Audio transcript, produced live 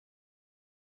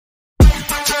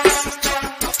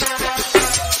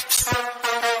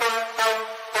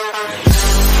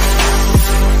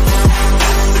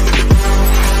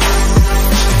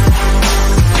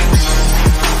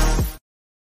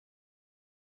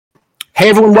Hey,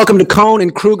 everyone. Welcome to Cohn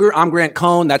and Krueger. I'm Grant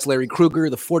Cohn. That's Larry Krueger.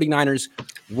 The 49ers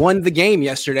won the game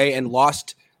yesterday and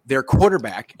lost their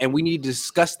quarterback, and we need to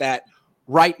discuss that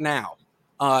right now.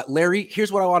 Larry,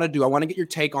 here's what I want to do. I want to get your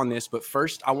take on this, but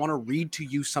first, I want to read to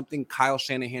you something Kyle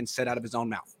Shanahan said out of his own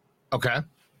mouth. Okay.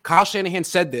 Kyle Shanahan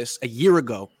said this a year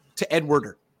ago to Ed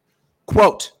Werder.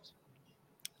 Quote,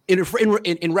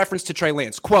 in reference to Trey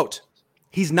Lance, quote,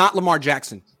 he's not Lamar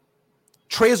Jackson.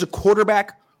 Trey is a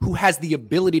quarterback who has the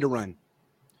ability to run.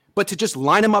 But to just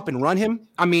line him up and run him,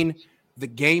 I mean, the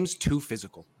game's too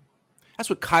physical. That's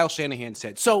what Kyle Shanahan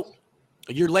said. So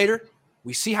a year later,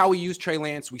 we see how we use Trey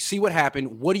Lance. We see what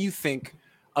happened. What do you think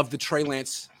of the Trey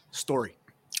Lance story?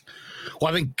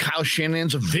 Well, I think Kyle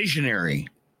Shanahan's a visionary.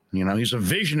 You know, he's a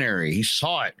visionary. He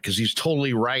saw it because he's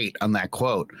totally right on that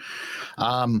quote.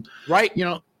 Right. You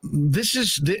know,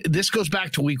 this goes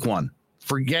back to week one.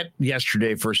 Forget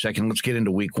yesterday for a second. Let's get into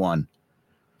week one.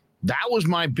 That was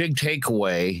my big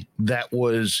takeaway. That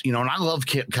was, you know, and I love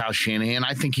Kyle Shanahan.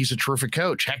 I think he's a terrific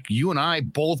coach. Heck, you and I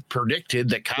both predicted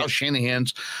that Kyle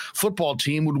Shanahan's football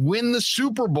team would win the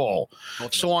Super Bowl.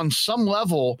 So on some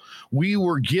level, we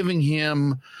were giving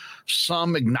him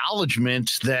some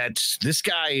acknowledgement that this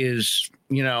guy is,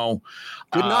 you know,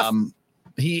 good enough.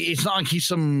 It's not like he's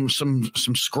some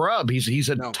scrub. He's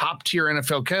a top tier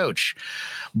NFL coach,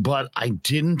 but I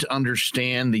didn't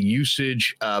understand the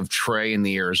usage of Trey in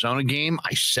the Arizona game.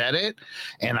 I said it,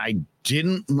 and I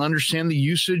didn't understand the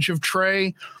usage of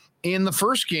Trey in the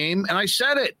first game, and I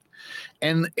said it.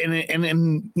 And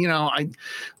you know,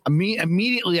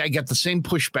 immediately I get the same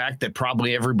pushback that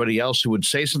probably everybody else who would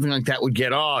say something like that would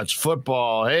get. Oh, it's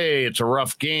football. Hey, it's a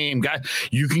rough game. Guy,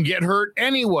 you can get hurt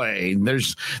anyway.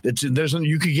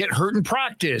 You could get hurt in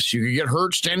practice. You could get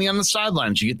hurt standing on the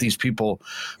sidelines. You get these people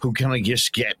who kind of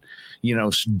just get, you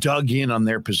know, dug in on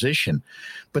their position.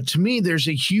 But to me, there's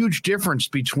a huge difference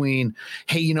between,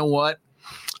 hey, you know what?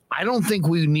 I don't think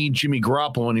we need Jimmy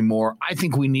Garoppolo anymore. I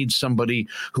think we need somebody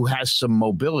who has some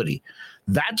mobility.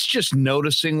 That's just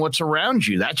noticing what's around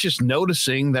you. That's just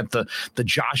noticing that the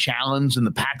Josh Allens and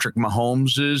the Patrick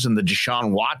Mahomeses and the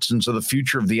Deshaun Watsons are the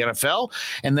future of the NFL.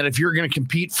 And that if you're going to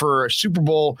compete for a Super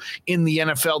Bowl in the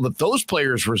NFL that those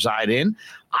players reside in,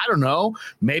 I don't know,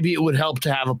 maybe it would help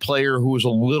to have a player who was a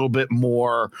little bit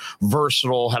more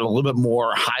versatile, had a little bit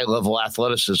more high-level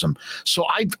athleticism. So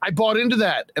I bought into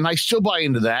that, and I still buy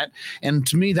into that. And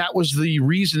to me, that was the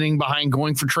reasoning behind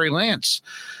going for Trey Lance.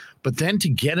 But then to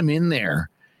get him in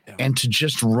there and to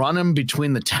just run him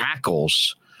between the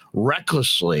tackles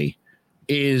recklessly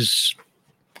is,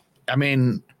 I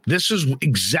mean, this is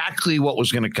exactly what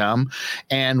was going to come.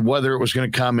 And whether it was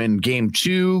going to come in game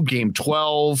 2, game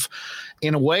 12,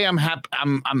 in a way, I'm happy.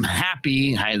 I'm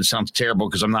happy. It sounds terrible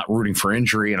because I'm not rooting for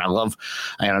injury, and I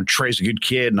know Trey's a good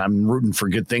kid, and I'm rooting for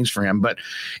good things for him. But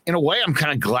in a way, I'm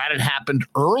kind of glad it happened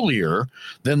earlier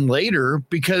than later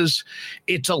because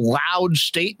it's a loud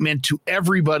statement to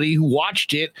everybody who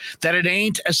watched it that it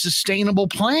ain't a sustainable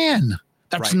plan.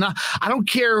 That's not, I don't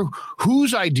care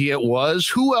whose idea it was,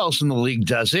 who else in the league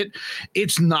does it.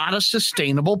 It's not a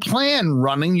sustainable plan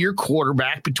running your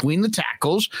quarterback between the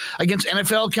tackles against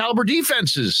NFL caliber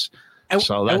defenses.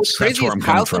 So that's where I'm coming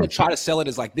Kyle's from. going to try to sell it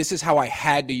as like, this is how I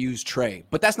had to use Trey.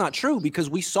 But that's not true because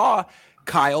we saw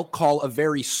Kyle call a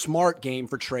very smart game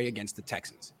for Trey against the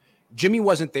Texans. Jimmy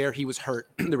wasn't there. He was hurt.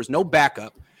 There was no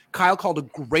backup. Kyle called a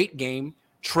great game.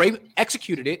 Trey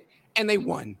executed it, and they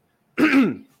won.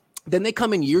 Then they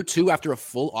come in year 2 after a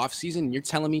full offseason, and you're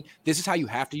telling me this is how you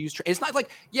have to use Trey. It's not like,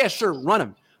 yeah, sure, run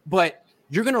him. But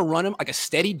you're going to run him like a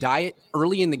steady diet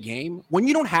early in the game when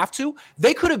you don't have to.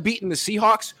 They could have beaten the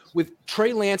Seahawks with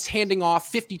Trey Lance handing off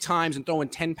 50 times and throwing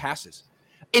 10 passes.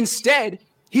 Instead,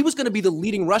 he was going to be the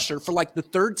leading rusher for like the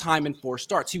 3rd time in 4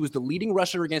 starts. He was the leading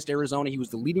rusher against Arizona. He was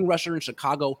the leading rusher in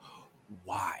Chicago.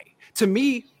 Why? To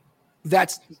me,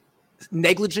 that's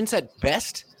negligence at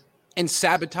best and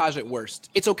sabotage at worst.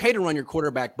 It's okay to run your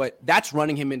quarterback, but that's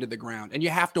running him into the ground. And you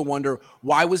have to wonder,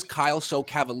 why was Kyle so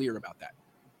cavalier about that?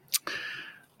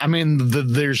 I mean,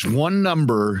 there's one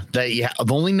number the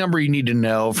only number you need to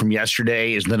know from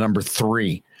yesterday is the number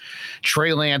 3.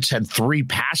 Trey Lance had 3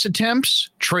 pass attempts.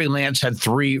 Trey Lance had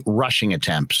 3 rushing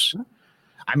attempts.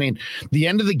 I mean, the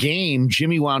end of the game,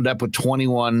 Jimmy wound up with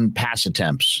 21 pass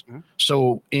attempts.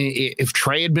 So if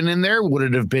Trey had been in there, would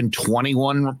it have been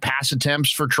 21 pass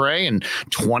attempts for Trey and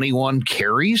 21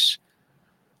 carries?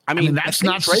 I mean that's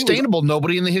not sustainable.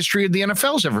 Nobody in the history of the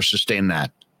NFL has ever sustained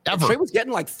that. Ever. Trey was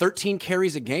getting like 13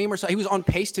 carries a game or so. He was on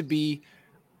pace to be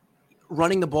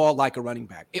running the ball like a running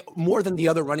back, more than the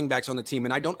other running backs on the team.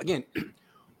 And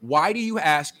why do you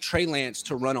ask Trey Lance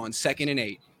to run on 2nd and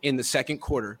 8 in the second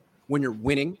quarter when you're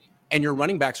winning and your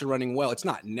running backs are running well, it's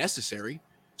not necessary.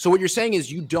 So what you're saying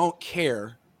is you don't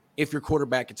care if your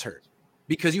quarterback gets hurt,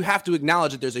 because you have to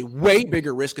acknowledge that there's a way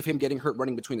bigger risk of him getting hurt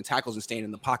running between the tackles and staying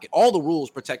in the pocket. All the rules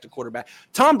protect a quarterback.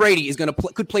 Tom Brady is going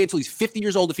to could play until he's 50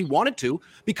 years old if he wanted to,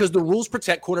 because the rules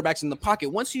protect quarterbacks in the pocket.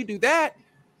 Once you do that,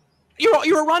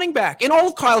 you're a running back, and all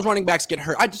of Kyle's running backs get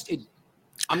hurt.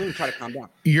 I'm going to try to calm down.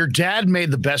 Your dad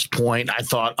made the best point, I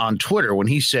thought, on Twitter when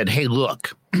he said, "Hey,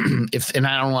 look, and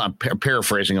I don't want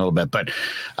paraphrasing a little bit, but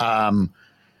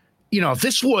if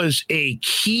this was a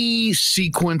key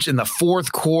sequence in the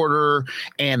fourth quarter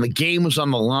and the game was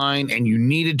on the line and you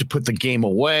needed to put the game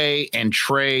away and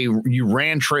you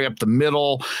ran Trey up the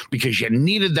middle because you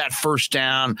needed that first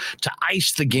down to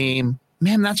ice the game,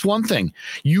 man, that's one thing.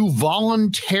 You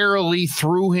voluntarily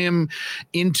threw him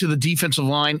into the defensive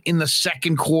line in the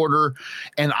second quarter.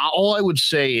 And all I would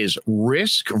say is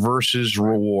risk versus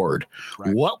reward.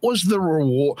 Right. What was the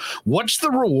reward? What's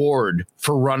the reward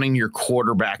for running your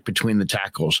quarterback between the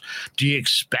tackles? Do you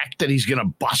expect that he's going to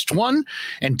bust one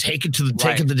and take it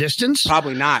the distance?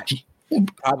 Probably not.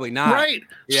 Probably not. Right.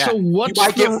 Yeah. So you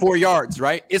might get 4 yards,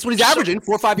 right? It's what he's averaging,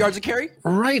 4 or 5 yards a carry.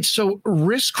 Right. So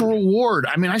risk reward.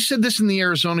 I mean, I said this in the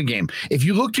Arizona game. If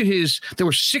you looked at there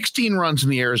were 16 runs in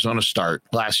the Arizona start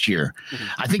last year.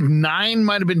 Mm-hmm. I think 9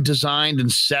 might have been designed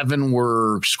and 7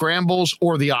 were scrambles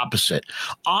or the opposite.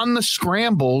 On the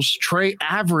scrambles, Trey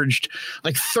averaged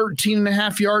like 13 and a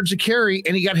half yards a carry,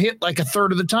 and he got hit like a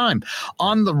third of the time.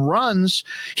 On the runs,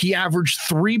 he averaged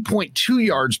 3.2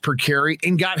 yards per carry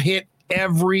and got hit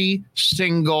every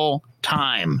single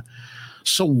time.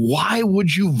 So why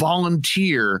would you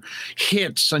volunteer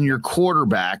hits on your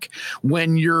quarterback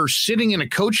when you're sitting in a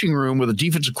coaching room with a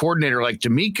defensive coordinator like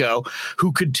D'Amico,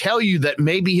 who could tell you that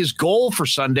maybe his goal for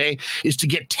Sunday is to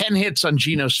get 10 hits on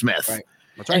Geno Smith? Right.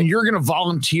 That's right. And you're going to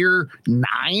volunteer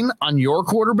 9 on your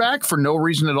quarterback for no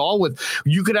reason at all.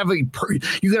 You could have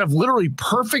literally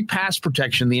perfect pass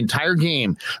protection the entire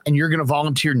game, and you're going to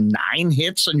volunteer 9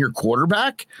 hits on your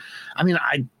quarterback. I mean,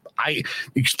 I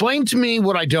explain to me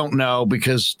what I don't know,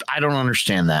 because I don't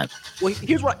understand that. Well,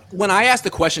 here's when I asked the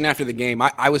question after the game,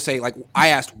 I would say, like, I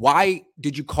asked, why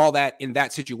did you call that in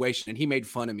that situation? And he made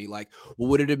fun of me, like, well,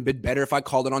 would it have been better if I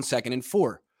called it on 2nd and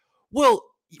 4? Well,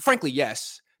 frankly,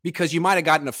 yes, because you might have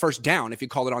gotten a first down if you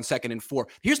called it on 2nd and 4.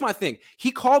 Here's my thing.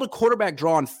 He called a quarterback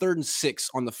draw on 3rd and 6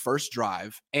 on the first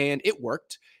drive, and it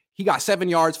worked. He got 7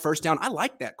 yards, first down. I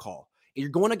like that call. You're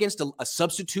going against a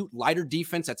substitute lighter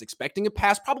defense that's expecting a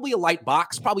pass, probably a light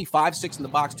box, probably 5-6 in the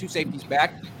box, 2 safeties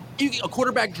back. A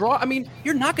quarterback draw, I mean,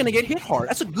 you're not going to get hit hard.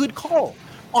 That's a good call.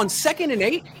 On 2nd and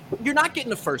 8, you're not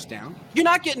getting a first down. You're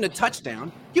not getting a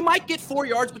touchdown. You might get 4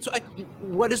 yards, but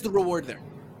what is the reward there?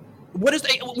 What is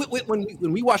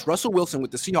when we watched Russell Wilson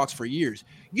with the Seahawks for years,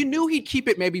 you knew he'd keep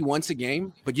it maybe once a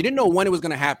game, but you didn't know when it was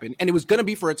going to happen, and it was going to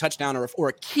be for a touchdown or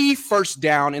a key first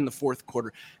down in the fourth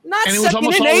quarter. Not and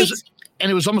 2nd and 8.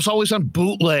 And it was almost always on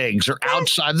bootlegs or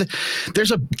outside.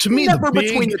 There's between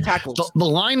the tackles. The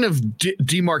line of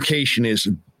demarcation is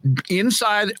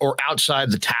inside or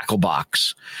outside the tackle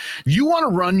box. You want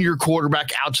to run your quarterback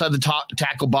outside the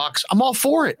tackle box, I'm all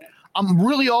for it. I'm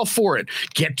really all for it.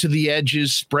 Get to the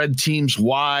edges, spread teams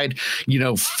wide,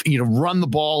 run the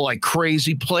ball like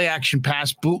crazy, play action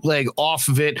pass, bootleg off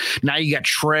of it. Now you got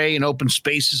Trey in open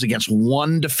spaces against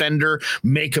one defender,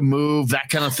 make a move, that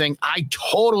kind of thing. I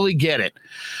totally get it.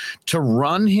 To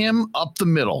run him up the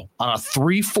middle on a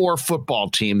 3-4 football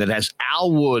team that has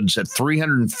Al Woods at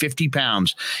 350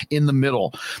 pounds in the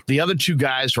middle. The other 2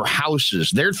 guys are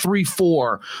houses. Their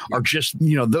 3-4 are just,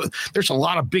 there's a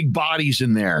lot of big bodies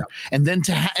in there. And then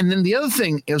the other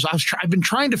thing is I've been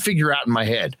trying to figure out in my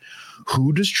head,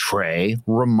 who does Trey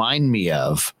remind me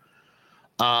of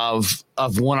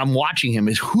when I'm watching him?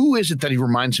 Who is it that he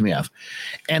reminds me of?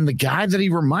 And the guy that he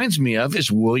reminds me of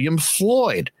is William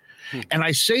Floyd. And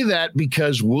I say that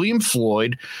because William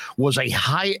Floyd was a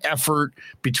high effort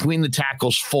between the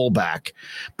tackles fullback,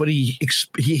 but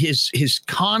his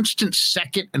constant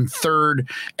second and third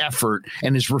effort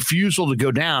and his refusal to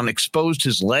go down exposed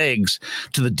his legs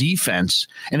to the defense.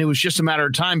 And it was just a matter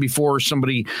of time before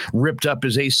somebody ripped up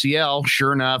his ACL.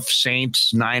 Sure enough,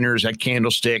 Saints, Niners at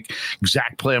Candlestick,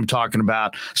 exact play I'm talking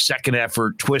about, second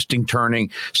effort, twisting,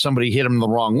 turning, somebody hit him the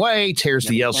wrong way, tears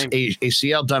the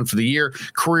ACL, done for the year,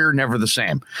 career never the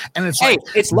same. And it's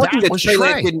it's lucky that Trey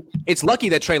Lance didn't. It's lucky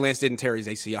that Trey Lance didn't tear his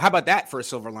ACL. How about that for a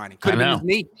silver lining? Could have been his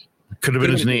knee. Could have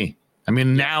been his knee. I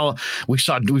mean, now we've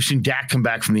seen Dak come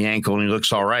back from the ankle and he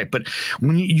looks all right. But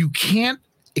when you can't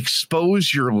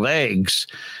expose your legs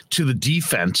to the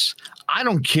defense, I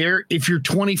don't care if you're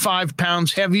 25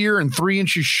 pounds heavier and 3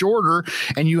 inches shorter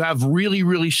and you have really,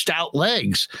 really stout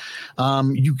legs.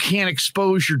 You can't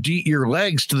expose your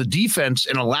legs to the defense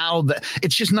and allow that.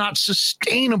 It's just not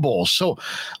sustainable. So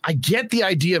I get the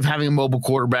idea of having a mobile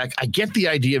quarterback. I get the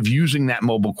idea of using that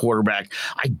mobile quarterback.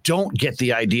 I don't get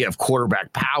the idea of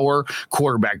quarterback power,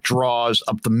 quarterback draws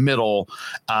up the middle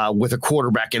with a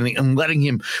quarterback and letting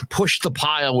him push the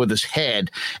pile with his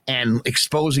head and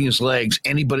exposing his legs.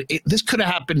 This could have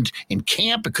happened in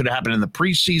camp. It could have happened in the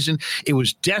preseason. It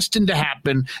was destined to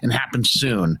happen and happen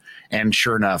soon. And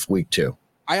sure enough, week 2.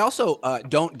 I also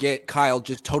don't get Kyle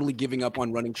just totally giving up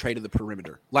on running Trey to the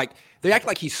perimeter. Like, they act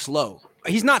like he's slow.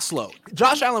 He's not slow.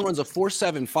 Josh Allen runs a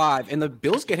 4.75, and the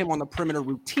Bills get him on the perimeter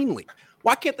routinely.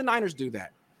 Why can't the Niners do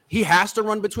that? He has to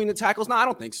run between the tackles? No, I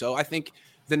don't think so. I think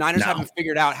the Niners haven't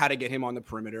figured out how to get him on the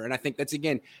perimeter. And I think that's,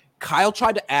 again, Kyle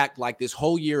tried to act like this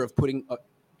whole year of putting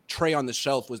Trey on the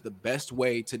shelf was the best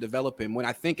way to develop him, when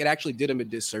I think it actually did him a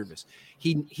disservice.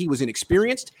 He was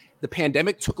inexperienced. The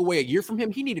pandemic took away a year from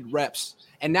him. He needed reps.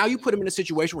 And now you put him in a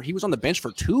situation where he was on the bench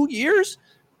for 2 years.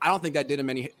 I don't think that did him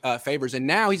any favors. And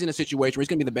now he's in a situation where he's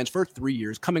going to be on the bench for 3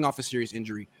 years, coming off a serious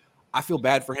injury. I feel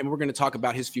bad for him. We're going to talk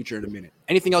about his future in a minute.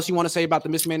 Anything else you want to say about the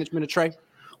mismanagement of Trey?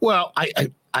 Well, I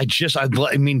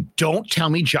mean, don't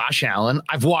tell me Josh Allen.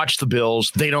 I've watched the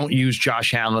Bills. They don't use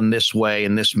Josh Allen this way,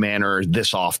 in this manner,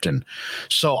 this often.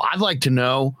 So I'd like to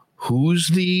know who's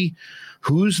the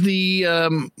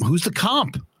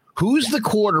comp. Who's the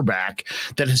quarterback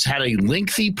that has had a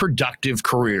lengthy, productive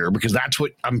career? Because that's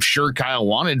what I'm sure Kyle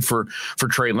wanted for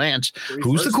Trey Lance.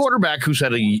 Who's the quarterback who's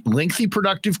had a lengthy,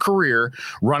 productive career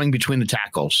running between the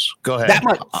tackles? Go ahead. That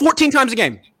much, 14 times a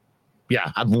game.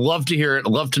 Yeah, I'd love to hear it.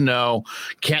 I'd love to know.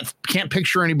 Can't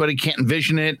picture anybody. Can't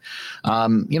envision it.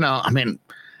 And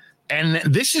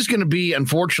this is going to be,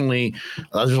 unfortunately,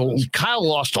 Kyle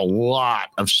lost a lot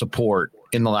of support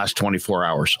in the last 24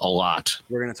 hours. A lot.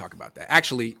 We're going to talk about that.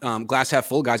 Actually, Glass Half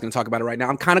Full guy's going to talk about it right now.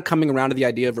 I'm kind of coming around to the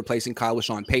idea of replacing Kyle with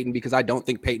Sean Payton, because I don't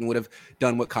think Payton would have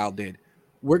done what Kyle did.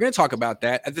 We're going to talk about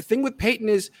that. The thing with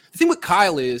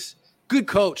Kyle is, good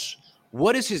coach.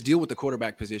 What is his deal with the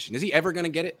quarterback position? Is he ever going to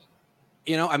get it?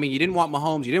 You didn't want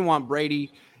Mahomes. You didn't want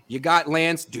Brady. You got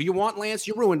Lance. Do you want Lance?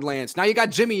 You ruined Lance. Now you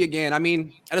got Jimmy again.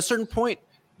 At a certain point,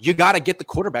 you got to get the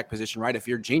quarterback position right if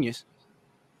you're a genius.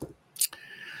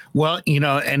 Well,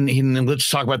 and let's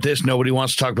talk about this. Nobody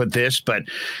wants to talk about this, but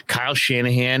Kyle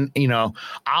Shanahan,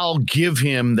 I'll give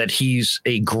him that he's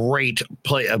a great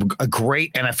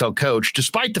NFL coach,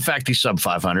 despite the fact he's sub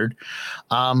 500,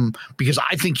 because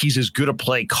I think he's as good a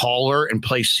play caller and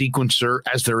play sequencer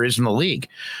as there is in the league.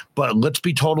 But let's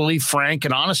be totally frank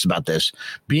and honest about this.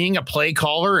 Being a play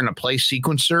caller and a play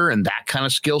sequencer and that kind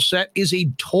of skill set is a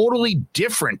totally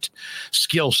different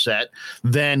skill set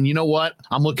than,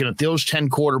 I'm looking at those 10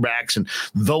 quarterbacks and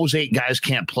those 8 guys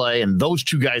can't play and those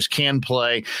 2 guys can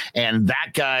play and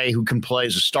that guy who can play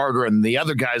is a starter and the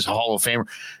other guy's a Hall of Famer.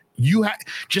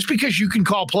 Just because you can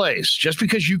call plays, just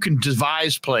because you can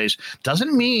devise plays,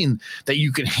 doesn't mean that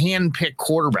you can handpick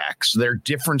quarterbacks. They're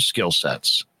different skill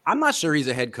sets. I'm not sure he's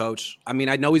a head coach. I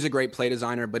know he's a great play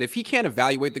designer, but if he can't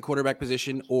evaluate the quarterback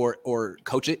position or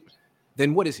coach it,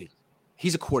 then what is he?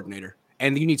 He's a coordinator,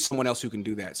 and you need someone else who can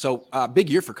do that. So big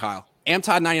year for Kyle.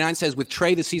 AmTodd99 says, with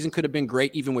Trey, the season could have been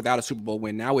great even without a Super Bowl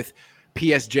win. Now with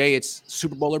PSJ, it's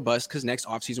Super Bowl or bust, because next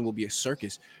offseason will be a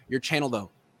circus. Your channel,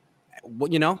 though,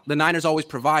 the Niners always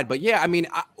provide. But, yeah,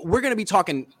 we're going to be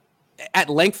talking at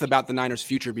length about the Niners'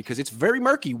 future, because it's very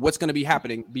murky what's going to be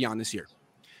happening beyond this year.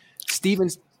 Steven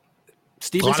says,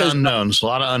 a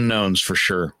lot of unknowns for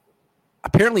sure.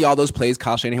 Apparently all those plays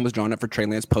Kyle Shanahan was drawing up for Trey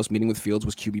Lance post-meeting with Fields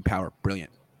was QB power.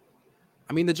 Brilliant.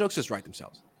 The jokes just write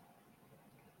themselves.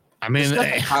 We could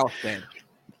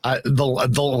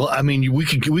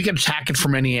attack it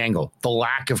from any angle. The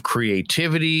lack of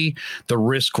creativity, the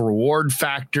risk reward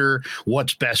factor,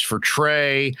 what's best for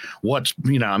Trey,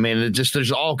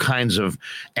 there's all kinds of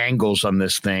angles on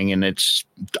this thing, and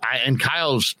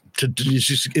Kyle's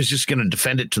is just going to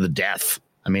defend it to the death.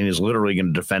 He's literally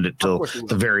going to defend it till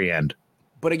the very end.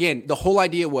 But again, the whole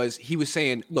idea was, he was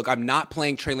saying, look, I'm not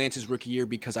playing Trey Lance's rookie year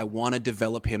because I want to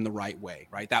develop him the right way,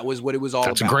 right? That was what it was all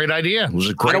about. That's a great idea. It was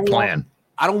a great plan.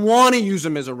 I don't want to use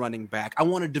him as a running back. I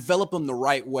want to develop him the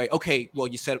right way. Okay, well,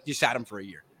 you sat him for a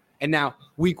year. And now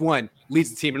week 1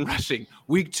 leads the team in rushing.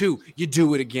 Week 2, you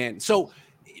do it again. So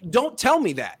don't tell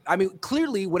me that.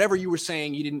 Clearly, whatever you were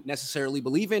saying, you didn't necessarily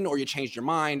believe in, or you changed your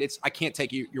mind. I can't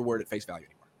take your word at face value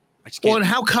anymore.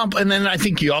 And then I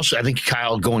think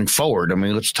Kyle going forward,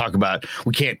 let's talk about,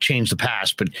 we can't change the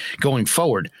past, but going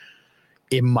forward,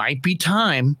 it might be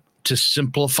time to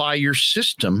simplify your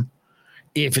system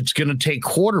if it's going to take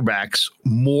quarterbacks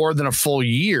more than a full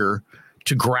year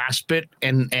to grasp it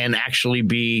and actually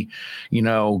be,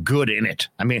 good in it.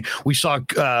 I mean, we saw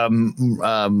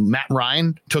Matt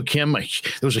Ryan took him. There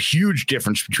was a huge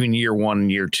difference between year one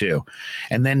and year two.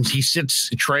 And then he sits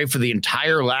Trey for the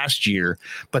entire last year.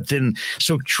 But then,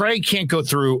 so Trey can't go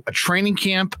through a training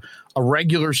camp, a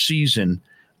regular season,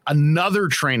 another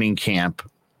training camp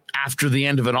after the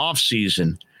end of an off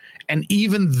season. And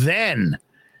even then,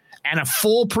 and a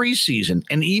full preseason.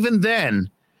 And even then,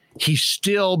 he's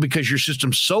still, because your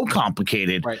system's so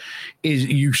complicated, right, is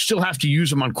you still have to use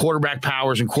him on quarterback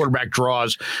powers and quarterback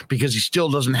draws because he still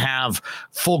doesn't have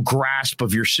full grasp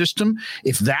of your system.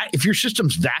 If your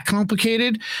system's that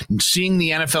complicated, and seeing the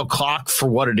NFL clock for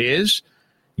what it is,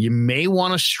 you may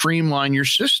want to streamline your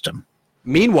system.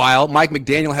 Meanwhile, Mike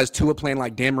McDaniel has Tua playing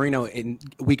like Dan Marino in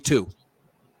week 2.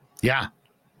 Yeah,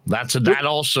 that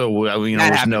also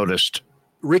was noticed.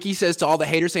 Ricky says to all the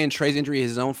haters saying Trey's injury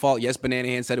is his own fault. Yes,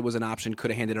 Bananahan said it was an option,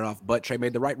 could have handed it off, but Trey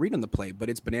made the right read on the play. But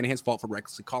it's Bananahan's fault for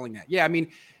recklessly calling that. Yeah, I mean,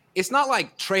 it's not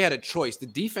like Trey had a choice. The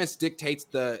defense dictates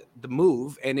the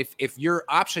move, and if your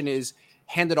option is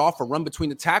hand it off or run between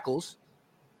the tackles,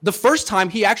 the first time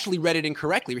he actually read it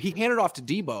incorrectly. He handed it off to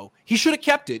Debo. He should have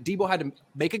kept it. Debo had to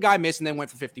make a guy miss and then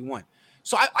went for 51.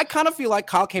 So I kind of feel like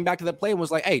Kyle came back to that play and was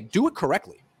like, hey, do it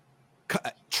correctly,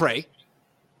 Trey.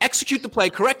 Execute the play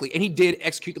correctly. And he did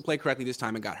execute the play correctly this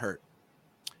time and got hurt.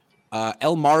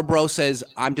 El Marbro says,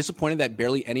 I'm disappointed that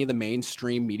barely any of the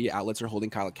mainstream media outlets are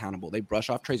holding Kyle accountable. They brush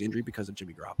off Trey's injury because of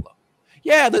Jimmy Garoppolo.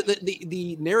 Yeah,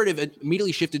 the narrative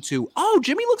immediately shifted to, oh,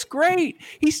 Jimmy looks great.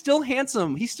 He's still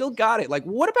handsome. He's still got it. Like,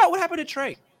 what happened to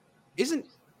Trey?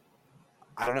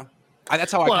 I don't know.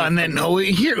 That's how I. Well, and then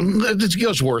here it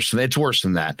goes worse. It's worse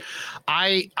than that.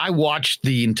 I watched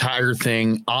the entire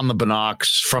thing on the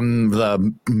binocs from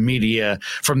the media,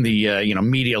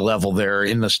 media level there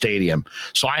in the stadium.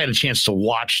 So I had a chance to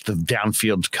watch the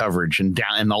downfield coverage and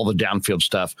all the downfield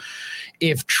stuff.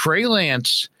 If Trey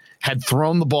Lance had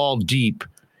thrown the ball deep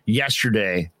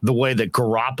yesterday, the way that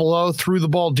Garoppolo threw the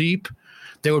ball deep,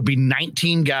 there would be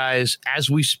 19 guys as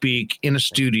we speak in a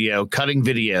studio cutting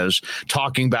videos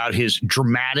talking about his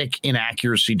dramatic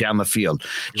inaccuracy down the field.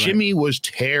 Right. Jimmy was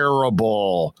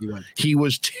terrible. Right. He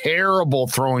was terrible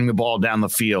throwing the ball down the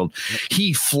field. Right.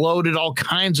 He floated all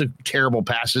kinds of terrible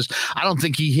passes. I don't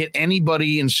think he hit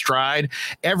anybody in stride.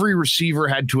 Every receiver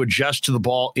had to adjust to the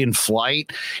ball in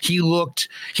flight. He looked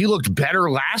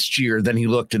better last year than he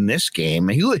looked in this game.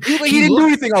 He didn't do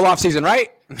anything all offseason,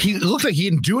 right? He looked like he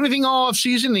didn't do anything all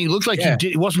offseason. And he looked like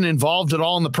he wasn't involved at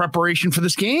all in the preparation for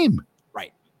this game.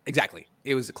 Right. Exactly.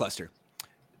 It was a cluster.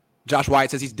 Josh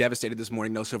Wyatt says he's devastated this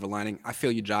morning. No silver lining. I feel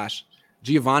you, Josh.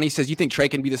 Giovanni says, you think Trey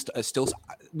can be still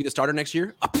be the starter next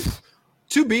year?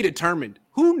 To be determined.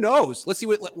 Who knows? Let's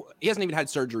see he hasn't even had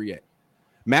surgery yet.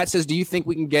 Matt says, do you think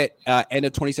we can get end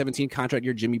of 2017 contract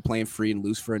year Jimmy playing free and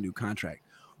loose for a new contract?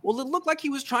 Well, it looked like he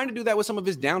was trying to do that with some of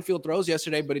his downfield throws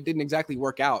yesterday, but it didn't exactly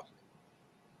work out.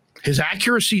 His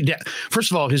accuracy,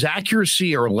 first of all, his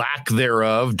accuracy or lack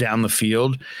thereof down the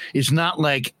field is not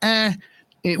like,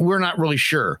 we're not really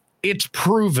sure. It's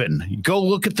proven. Go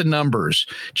look at the numbers.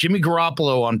 Jimmy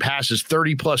Garoppolo on passes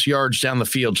 30-plus yards down the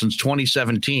field since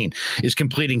 2017 is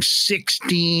completing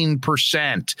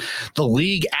 16%. The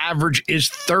league average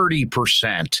is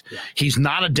 30%. Yeah. He's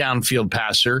not a downfield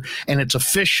passer, and it's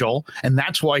official, and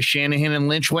that's why Shanahan and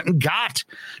Lynch went and got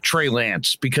Trey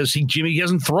Lance, because Jimmy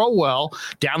doesn't throw well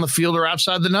down the field or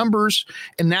outside the numbers,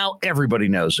 and now everybody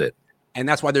knows it. And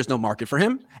that's why there's no market for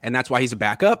him, and that's why he's a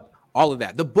backup. All of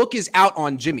that. The book is out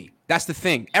on Jimmy. That's the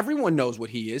thing. Everyone knows what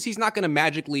he is. He's not going to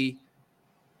magically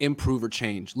improve or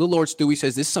change. Lil Lord Stewie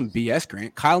says, this is some BS,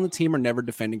 Grant. Kyle and the team are never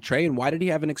defending Trey. And why did he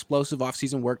have an explosive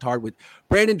offseason? Worked hard with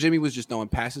Brandon. Jimmy was just throwing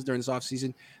passes during this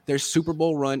offseason. Their Super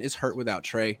Bowl run is hurt without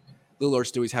Trey. Lil Lord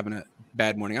Stewie's having a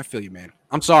bad morning. I feel you, man.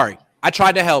 I'm sorry. I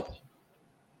tried to help.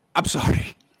 I'm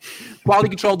sorry. Quality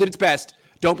control did its best.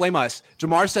 Don't blame us.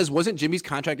 Jamar says, wasn't Jimmy's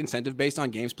contract incentive based on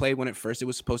games played when at first it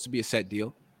was supposed to be a set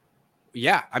deal?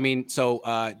 Yeah, I mean, so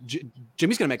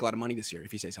Jimmy's going to make a lot of money this year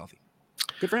if he stays healthy.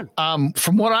 Good for him.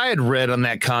 From what I had read on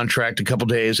that contract a couple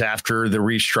days after the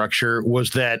restructure was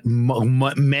that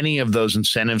many of those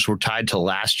incentives were tied to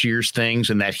last year's things,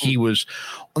 and that he was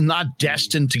not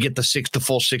destined to get the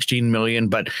full $16 million,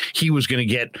 but he was going to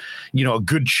get, a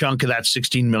good chunk of that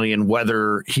 $16 million,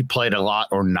 whether he played a lot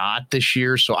or not this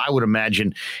year. So I would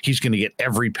imagine he's going to get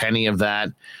every penny of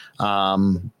that.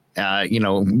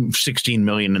 16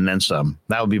 million and then some.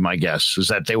 That would be my guess, is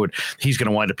that he's going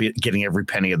to wind up getting every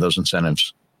penny of those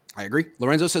incentives. I agree.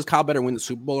 Lorenzo says Kyle better win the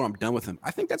Super Bowl or I'm done with him.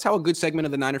 I think that's how a good segment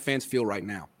of the Niner fans feel right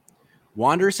now.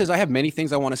 Wanderer says, I have many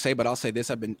things I want to say, but I'll say this.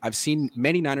 I've seen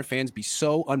many Niner fans be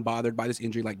so unbothered by this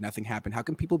injury like nothing happened. How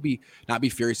can people not be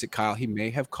furious at Kyle? He may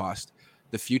have cost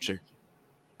the future.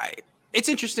 It's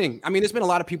interesting. I mean, there's been a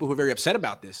lot of people who are very upset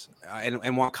about this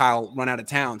and want Kyle run out of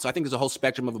town. So I think there's a whole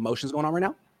spectrum of emotions going on right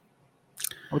now,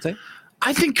 I would say.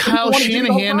 I think Kyle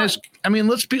Shanahan is, I mean,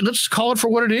 let's call it for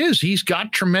what it is. He's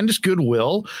got tremendous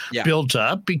goodwill built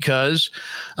up because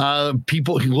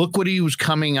people look what he was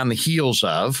coming on the heels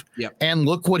of and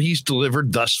look what he's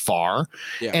delivered thus far.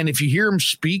 And if you hear him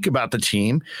speak about the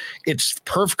team, it's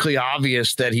perfectly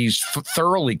obvious that he's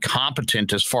thoroughly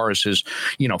competent as far as his,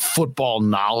 football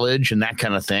knowledge and that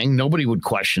kind of thing. Nobody would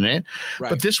question it. Right.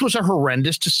 But this was a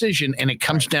horrendous decision, and it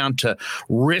comes down to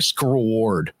risk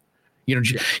reward.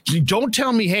 Don't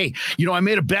tell me, hey, I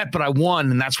made a bet, but I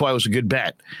won, and that's why it was a good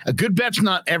bet. A good bet's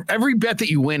not every bet that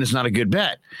you win is not a good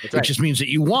bet. It just means that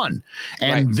you won.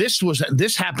 And this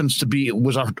happens to be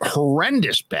a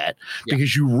horrendous bet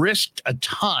because you risked a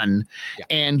ton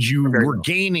and you were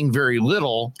gaining very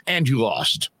little and you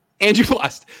lost.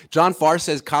 John Farr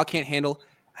says Kyle can't handle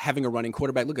having a running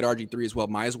quarterback. Look at RG3 as well.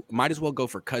 Might as well go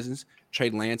for Cousins,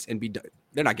 trade Lance, and be done.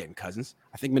 They're not getting Cousins.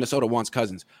 I think Minnesota wants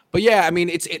Cousins. But yeah, I mean,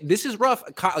 this is rough.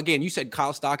 Again, you said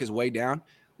Kyle's stock is way down.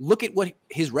 Look at what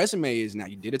his resume is now.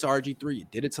 You did it to RG3. You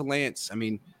did it to Lance. I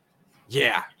mean,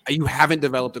 you haven't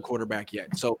developed a quarterback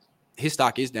yet. So his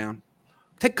stock is down.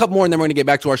 Take a couple more, and then we're going to get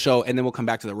back to our show, and then we'll come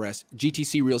back to the rest.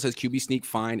 GTC Real says QB sneak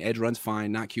fine. Edge runs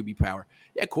fine, not QB power.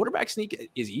 Yeah, quarterback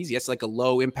sneak is easy. That's like a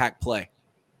low-impact play.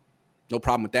 No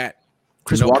problem with that.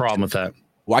 Problem with that.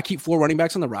 Why keep 4 running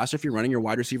backs on the roster if you're running your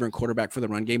wide receiver and quarterback for the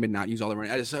run game and not use all the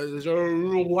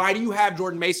running? Why do you have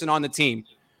Jordan Mason on the team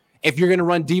if you're going to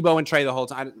run Debo and Trey the whole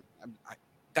time?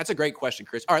 That's a great question,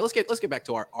 Chris. All right, let's get back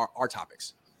to our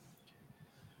topics.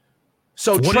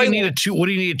 So what do you need a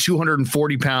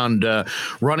 240-pound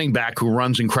running back who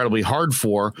runs incredibly hard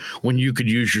for when you could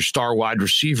use your star wide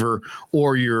receiver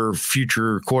or your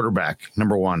future quarterback,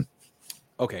 number one?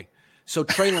 Okay. So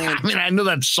Trey Lance. I mean, I know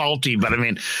that's salty, but I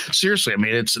mean, seriously,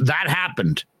 that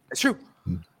happened. It's true.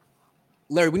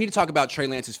 Larry, we need to talk about Trey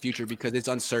Lance's future because it's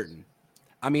uncertain.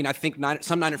 I mean, I think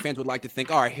some Niner fans would like to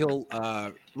think, all right, he'll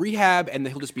rehab and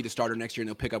he'll just be the starter next year and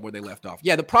they'll pick up where they left off.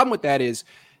 Yeah, the problem with that is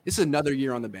this is another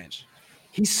year on the bench.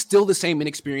 He's still the same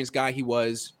inexperienced guy he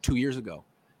was 2 years ago.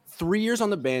 3 years on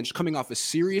the bench, coming off a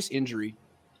serious injury.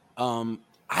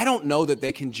 I don't know that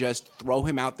they can just throw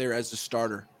him out there as a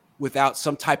starter without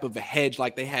some type of a hedge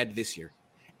like they had this year.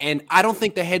 And I don't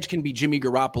think the hedge can be Jimmy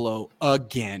Garoppolo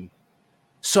again.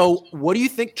 So what do you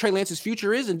think Trey Lance's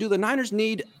future is? And do the Niners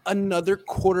need another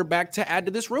quarterback to add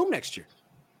to this room next year?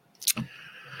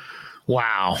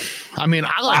 Wow. I mean,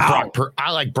 I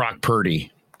like Brock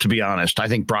Purdy, to be honest. I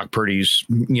think Brock Purdy's,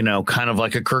 kind of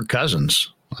like a Kirk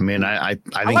Cousins. I mean, I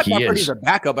think like he is a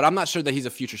backup, but I'm not sure that he's a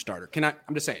future starter.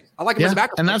 I'm just saying. I like him as a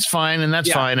backup. And that's fine. And that's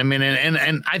fine. I mean,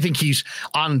 and I think he's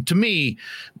on, to me,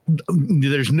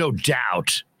 there's no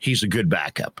doubt he's a good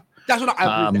backup. That's what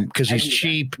I agree because he's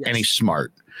cheap and he's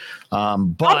smart.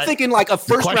 But I'm thinking like a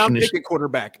first round pick at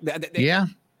quarterback.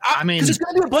 I mean, because he's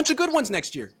going to do a bunch of good ones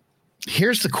next year.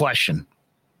 Here's the question.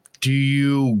 Do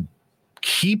you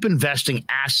keep investing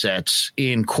assets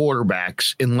in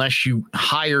quarterbacks unless you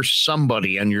hire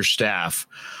somebody on your staff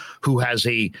who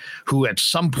at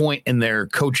some point in their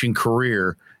coaching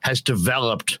career has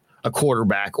developed a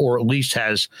quarterback or at least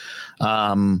has,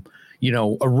 a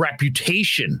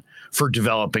reputation for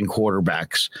developing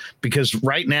quarterbacks? Because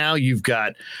right now you've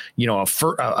got,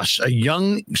 a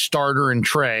young starter in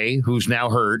Trey who's now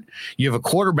hurt. You have a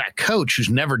quarterback coach who's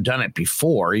never done it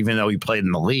before, even though he played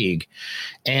in the league.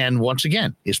 And once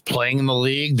again, is playing in the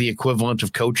league the equivalent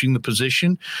of coaching the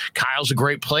position? Kyle's a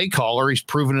great play caller. He's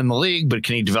proven in the league, but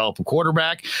can he develop a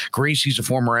quarterback? Gracie's a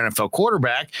former NFL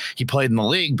quarterback. He played in the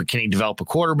league, but can he develop a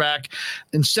quarterback?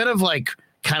 Instead of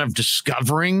kind of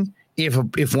discovering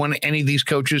if any of these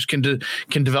coaches can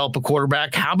develop a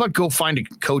quarterback, how about go find a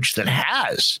coach that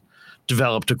has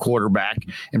developed a quarterback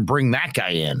and bring that guy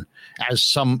in as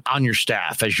some on your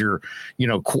staff as your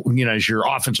as your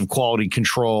offensive quality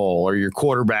control or your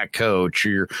quarterback coach or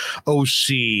your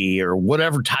OC or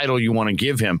whatever title you want to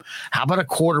give him. How about a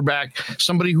quarterback,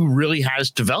 somebody who really has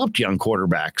developed young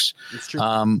quarterbacks? That's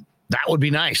true. That would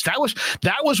be nice. That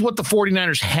was what the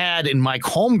 49ers had in Mike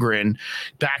Holmgren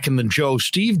back in the Joe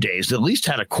Steve days. They at least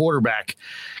had a quarterback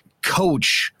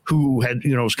coach who had,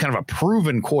 was kind of a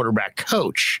proven quarterback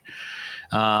coach.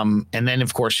 And then,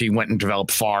 of course, he went and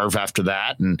developed Favre after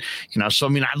that. And, so,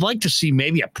 I'd like to see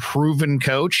maybe a proven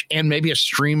coach and maybe a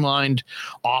streamlined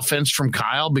offense from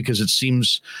Kyle because it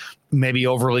seems maybe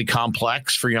overly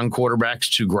complex for young quarterbacks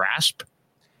to grasp.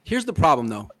 Here's the problem,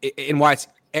 though, and why it's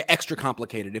extra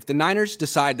complicated. If the Niners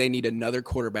decide they need another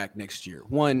quarterback next year,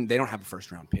 one, they don't have a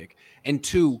first-round pick, and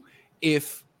two,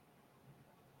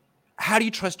 how do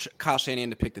you trust Kyle Shanahan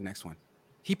to pick the next one?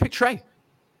 He picked Trey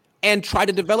and tried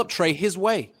to develop Trey his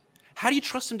way. How do you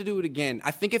trust him to do it again? I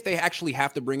think if they actually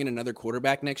have to bring in another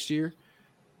quarterback next year,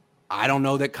 I don't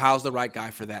know that Kyle's the right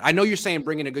guy for that. I know you're saying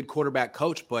bring in a good quarterback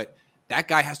coach, but that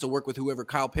guy has to work with whoever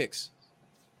Kyle picks.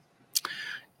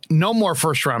 No more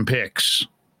first-round picks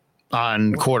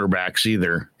on quarterbacks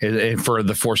either for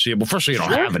the foreseeable. First of all,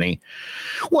 you don't have any.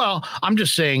 Well, I'm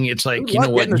just saying it's like, you know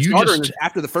what? You just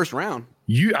after the first round.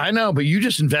 I know, but you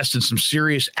just invested some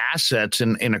serious assets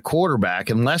in a quarterback.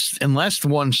 Unless the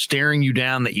one staring you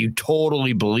down that you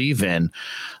totally believe in,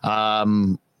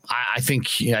 I think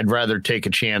I'd rather take a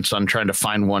chance on trying to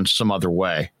find one some other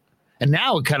way. And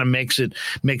now it kind of makes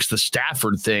the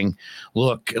Stafford thing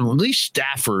look, at least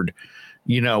Stafford,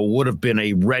 would have been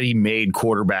a ready-made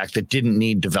quarterback that didn't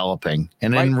need developing.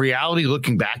 And in reality,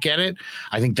 looking back at it,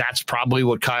 I think that's probably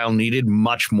what Kyle needed,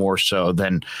 much more so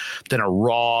than a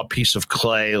raw piece of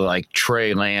clay like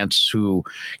Trey Lance, who,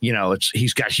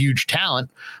 he's got huge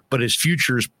talent, but his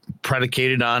future is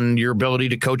predicated on your ability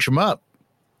to coach him up.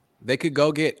 They could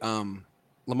go get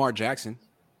Lamar Jackson.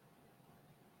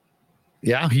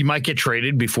 Yeah, he might get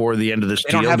traded before the end of this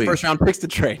deal. They don't have first-round picks to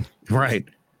trade. Right.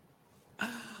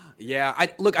 Yeah, I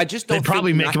just don't. They'd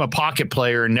probably make him a pocket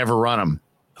player and never run him.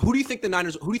 Who do you think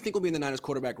will be in the Niners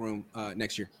quarterback room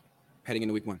next year, heading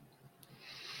into week 1?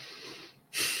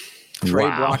 Trey,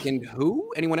 Brock, and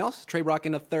who? Anyone else? Trey, Brock,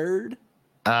 and a third?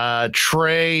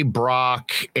 Trey,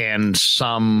 Brock, and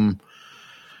some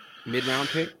mid-round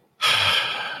pick?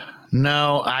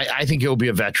 No, I think he'll be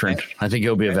a veteran. I think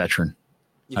he'll be a veteran.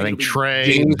 I think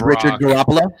Trey, James, Brock, Richard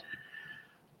Garoppolo.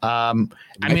 I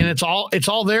mean, it's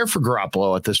all there for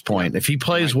Garoppolo at this point. If he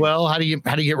plays well, how do you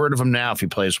get rid of him now if he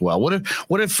plays well? What if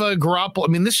Garoppolo?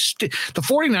 I mean, the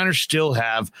 49ers still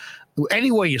have,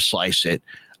 any way you slice it,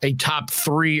 a top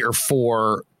 3 or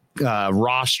 4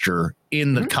 roster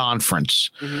in the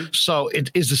conference. So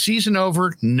is the season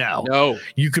over? No.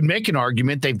 You could make an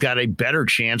argument they've got a better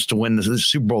chance to win the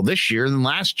Super Bowl this year than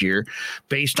last year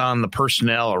based on the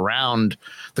personnel around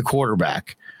the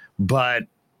quarterback. But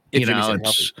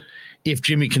if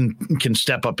Jimmy can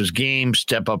step up his game,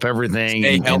 step up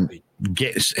everything,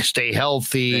 stay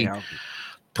healthy.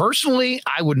 Personally,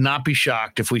 I would not be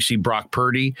shocked if we see Brock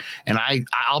Purdy, and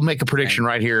I'll make a prediction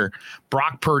right here.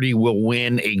 Brock Purdy will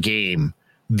win a game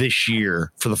this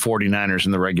year for the 49ers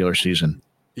in the regular season.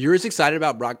 You're as excited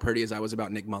about Brock Purdy as I was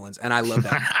about Nick Mullins, and I love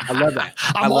that. I love that.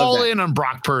 I'm all in on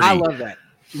Brock Purdy. I love that.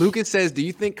 Lucas says, do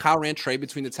you think Kyle ran Trey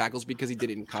between the tackles because he did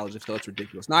it in college? If so, that's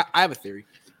ridiculous. Now, I have a theory.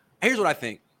 Here's what I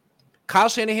think. Kyle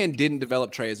Shanahan didn't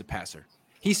develop Trey as a passer.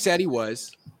 He said he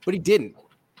was, but he didn't.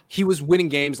 He was winning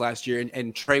games last year,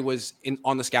 and Trey was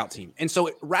on the scout team. And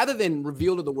so rather than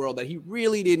reveal to the world that he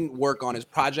really didn't work on his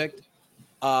project,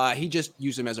 he just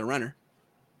used him as a runner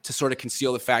to sort of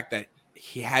conceal the fact that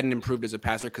he hadn't improved as a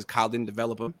passer because Kyle didn't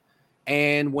develop him.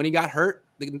 And when he got hurt,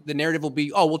 the narrative will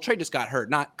be, oh, well, Trey just got hurt,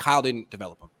 not Kyle didn't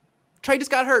develop him. Trey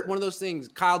just got hurt. One of those things.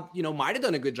 Kyle, might have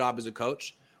done a good job as a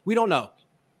coach. We don't know.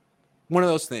 One of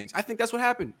those things. I think that's what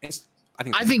happened.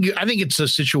 I think it's a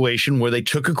situation where they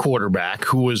took a quarterback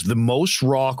who was the most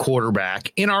raw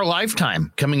quarterback in our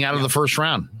lifetime coming out of the first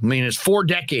round. I mean, it's 4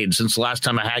 decades since the last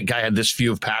time a guy had this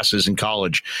few of passes in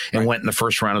college and went in the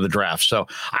first round of the draft. So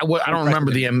I don't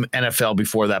remember the NFL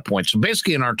before that point. So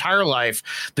basically in our entire life,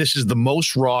 this is the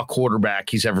most raw quarterback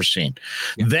he's ever seen.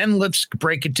 Yeah. Then let's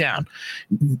break it down.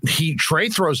 Trey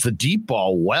throws the deep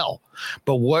ball well,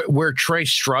 but where Trey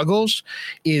struggles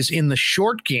is in the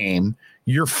short game.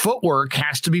 Your footwork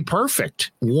has to be perfect.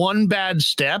 One bad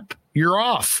step, you're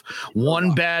off.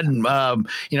 One bad,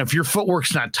 if your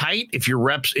footwork's not tight, if your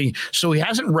reps, so he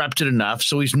hasn't repped it enough.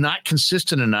 So he's not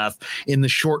consistent enough in the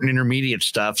short and intermediate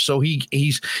stuff. So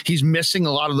he's missing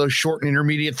a lot of those short and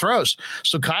intermediate throws.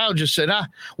 So Kyle just said,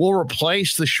 we'll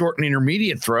replace the short and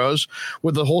intermediate throws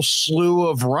with a whole slew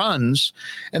of runs.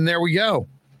 And there we go.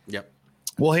 Yep.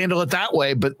 We'll handle it that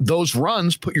way. But those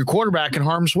runs put your quarterback in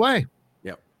harm's way.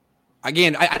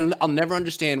 Again, I'll never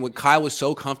understand what Kyle was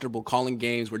so comfortable calling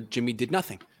games where Jimmy did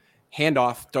nothing.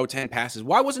 Handoff, throw 10 passes.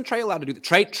 Why wasn't Trey allowed to do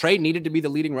that? Trey needed to be the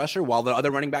leading rusher while the other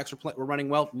running backs were running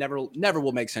well. Never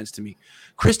will make sense to me.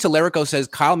 Chris Tellerico says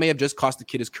Kyle may have just cost the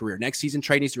kid his career. Next season,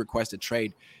 Trey needs to request a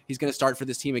trade. He's going to start for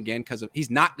this team again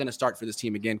he's not going to start for this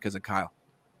team again because of Kyle.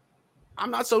 I'm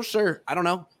not so sure. I don't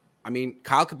know. I mean,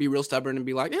 Kyle could be real stubborn and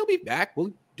be like, he'll be back.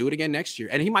 We'll do it again next year.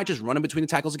 And he might just run him between the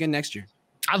tackles again next year.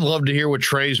 I'd love to hear what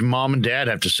Trey's mom and dad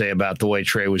have to say about the way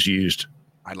Trey was used.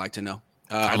 I'd like to know.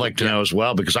 I'd like to know as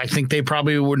well, because I think they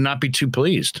probably would not be too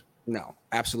pleased. No,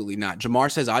 absolutely not.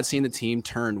 Jamar says, I'd seen the team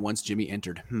turn once Jimmy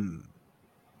entered.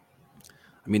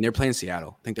 I mean, they're playing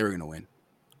Seattle. I think they were going to win.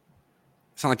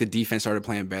 It's not like the defense started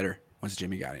playing better once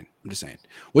Jimmy got in. I'm just saying.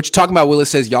 What you talking about, Willis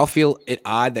says, y'all feel it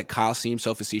odd that Kyle seems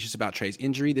so facetious about Trey's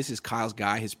injury. This is Kyle's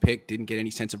guy. His pick didn't get any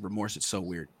sense of remorse. It's so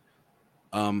weird.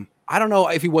 I don't know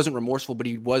if he wasn't remorseful, but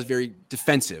he was very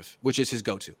defensive, which is his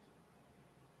go-to.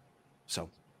 So,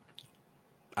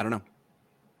 I don't know.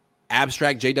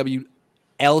 Abstract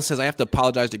JWL says, I have to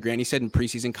apologize to Grant. He said in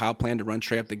preseason, Kyle planned to run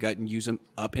Trey up the gut and use him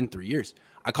up in 3 years.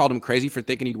 I called him crazy for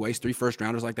thinking he'd waste 3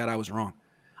 first-rounders like that. I was wrong.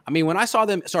 I mean, when I saw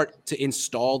them start to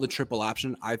install the triple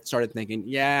option, I started thinking,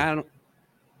 I don't.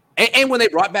 And when they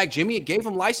brought back Jimmy, it gave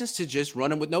him license to just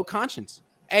run him with no conscience.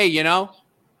 Hey,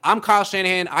 I'm Kyle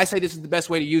Shanahan. I say this is the best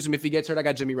way to use him. If he gets hurt, I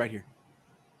got Jimmy right here.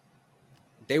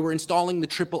 They were installing the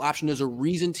triple option. There's a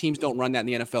reason teams don't run that in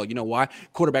the NFL. You know why?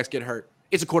 Quarterbacks get hurt.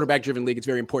 It's a quarterback-driven league. It's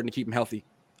very important to keep them healthy.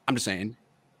 I'm just saying.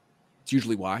 It's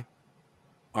usually why.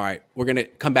 All right, we're going to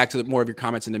come back to more of your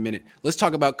comments in a minute. Let's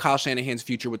talk about Kyle Shanahan's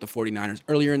future with the 49ers.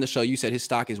 Earlier in the show, you said his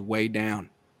stock is way down.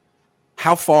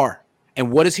 How far?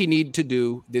 And what does he need to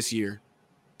do this year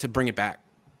to bring it back?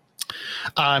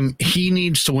 He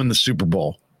needs to win the Super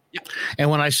Bowl. Yep. And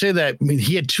when I say that, I mean,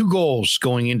 he had 2 goals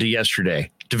going into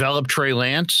yesterday: develop Trey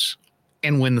Lance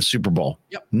and win the Super Bowl.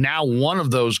 Yep. Now one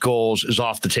of those goals is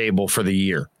off the table for the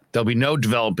year. There'll be no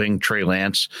developing Trey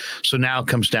Lance. So now it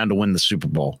comes down to win the Super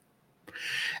Bowl.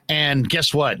 And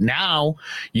guess what? Now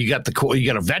you got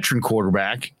a veteran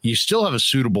quarterback. You still have a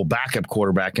suitable backup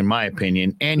quarterback, in my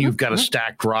opinion, and you've got a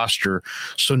stacked roster.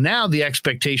 So now the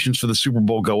expectations for the Super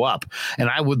Bowl go up. And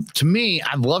I'd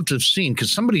love to have seen,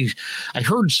 because I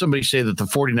heard somebody say that the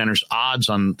 49ers odds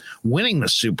on winning the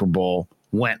Super Bowl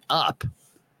went up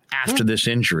after this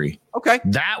injury. Okay.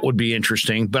 That would be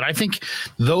interesting. But I think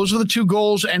those are the 2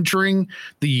 goals entering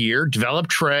the year: develop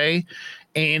Trey.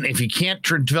 And if you can't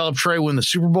develop Trey, win the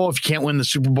Super Bowl. If you can't win the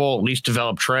Super Bowl, at least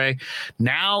develop Trey.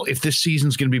 Now, if this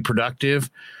season's going to be productive,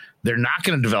 they're not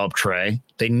going to develop Trey.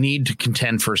 They need to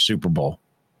contend for a Super Bowl.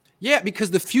 Yeah,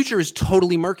 because the future is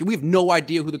totally murky. We have no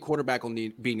idea who the quarterback will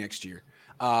be next year.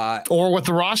 Or what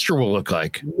the roster will look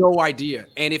like. No idea.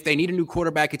 And if they need a new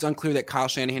quarterback, it's unclear that Kyle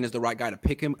Shanahan is the right guy to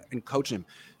pick him and coach him.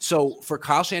 So for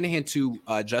Kyle Shanahan to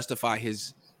justify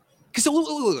his – because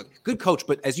look, good coach,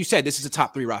 but as you said, this is a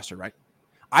top 3 roster, right?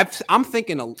 I'm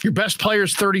thinking your best player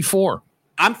is 34.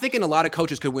 I'm thinking a lot of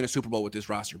coaches could win a Super Bowl with this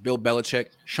roster. Bill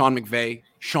Belichick, Sean McVay,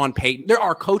 Sean Payton. There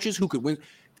are coaches who could win.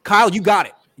 Kyle, you got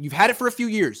it. You've had it for a few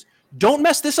years. Don't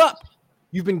mess this up.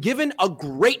 You've been given a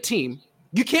great team.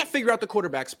 You can't figure out the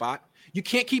quarterback spot. You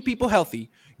can't keep people healthy.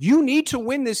 You need to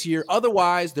win this year.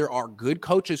 Otherwise, there are good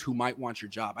coaches who might want your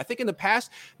job. I think in the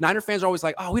past, Niner fans are always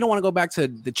like, we don't want to go back to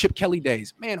the Chip Kelly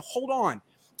days. Man, hold on.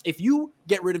 If you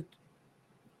get rid of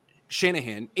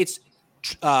Shanahan, it's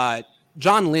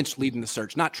John Lynch leading the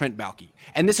search, not Trent Baalke.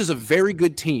 And this is a very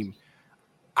good team.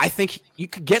 I think you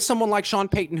could get someone like Sean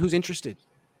Payton who's interested.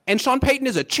 And Sean Payton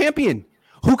is a champion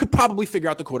who could probably figure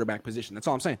out the quarterback position. That's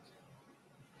all I'm saying.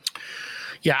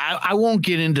 Yeah, I won't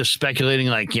get into speculating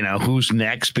who's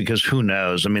next, because who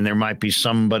knows? I mean, there might be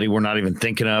somebody we're not even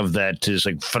thinking of that is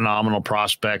a phenomenal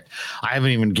prospect. I haven't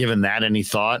even given that any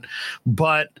thought.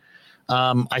 But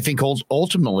I think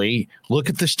ultimately, look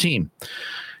at this team.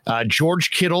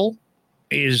 George Kittle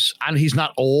he's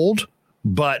not old,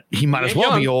 but he might as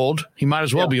well be old. He might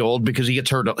as well be old because he gets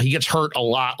hurt. He gets hurt a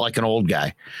lot like an old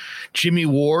guy. Jimmy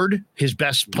Ward, his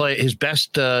best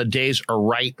days are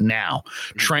right now.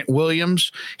 Trent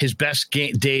Williams, his best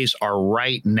days are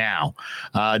right now.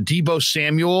 Deebo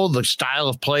Samuel, the style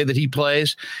of play that he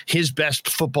plays, his best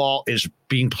football is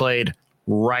being played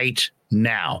right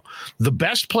now. The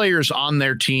best players on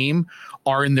their team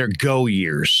are in their go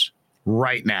years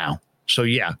right now. So,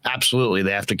 yeah, absolutely.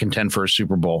 They have to contend for a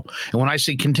Super Bowl. And when I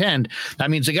say contend, that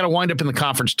means they got to wind up in the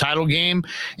conference title game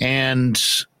and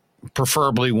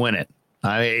preferably win it.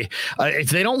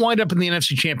 If they don't wind up in the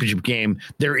NFC Championship game,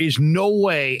 there is no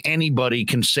way anybody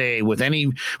can say with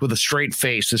a straight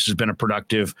face this has been a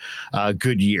productive,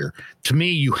 good year. To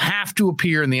me, you have to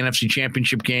appear in the NFC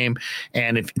Championship game,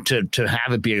 and to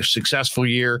have it be a successful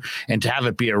year and to have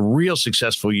it be a real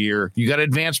successful year, you got to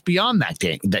advance beyond that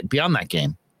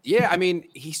game. Yeah, I mean,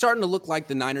 he's starting to look like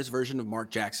the Niners version of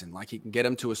Mark Jackson. Like, he can get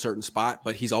him to a certain spot,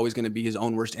 but he's always going to be his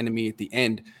own worst enemy at the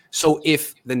end. So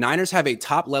if the Niners have a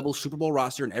top-level Super Bowl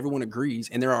roster and everyone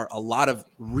agrees, and there are a lot of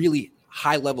really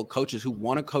high-level coaches who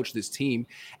want to coach this team,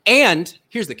 and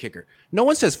here's the kicker. No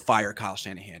one says fire Kyle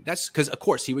Shanahan. That's because, of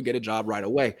course, he would get a job right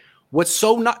away. What's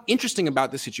so not interesting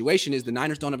about this situation is the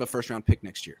Niners don't have a first-round pick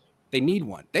next year. They need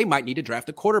one. They might need to draft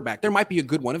a quarterback. There might be a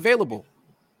good one available.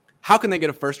 How can they get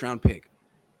a first-round pick?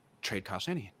 Trade Kyle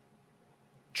Shanahan.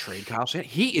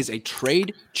 He is a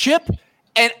trade chip.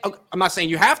 And I'm not saying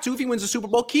you have to. If he wins the Super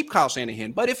Bowl, keep Kyle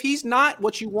Shanahan. But if he's not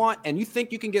what you want and you think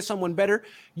you can get someone better,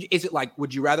 is it like,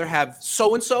 would you rather have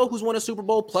so-and-so who's won a Super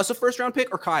Bowl plus a first-round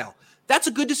pick or Kyle? That's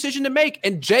a good decision to make.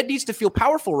 And Jed needs to feel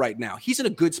powerful right now. He's in a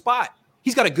good spot.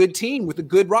 He's got a good team with a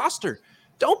good roster.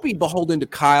 Don't be beholden to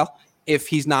Kyle if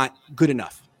he's not good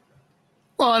enough.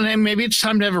 Well, and then maybe it's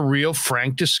time to have a real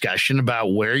frank discussion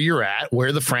about where you're at,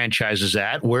 where the franchise is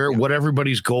at, what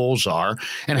everybody's goals are,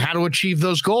 and how to achieve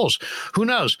those goals. Who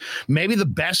knows? Maybe the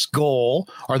best goal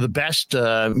or the best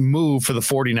move for the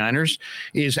 49ers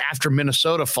is after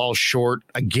Minnesota falls short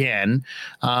again,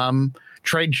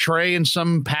 trade Trey in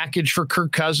some package for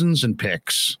Kirk Cousins and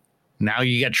picks. Now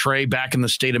you got Trey back in the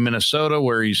state of Minnesota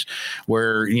where he's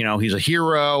a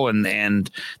hero and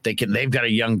they've got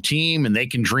a young team and they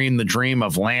can dream the dream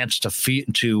of Lance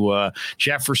to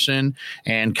Jefferson,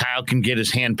 and Kyle can get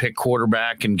his hand-picked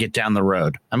quarterback and get down the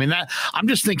road. I mean, that I'm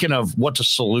just thinking of what's a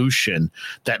solution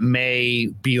that may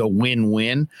be a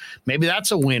win-win. Maybe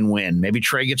that's a win-win. Maybe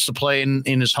Trey gets to play in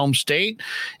his home state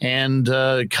and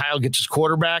Kyle gets his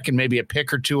quarterback and maybe a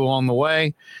pick or two along the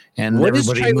way, and what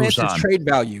everybody is Trey moves Lance's on. Trade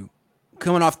value?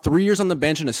 Coming off 3 years on the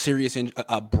bench and a serious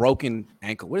broken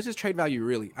ankle. What is his trade value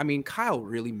really? I mean, Kyle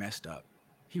really messed up.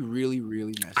 He really,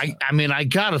 really messed up. I mean, I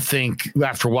got to think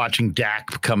after watching Dak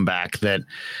come back that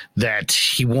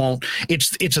he won't.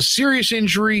 It's a serious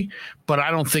injury, but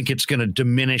I don't think it's going to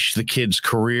diminish the kid's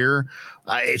career.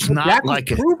 It's not Dak like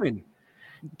proven.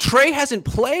 Trey hasn't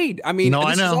played. I mean, no,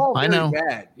 this I know. is all I very know.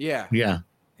 bad. Yeah. Yeah.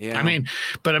 I mean,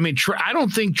 Trey, I don't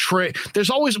think Trey,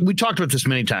 we talked about this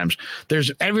many times.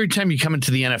 Every time you come into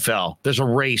the NFL, there's a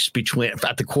race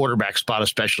at the quarterback spot,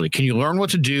 especially. Can you learn what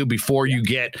to do before you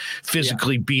get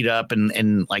physically beat up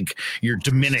and like you're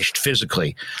diminished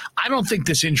physically? I don't think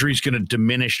this injury is going to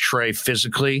diminish Trey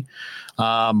physically.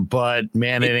 But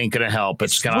man, it ain't going to help.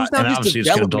 It's going to, and obviously it's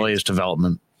going to delay his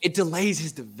development. It delays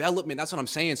his development. That's what I'm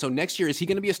saying. So next year, is he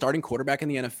going to be a starting quarterback in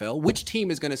the NFL? Which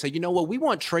team is going to say, you know what, we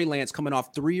want Trey Lance coming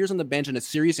off 3 years on the bench and a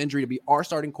serious injury to be our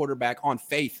starting quarterback on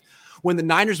faith? When the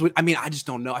Niners would, I mean, I just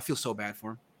don't know. I feel so bad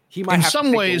for him. He might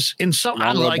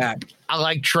I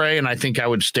like Trey, and I think I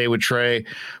would stay with Trey,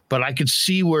 but I could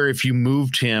see where if you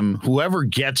moved him, whoever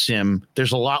gets him,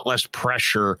 there's a lot less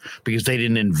pressure because they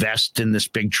didn't invest in this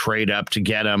big trade up to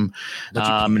get him,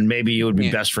 and maybe it would be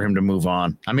best for him to move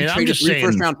on. I mean, I'm just saying,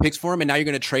 3 first-round picks for him, and now you're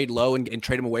going to trade low and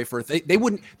trade him away for they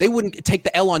wouldn't take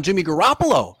the L on Jimmy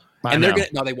Garoppolo, and they're going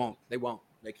to they won't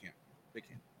they can't.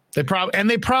 It's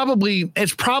probably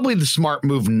the smart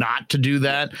move not to do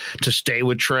that, to stay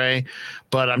with Trey.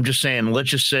 But I'm just saying, let's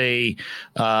just say,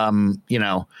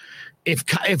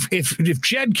 if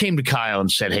Jed came to Kyle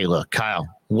and said, "Hey, look, Kyle,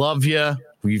 love you.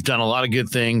 You've done a lot of good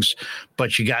things,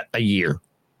 but you got a year.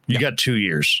 You got 2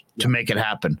 years to make it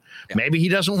happen." Maybe he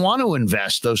doesn't want to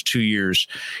invest those 2 years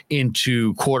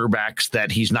into quarterbacks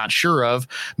that he's not sure of.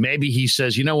 Maybe he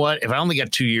says, you know what, if I only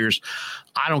got 2 years,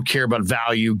 I don't care about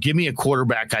value. Give me a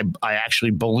quarterback I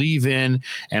actually believe in,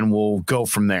 and we'll go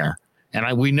from there.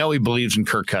 And we know he believes in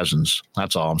Kirk Cousins.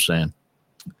 That's all I'm saying.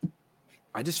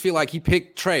 I just feel like he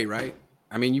picked Trey, right?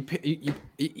 I mean,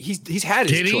 he's had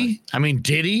his choice. Did he? I mean,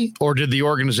 did he? Or did the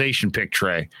organization pick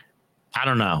Trey? I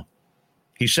don't know.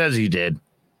 He says he did.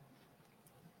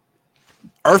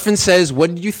 Irfan says,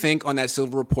 what did you think on that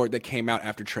Silver report that came out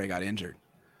after Trey got injured?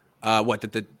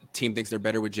 That the team thinks they're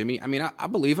better with Jimmy? I mean, I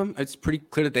believe him. It's pretty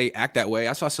clear that they act that way.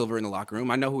 I saw Silver in the locker room.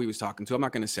 I know who he was talking to. I'm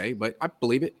not going to say, but I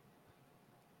believe it.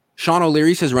 Sean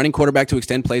O'Leary says, running quarterback to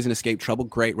extend plays and escape trouble.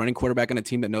 Great. Running quarterback on a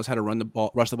team that knows how to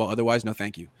rush the ball. Otherwise, no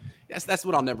thank you. Yes, that's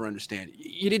what I'll never understand.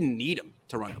 You didn't need him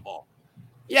to run the ball.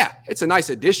 Yeah, it's a nice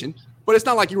addition. But it's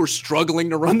not like you were struggling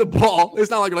to run the ball.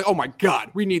 It's not like you're like, oh my God,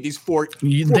 we need these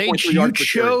you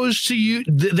chose to use.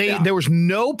 There was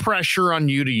no pressure on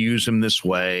you to use them this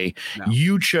way. No.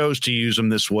 You chose to use them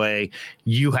this way.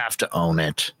 You have to own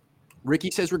it.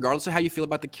 Ricky says, regardless of how you feel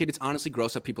about the kid, it's honestly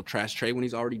gross that people trash Trey when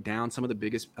he's already down. Some of the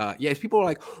biggest, if people are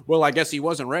like, well, I guess he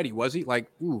wasn't ready, was he? Like,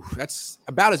 ooh, that's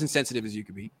about as insensitive as you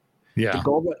could be. Yeah.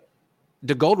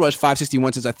 The Gold Rush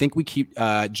 561 says, I think we keep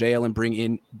JL and bring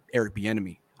in Eric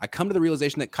Bieniemy. I come to the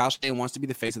realization that Kyle Shanahan wants to be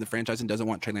the face of the franchise and doesn't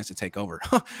want Trey Lance to take over.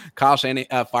 Kyle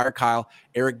Shanahan, fire Kyle.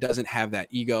 Eric doesn't have that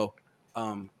ego.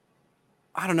 I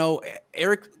don't know.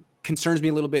 Eric concerns me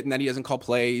a little bit in that he doesn't call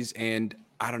plays, and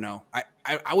I don't know.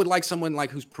 I would like someone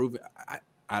like who's proven.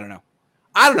 I don't know.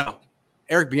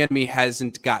 Eric Bieniemy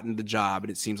hasn't gotten the job, and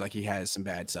it seems like he has some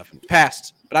bad stuff in the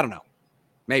past, but I don't know.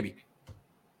 Maybe.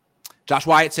 Josh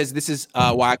Wyatt says, this is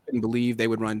why I couldn't believe they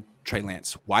would run Trey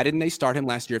Lance. Why didn't they start him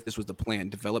last year if this was the plan?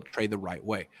 Develop Trey the right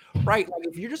way. Right? Like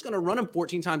if you're just going to run him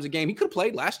 14 times a game, he could have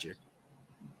played last year.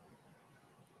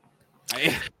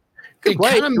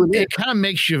 It kind of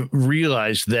makes you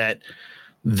realize that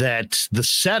the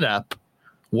setup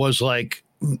was like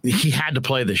he had to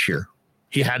play this year.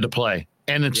 He had to play.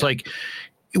 And it's like,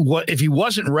 what if he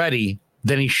wasn't ready,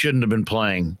 then he shouldn't have been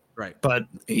playing. Right. But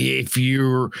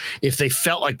if they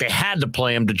felt like they had to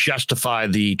play him to justify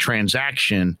the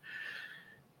transaction,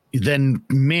 then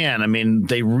man, I mean,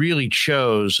 they really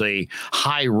chose a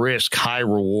high risk, high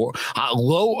reward,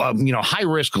 high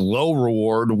risk, low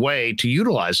reward way to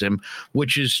utilize him,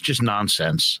 which is just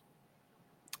nonsense.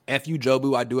 F.U.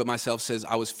 Jobu, I do it myself, says,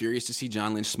 I was furious to see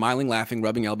John Lynch smiling, laughing,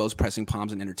 rubbing elbows, pressing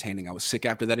palms, and entertaining. I was sick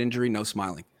after that injury, no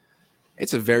smiling.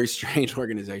 It's a very strange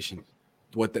organization,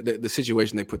 what the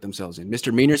situation they put themselves in.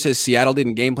 Mr. Meaner says Seattle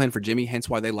didn't game plan for Jimmy, hence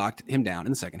why they locked him down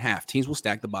in the second half. Teams will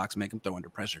stack the box, make him throw under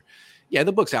pressure. Yeah,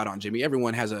 the book's out on Jimmy.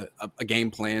 Everyone has a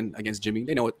game plan against Jimmy.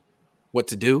 They know what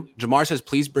to do. Jamar says,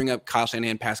 please bring up Kyle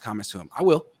Shanahan past comments to him. I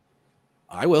will.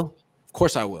 Of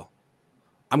course I will.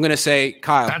 I'm going to say,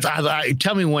 Kyle.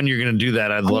 Tell me when you're going to do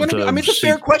that. I'd love to. It's a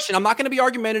fair question. I'm not going to be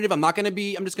argumentative. I'm just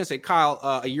going to say, Kyle,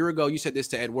 a year ago, you said this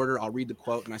to Ed Werder. I'll read the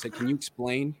quote. And I said, can you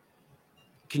explain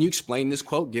this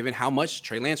quote given how much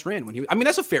Trey Lance ran when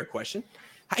that's a fair question.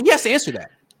 He has to answer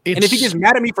that. And if he gets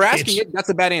mad at me for asking it, that's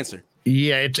a bad answer.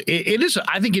 Yeah, it is.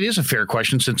 I think it is a fair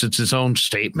question since it's his own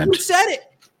statement. Who said it?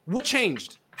 What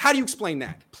changed? How do you explain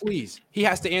that? Please. He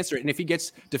has to answer it. And if he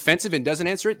gets defensive and doesn't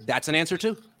answer it, that's an answer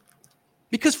too.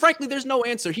 Because frankly, there's no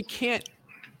answer. He can't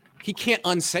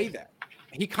unsay that.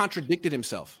 He contradicted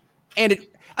himself. And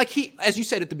as you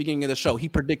said at the beginning of the show, he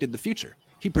predicted the future.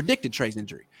 He predicted Trey's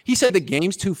injury. He said the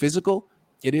game's too physical.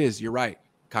 It is. You're right,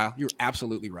 Kyle. You're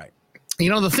absolutely right.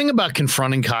 The thing about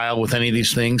confronting Kyle with any of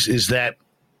these things is that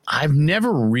I've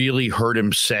never really heard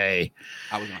him say,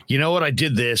 you know what, I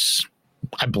did this.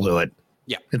 I blew it.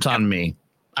 Yeah. It's on me.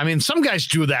 I mean, some guys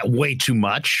do that way too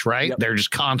much, right? Yep. They're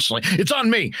just constantly, it's on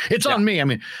me. It's on me. I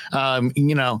mean, and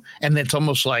it's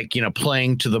almost like,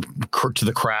 playing to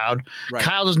the crowd. Right.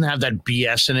 Kyle doesn't have that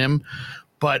BS in him,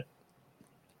 but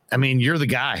I mean, you're the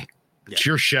guy. Yeah. It's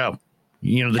your show.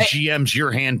 GM's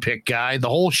your handpicked guy. The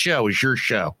whole show is your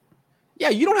show. Yeah,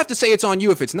 you don't have to say it's on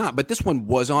you if it's not, but this one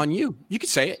was on you. You could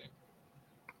say it.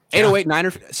 808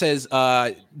 Niner says,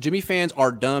 Jimmy fans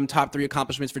are dumb. Top 3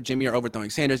 accomplishments for Jimmy are overthrowing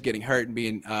Sanders, getting hurt, and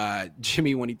being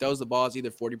Jimmy when he throws the ball is either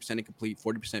 40% incomplete,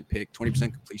 40% pick, 20%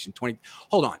 completion, 20.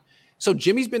 Hold on. So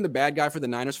Jimmy's been the bad guy for the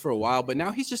Niners for a while, but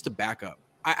now he's just a backup.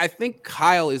 I think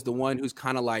Kyle is the one who's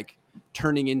kind of like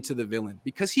turning into the villain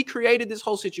because he created this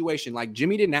whole situation. Like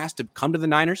Jimmy didn't ask to come to the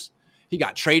Niners. He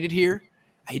got traded here.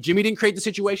 Hey, Jimmy didn't create the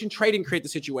situation. Trey didn't create the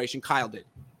situation. Kyle did.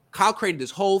 Kyle created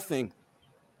this whole thing,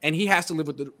 and he has to live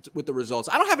with the results.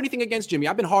 I don't have anything against Jimmy.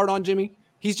 I've been hard on Jimmy.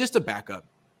 He's just a backup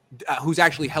who's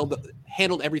actually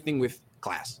handled everything with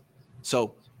class.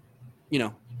 So,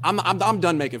 I'm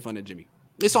done making fun of Jimmy.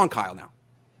 It's on Kyle now.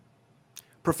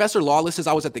 Professor Lawless says,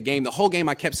 I was at the game. The whole game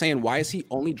I kept saying, why is he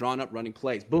only drawn up running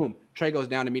plays? Boom. Trey goes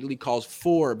down, immediately calls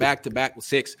 4 back-to-back with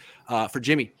 6 for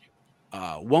Jimmy.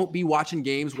 Won't be watching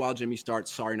games while Jimmy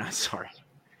starts. Sorry, not sorry.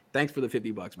 Thanks for the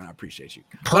 $50, man. I appreciate you.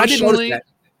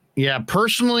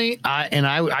 Personally,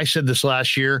 I said this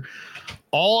last year.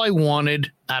 All I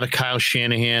wanted out of Kyle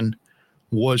Shanahan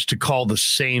was to call the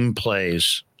same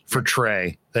plays for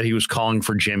Trey that he was calling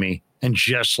for Jimmy, and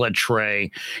just let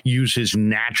Trey use his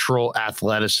natural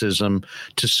athleticism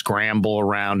to scramble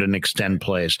around and extend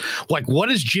plays. Like, what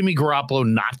does Jimmy Garoppolo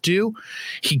not do?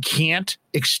 He can't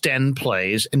extend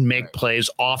plays and make plays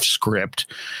off script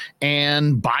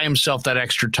and buy himself that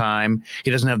extra time.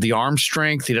 He doesn't have the arm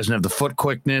strength. He doesn't have the foot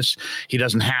quickness. He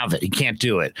doesn't have it. He can't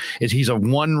do it. He's a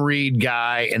one read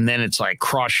guy, and then it's like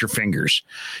cross your fingers.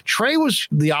 Trey was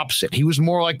the opposite. He was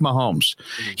more like Mahomes.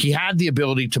 He had the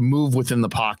ability to move within the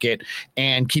pocket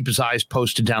and keep his eyes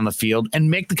posted down the field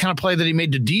and make the kind of play that he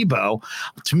made to Debo.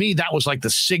 To me, that was like the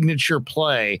signature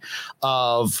play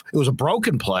of, it was a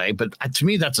broken play, but to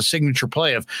me, that's a signature play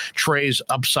of Trey's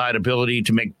upside ability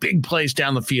to make big plays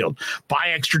down the field, buy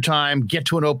extra time, get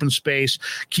to an open space,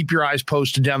 keep your eyes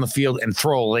posted down the field, and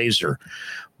throw a laser.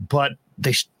 But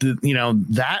they,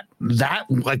 that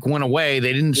like went away.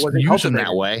 They didn't use him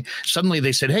that way. Suddenly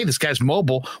they said, hey, this guy's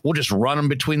mobile. We'll just run him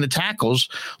between the tackles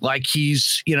like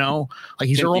he's, like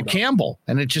he's Earl Campbell.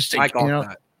 And it just, you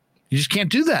just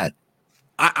can't do that.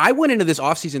 I went into this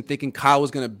offseason thinking Kyle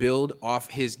was going to build off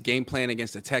his game plan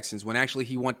against the Texans when actually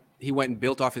he went and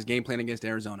built off his game plan against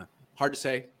Arizona. Hard to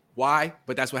say why,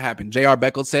 but that's what happened. J.R.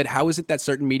 Beckles said, how is it that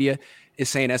certain media is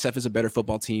saying SF is a better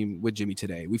football team with Jimmy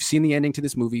today? We've seen the ending to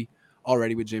this movie.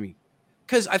 already with Jimmy.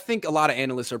 Because I think a lot of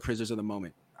analysts are prisoners of the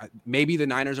moment. Maybe the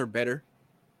Niners are better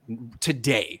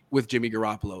today with Jimmy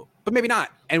Garoppolo, but maybe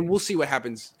not. And we'll see what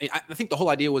happens. I think the whole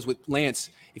idea was with Lance,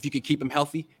 if you could keep him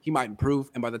healthy, he might improve.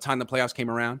 And by the time the playoffs came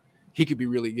around, he could be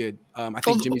really good. I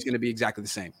think Jimmy's going to be exactly the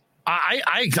same.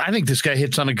 I think this guy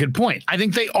hits on a good point. I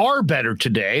think they are better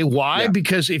today. Why? Yeah.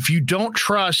 Because if you don't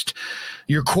trust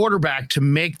your quarterback to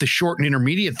make the short and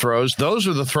intermediate throws, those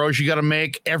are the throws you got to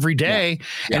make every day.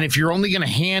 Yeah. And if you're only going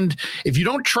to if you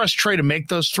don't trust Trey to make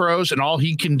those throws and all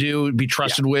he can be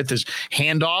trusted with is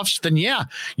handoffs, then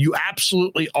you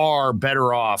absolutely are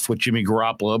better off with Jimmy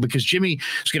Garoppolo, because Jimmy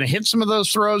is going to hit some of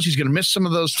those throws. He's going to miss some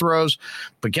of those throws.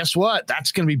 But guess what?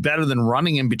 That's going to be better than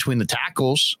running in between the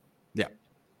tackles.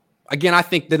 Again, I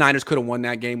think the Niners could have won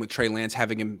that game with Trey Lance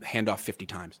having him hand off 50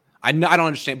 times. I don't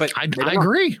understand, but I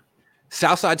agree.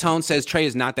 Southside Tone says Trey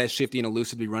is not that shifty and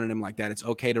elusive to be running him like that. It's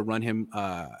okay to run him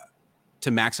to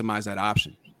maximize that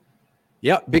option.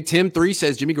 Yep. Big Tim 3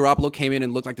 says Jimmy Garoppolo came in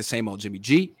and looked like the same old Jimmy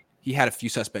G. He had a few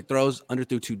suspect throws,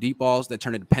 underthrew 2 deep balls that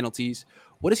turned into penalties.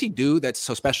 What does he do that's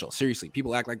so special? Seriously,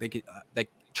 people act like that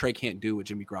Trey can't do what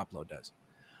Jimmy Garoppolo does.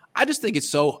 I just think it's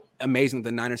so amazing that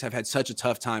the Niners have had such a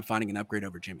tough time finding an upgrade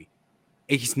over Jimmy.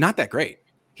 He's not that great.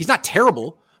 He's not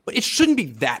terrible, but it shouldn't be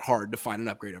that hard to find an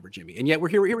upgrade over Jimmy. And yet we're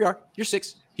here. Here we are. Year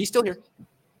 6. He's still here.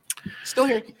 Still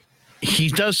here. He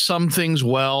does some things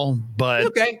well,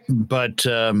 but once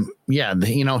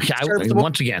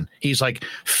again, he's like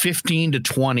 15 to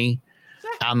 20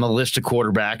 on the list of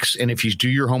quarterbacks. And if you do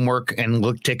your homework and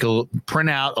print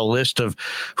out a list of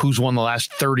who's won the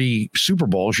last 30 Super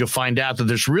Bowls, you'll find out that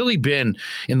there's really been,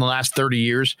 in the last 30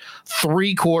 years,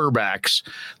 3 quarterbacks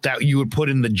that you would put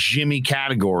in the Jimmy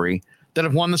category that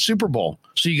have won the Super Bowl.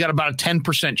 So you got about a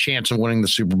 10% chance of winning the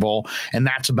Super Bowl. And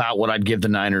that's about what I'd give the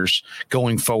Niners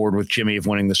going forward with Jimmy of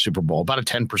winning the Super Bowl. About a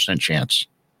 10% chance.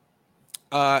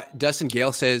 Dustin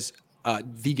Gale says,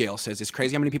 it's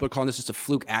crazy how many people are calling this just a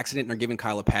fluke accident and are giving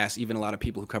Kyle a pass, even a lot of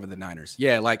people who cover the Niners.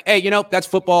 Yeah, like, hey, that's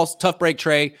football. Tough break,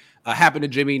 Trey. Happened to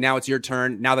Jimmy. Now it's your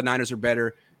turn. Now the Niners are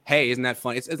better. Hey, isn't that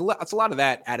fun? It's a lot of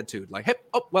that attitude. Like, hey,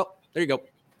 well, there you go.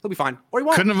 He'll be fine. Or he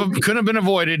won't. Couldn't have been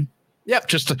avoided.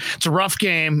 Yep. It's a rough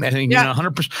game. I think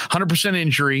 100%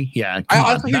 injury. Yeah.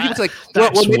 I also hear people like,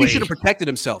 well, maybe he should have protected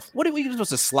himself. What are we supposed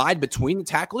to slide between the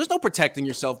tackles? There's no protecting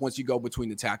yourself once you go between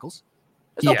the tackles.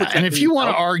 And if you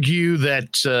want to argue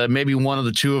that maybe one of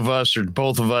the two of us or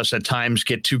both of us at times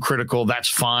get too critical, that's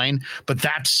fine. But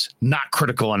that's not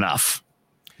critical enough.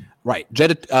 Right.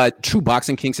 True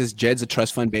Boxing King says Jed's a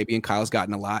trust fund baby and Kyle's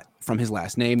gotten a lot from his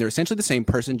last name. They're essentially the same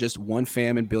person, just one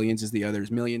fam and billions is the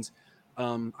other's millions.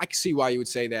 I can see why you would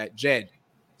say that. Jed,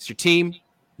 it's your team.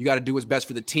 You got to do what's best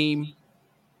for the team.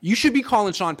 You should be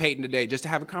calling Sean Payton today just to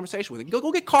have a conversation with him.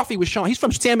 Go get coffee with Sean. He's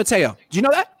from San Mateo. Do you know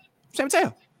that? San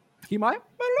Mateo. He might.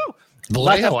 I don't know.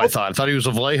 Vallejo, I thought he was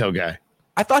a Vallejo guy.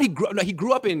 I thought he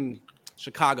grew up in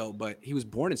Chicago, but he was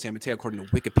born in San Mateo according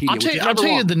to Wikipedia. I'll tell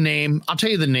you the name. I'll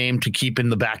tell you the name to keep in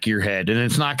the back of your head, and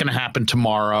it's not going to happen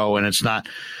tomorrow, and it's not.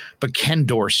 But Ken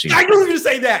Dorsey. I knew you were going to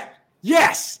say that.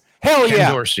 Yes. Hell Ken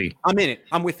yeah. Dorsey. I'm in it.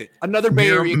 I'm with it. Another Bay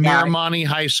Area guy. Miramani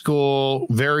High School,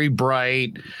 very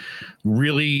bright,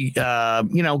 really,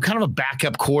 kind of a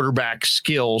backup quarterback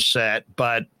skill set,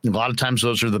 but a lot of times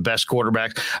those are the best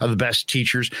quarterbacks, are the best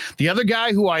teachers. The other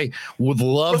guy who I would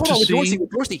love to see.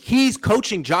 Dorsey, he's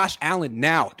coaching Josh Allen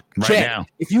now. Now.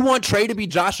 If you want Trey to be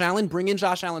Josh Allen, bring in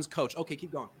Josh Allen's coach. Okay,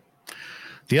 keep going.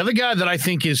 The other guy that I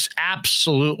think is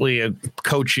absolutely a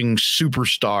coaching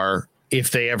superstar,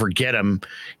 if they ever get him,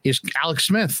 is Alex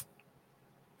Smith.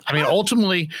 I mean,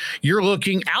 ultimately, you're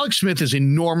looking. Alex Smith is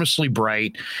enormously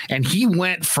bright, and he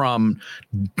went from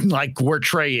like where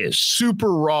Trey is,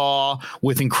 super raw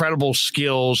with incredible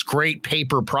skills, great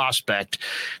paper prospect,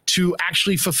 to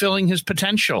actually fulfilling his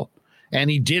potential. And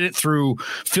he did it through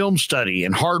film study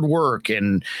and hard work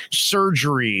and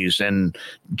surgeries and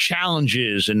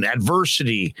challenges and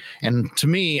adversity. And to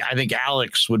me, I think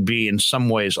Alex would be in some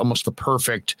ways almost the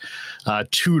perfect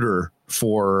tutor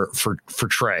for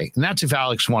Trey. And that's if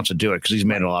Alex wants to do it, because he's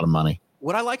made a lot of money.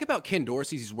 What I like about Ken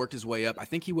Dorsey is he's worked his way up. I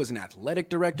think he was an athletic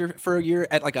director for a year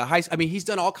at like a high. I mean, he's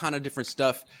done all kind of different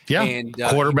stuff. Yeah, and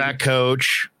quarterback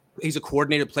coach. He's a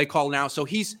coordinator, play call now. So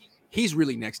he's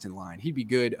really next in line. He'd be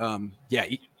good.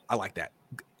 I like that.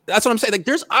 That's what I'm saying. Like,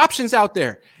 there's options out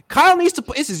there. Kyle needs to.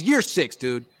 This is year 6,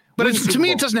 dude. But to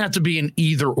me, it doesn't have to be an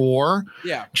either or.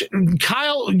 Yeah.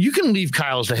 Kyle, you can leave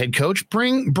Kyle as the head coach.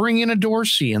 Bring in a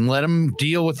Dorsey and let him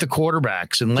deal with the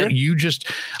quarterbacks, and let you just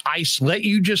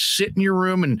sit in your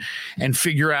room and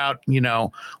figure out,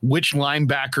 which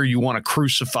linebacker you want to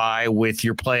crucify with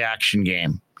your play action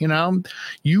game.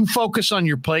 You focus on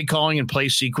your play calling and play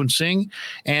sequencing,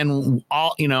 and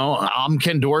I'm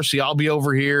Ken Dorsey. I'll be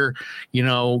over here,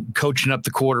 coaching up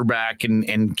the quarterback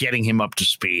and getting him up to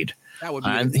speed. That would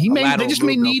be they just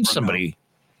may need somebody.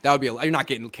 That would be you're not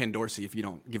getting Ken Dorsey if you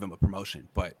don't give him a promotion,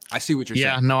 but I see what you're saying.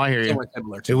 Yeah, no, I hear you.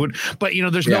 It would, but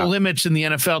there's no limits in the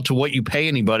NFL to what you pay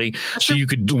anybody, so you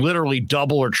could literally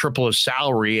double or triple his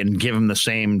salary and give him the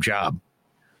same job.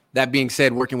 That being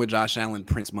said, working with Josh Allen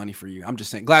prints money for you. I'm just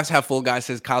saying. Glass half full guy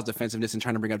says Kyle's defensiveness and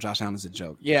trying to bring up Josh Allen is a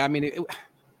joke. Yeah, I mean,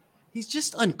 he's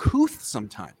just uncouth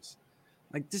sometimes.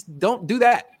 Like, just don't do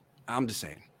that. I'm just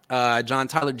saying. John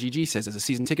Tyler GG says, as a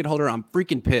season ticket holder, I'm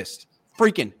freaking pissed.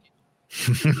 Freaking.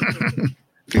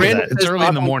 It's early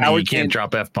in the morning. You can't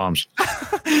drop F-bombs.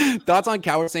 Thoughts on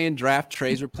Coward saying draft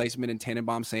Trey's replacement and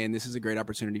Tannenbaum saying this is a great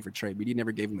opportunity for Trey, but he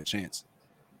never gave him a chance.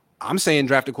 I'm saying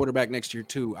draft a quarterback next year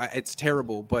too. It's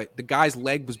terrible, but the guy's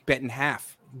leg was bent in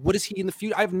half. What is he in the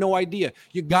future? I have no idea.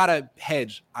 You gotta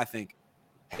hedge. I think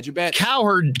hedge your bet.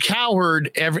 Coward.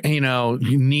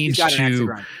 Needs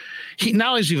to. He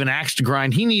now is even axe to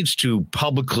grind. He needs to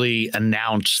publicly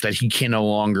announce that he can no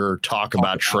longer talk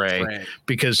about Trey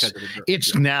because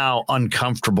it's now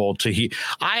uncomfortable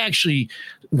I actually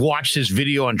watched his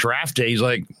video on draft day. He's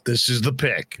like, this is the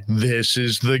pick. This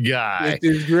is the guy.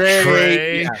 This is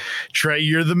great. Trey,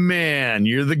 you're the man.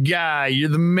 You're the guy. You're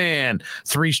the man.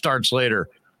 3 starts later.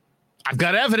 I've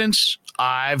got evidence.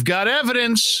 All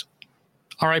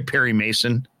right, Perry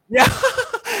Mason. Yeah.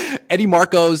 Eddie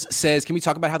Marcos says, can we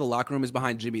talk about how the locker room is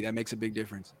behind Jimmy? That makes a big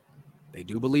difference. They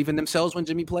do believe in themselves when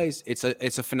Jimmy plays. It's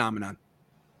a phenomenon.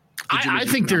 I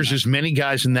think there's as many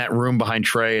guys in that room behind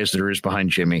Trey as there is behind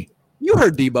Jimmy. You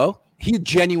heard Debo. He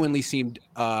genuinely seemed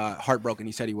heartbroken.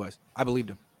 He said he was. I believed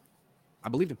him.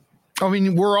 I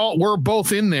mean, we're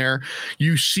both in there.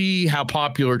 You see how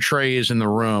popular Trey is in the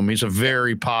room. He's a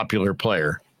very popular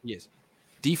player. Yes.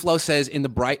 D-Flow says in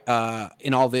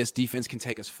all this, defense can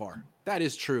take us far. That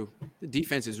is true. The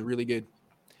defense is really good.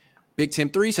 Big Tim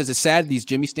 3 says it's sad these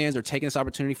Jimmy stands are taking this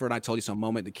opportunity for an I told you so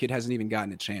moment. The kid hasn't even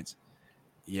gotten a chance.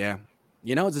 Yeah.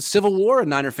 It's a civil war of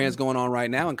Niner fans going on right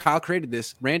now, and Kyle created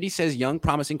this. Randy says young,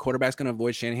 promising quarterback's going to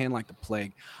avoid Shanahan like the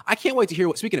plague. I can't wait to hear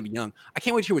speaking of young, I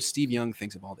can't wait to hear what Steve Young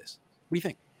thinks of all this. What do you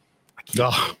think? I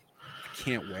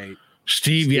can't wait.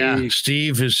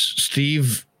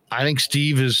 I think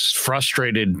Steve is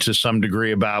frustrated to some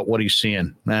degree about what he's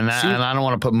seeing. And I don't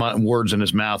want to put words in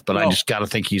his mouth, but I just got to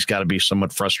think he's got to be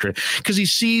somewhat frustrated because he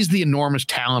sees the enormous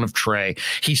talent of Trey.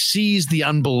 He sees the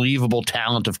unbelievable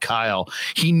talent of Kyle.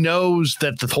 He knows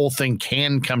that the whole thing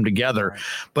can come together,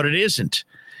 but it isn't.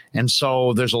 And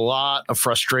so there's a lot of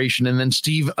frustration. And then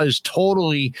Steve is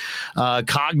totally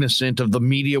cognizant of the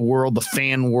media world, the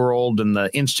fan world, and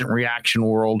the instant reaction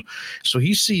world. So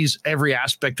he sees every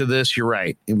aspect of this. You're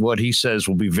right. And what he says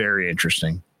will be very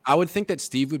interesting. I would think that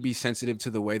Steve would be sensitive to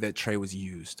the way that Trey was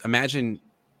used. Imagine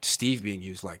Steve being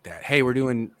used like that. Hey, we're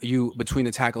doing you between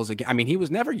the tackles again. I mean, he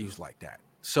was never used like that.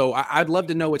 So I'd love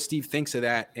to know what Steve thinks of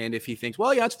that. And if he thinks,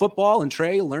 well, yeah, it's football and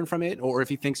Trey learn from it. Or if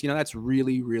he thinks, that's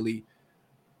really, really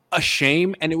a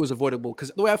shame and it was avoidable,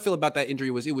 because the way I feel about that injury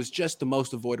was it was just the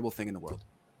most avoidable thing in the world.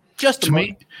 To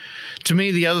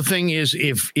me, the other thing is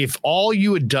if all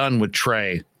you had done with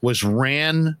Trey was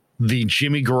ran the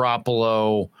Jimmy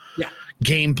Garoppolo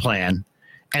game plan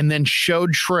and then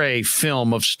showed Trey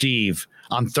film of Steve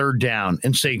on third down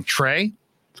and say, Trey,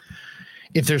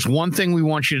 if there's one thing we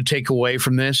want you to take away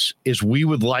from this is we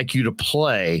would like you to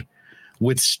play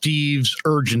with Steve's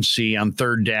urgency on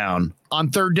third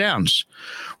downs.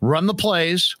 Run the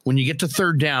plays. When you get to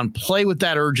third down, play with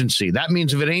that urgency. That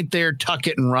means if it ain't there, tuck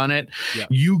it and run it. Yeah.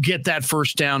 You get that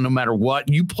first down no matter what.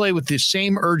 You play with the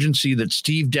same urgency that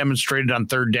Steve demonstrated on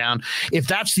third down. If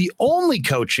that's the only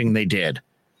coaching they did,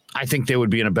 I think they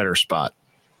would be in a better spot.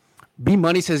 B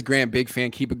Money says, Grant, big fan.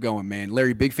 Keep it going, man.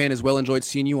 Larry, big fan as well. Enjoyed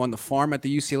seeing you on the farm at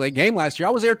the UCLA game last year.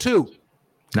 I was there too.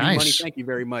 Nice. B-Money, thank you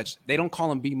very much. They don't call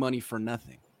him B-Money for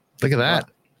nothing. Look at that.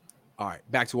 All right,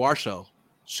 back to our show.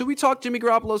 Should we talk Jimmy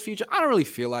Garoppolo's future? I don't really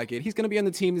feel like it. He's going to be on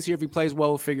the team this year. If he plays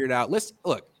well, we'll figure it out.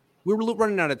 We're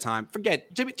running out of time.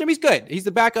 Forget Jimmy's good. He's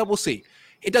the backup. We'll see.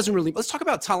 It doesn't really. Let's talk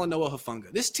about Talanoa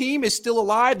Hufanga. This team is still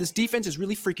alive. This defense is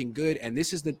really freaking good, and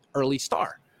this is the early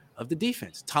star of the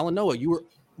defense. Talanoa, you were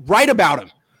right about him.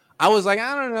 I was like,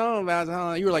 I don't know about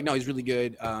Talanoa. You were like, no, he's really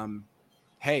good.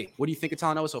 Hey, what do you think of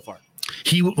Talanoa so far?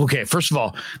 First of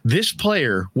all, this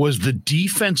player was the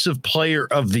defensive player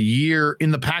of the year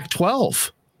in the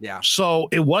Pac-12. Yeah. So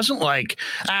it wasn't like,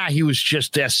 he was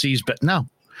just SC's, but no.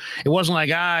 It wasn't like,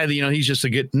 he's just a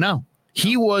good, no.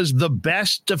 He was the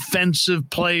best defensive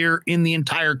player in the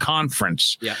entire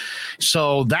conference. Yeah.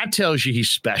 So that tells you he's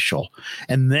special.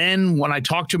 And then when I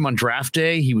talked to him on draft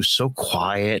day, he was so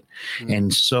quiet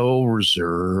and so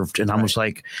reserved. And I was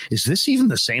like, is this even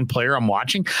the same player I'm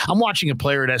watching? I'm watching a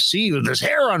player at SC with his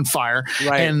hair on fire.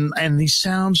 Right. And he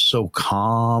sounds so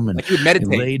calm and, like he would meditate.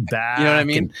 And laid back. You know what I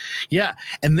mean?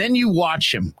 And then you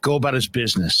watch him go about his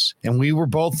business. And we were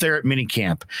both there at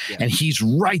minicamp. Yeah. And he's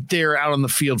right there out on the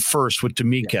field first with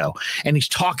D'Amico, and he's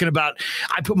talking about,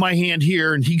 I put my hand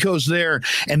here and he goes there,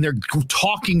 and they're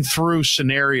talking through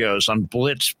scenarios on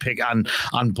blitz on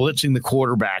blitzing the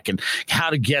quarterback and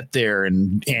how to get there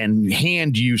and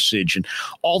hand usage and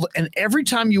and every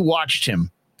time you watched him,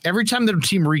 every time the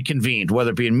team reconvened, whether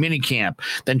it be in minicamp,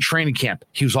 then training camp,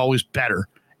 he was always better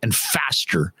and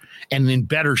faster and in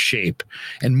better shape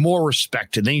and more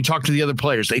respected. Then you talk to the other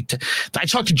players. I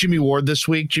talked to Jimmy Ward this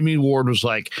week. Jimmy Ward was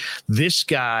like, this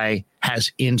guy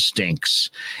has instincts,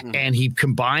 and he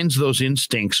combines those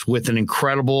instincts with an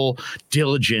incredible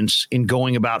diligence in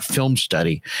going about film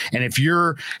study. And if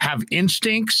you have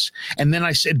instincts, and then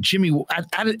I said, Jimmy,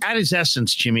 at his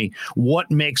essence, Jimmy, what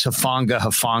makes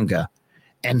Hufanga?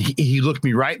 And he looked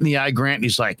me right in the eye, Grant. And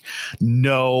he's like,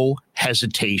 no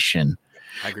hesitation.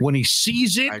 When he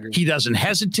sees it, he doesn't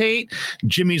hesitate.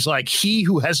 Jimmy's like, he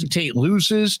who hesitates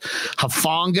loses.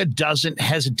 Hufanga doesn't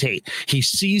hesitate. He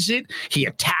sees it, he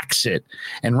attacks it.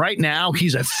 And right now,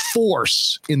 he's a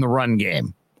force in the run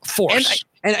game. Force.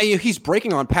 And he's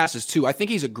breaking on passes, too. I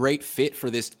think he's a great fit for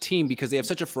this team because they have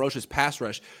such a ferocious pass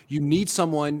rush. You need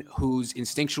someone who's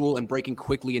instinctual and breaking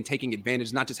quickly and taking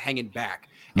advantage, not just hanging back.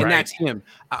 And that's him.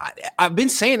 I've been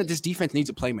saying that this defense needs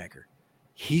a playmaker.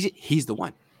 He's the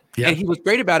one. Yeah. And what's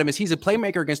great about him is he's a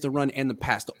playmaker against the run and the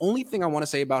pass. The only thing I want to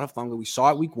say about Hufanga, we saw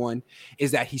it week 1,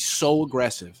 is that he's so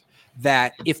aggressive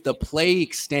that if the play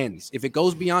extends, if it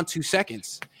goes beyond 2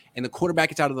 seconds and the quarterback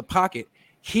gets out of the pocket,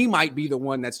 he might be the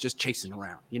one that's just chasing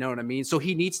around. You know what I mean? So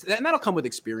he needs to, and that'll come with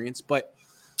experience, but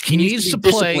he needs to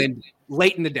play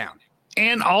late in the down.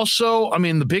 And also, I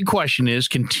mean, the big question is,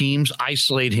 can teams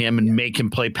isolate him and make him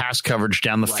play pass coverage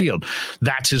down the field?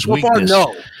 That's his weakness.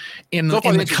 No. In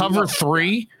the cover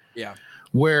 3,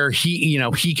 where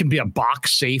he can be a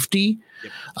box safety.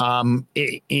 Yep.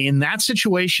 In that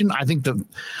situation, I think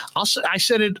I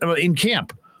said it in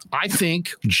camp. I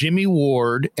think Jimmy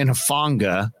Ward and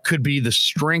Hufanga could be the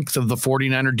strength of the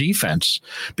 49er defense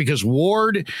because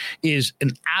Ward is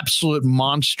an absolute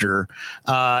monster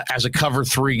as a cover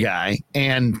 3 guy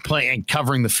and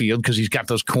covering the field because he's got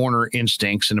those corner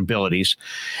instincts and abilities.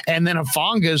 And then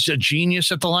Hufanga's a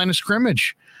genius at the line of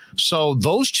scrimmage. So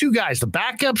those 2 guys, the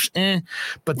backups,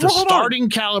 but the starting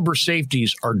caliber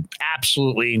safeties are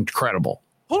absolutely incredible.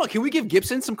 Hold on. Can we give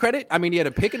Gibson some credit? I mean, he had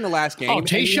a pick in the last game. Oh,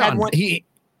 Tayshaun.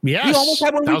 Yes, he almost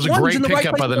had one. That was a great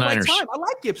pickup by the Niners. I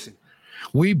like Gibson.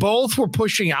 We both were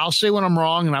pushing. I'll say when I'm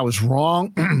wrong, and I was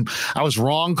wrong. I was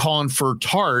wrong calling for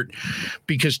Tart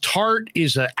because Tart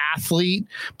is an athlete,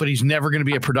 but he's never going to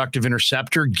be a productive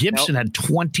interceptor. Gibson had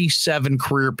 27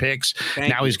 career picks.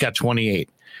 Now he's got 28.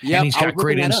 Yep, and he's got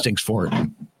great instincts for it.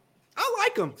 I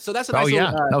like him. So that's a nice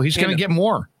he's going to get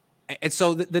more. And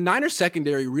so the Niners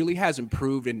secondary really has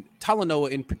improved, and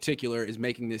Talanoa in particular is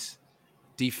making this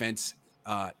defense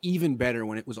even better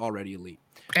when it was already elite.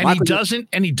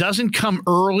 And he doesn't come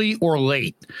early or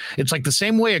late. It's like the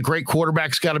same way a great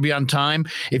quarterback's got to be on time.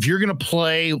 If you're going to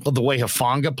play the way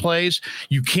Hufanga plays,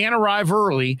 you can't arrive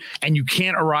early and you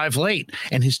can't arrive late.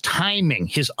 And his timing,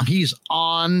 he's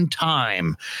on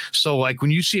time. So like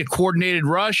when you see a coordinated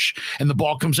rush and the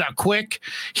ball comes out quick,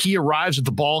 he arrives at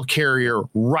the ball carrier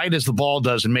right as the ball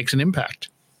does and makes an impact.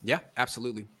 Yeah,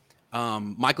 absolutely.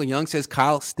 Michael Young says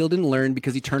Kyle still didn't learn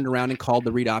because he turned around and called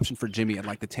the read option for Jimmy at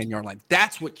like the 10-yard line.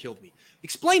 That's what killed me.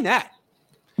 Explain that.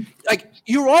 Like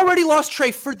you already lost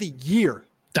Trey for the year.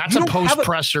 That's a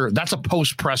post-presser. That's a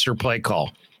post-presser play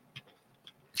call.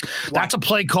 That's a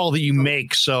play call that you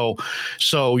make so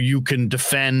you can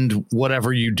defend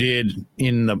whatever you did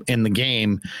in the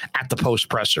game at the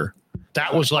post-presser.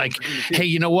 That was like, hey,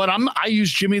 you know what? I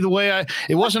use Jimmy the way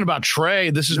it wasn't about Trey.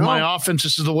 This is my offense.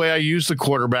 This is the way I use the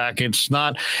quarterback. Has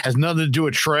nothing to do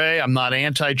with Trey. I'm not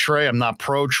anti-Trey. I'm not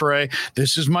pro-Trey.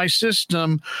 This is my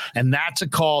system. And that's a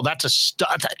call. That's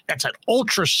an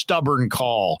ultra stubborn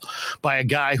call by a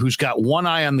guy who's got one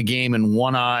eye on the game and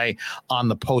one eye on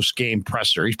the post-game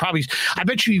presser. I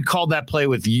bet you called that play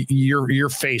with your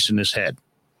face in his head.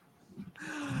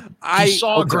 I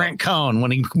saw Grant Cohn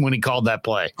when he called that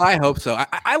play. I hope so.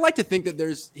 I like to think that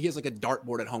he has like a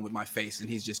dartboard at home with my face and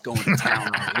he's just going to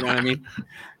town on it. You know what I mean?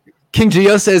 King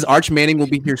Gio says Arch Manning will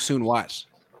be here soon. Watch.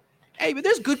 Hey, but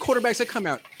there's good quarterbacks that come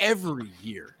out every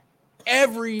year.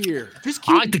 every year. Just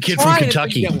keep I like the kid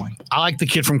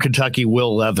from Kentucky.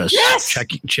 Will Levis. Yes,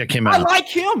 check him out. I like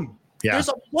him. Yeah. There's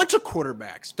a bunch of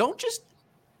quarterbacks. Just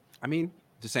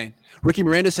saying. Ricky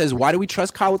Miranda says, why do we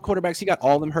trust Kyle with quarterbacks? He got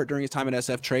all of them hurt during his time at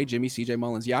SF. Trey, Jimmy, CJ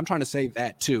Mullins. Yeah, I'm trying to say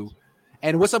that too.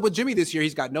 And what's up with Jimmy this year?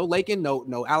 He's got no Lakin,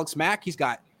 no Alex Mack. He's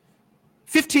got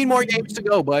 15 more games to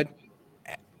go, bud.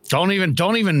 Don't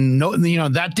even know.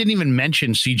 That didn't even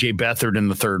mention CJ Beathard in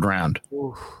the third round.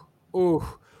 Ooh.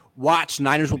 Watch,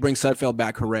 Niners will bring Sudfeld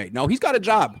back. Hooray. No, he's got a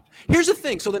job. Here's the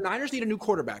thing. So the Niners need a new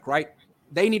quarterback, right?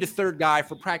 They need a third guy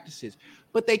for practices,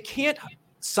 but they can't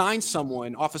sign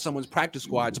someone off of someone's practice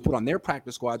squad to put on their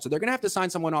practice squad. So they're going to have to sign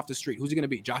someone off the street. Who's he going to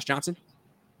be? Josh Johnson?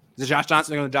 Is it Josh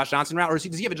Johnson going the Josh Johnson route, or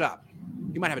does he have a job?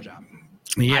 He might have a job.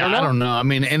 Yeah, I don't know. I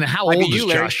mean, and how old is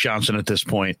Josh Johnson at this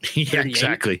point? Yeah,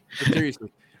 exactly.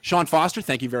 Seriously. Sean Foster,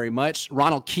 thank you very much.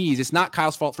 Ronald Keys, it's not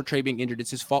Kyle's fault for Trey being injured. It's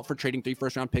his fault for trading 3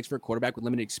 first-round picks for a quarterback with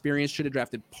limited experience. Should have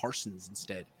drafted Parsons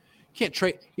instead. Can't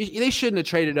trade. They shouldn't have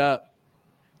traded up.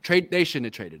 They shouldn't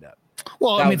have traded up.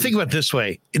 Well, think about it this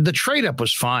way. The trade-up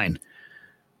was fine.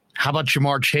 How about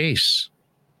Jamar Chase?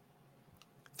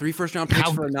 3 first-round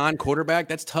picks for a non-quarterback?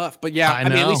 That's tough. But, yeah, I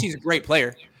mean, at least he's a great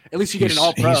player. At least you get an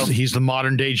all-pro. He's the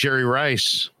modern-day Jerry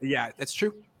Rice. Yeah, that's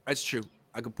true. That's true.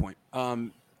 A good point.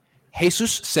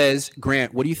 Jesus says,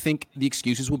 Grant, what do you think the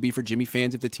excuses will be for Jimmy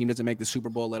fans if the team doesn't make the Super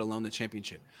Bowl, let alone the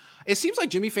championship? It seems like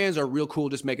Jimmy fans are real cool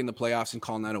just making the playoffs and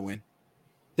calling that a win.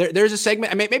 There's a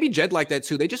segment, I mean, maybe Jed like that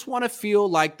too. They just want to feel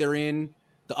like they're in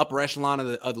the upper echelon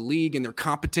of the league and they're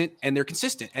competent and they're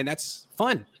consistent, and that's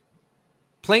fun.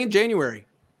 Play in January.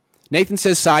 Nathan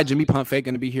says, Jimmy Punt Fake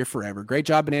going to be here forever. Great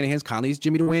job, Banana Hands. Conley needs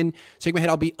Jimmy to win. Sigma Head,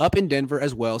 I'll be up in Denver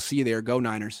as well. See you there. Go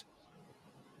Niners.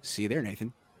 See you there,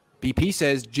 Nathan. BP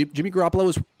says, Jimmy Garoppolo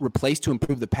was replaced to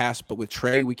improve the pass, but with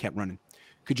Trey, we kept running.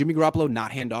 Could Jimmy Garoppolo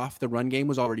not hand off? The run game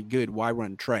was already good. Why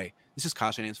run Trey? This is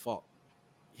Kyle Shanahan's fault.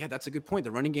 Yeah, that's a good point.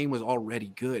 The running game was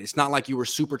already good. It's not like you were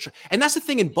super and that's the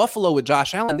thing in Buffalo with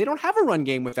Josh Allen. They don't have a run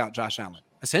game without Josh Allen,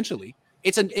 essentially.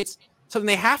 It's something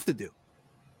they have to do.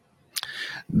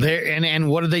 And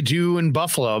what do they do in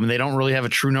Buffalo? I mean, they don't really have a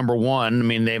true number one. I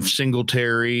mean, they have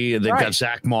Singletary. They've got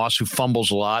Zach Moss, who fumbles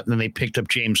a lot. And then they picked up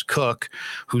James Cook,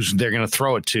 who's they're going to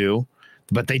throw it to.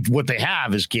 But what they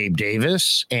have is Gabe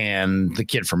Davis and the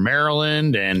kid from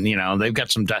Maryland. And, they've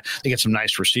got some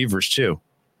nice receivers, too.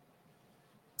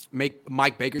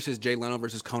 Mike Baker says Jay Leno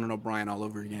versus Conan O'Brien all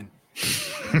over again.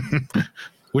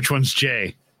 Which one's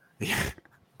Jay?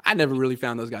 I never really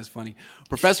found those guys funny.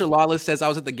 Professor Lawless says, I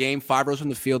was at the game, 5 rows from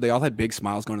the field. They all had big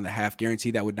smiles going to the half.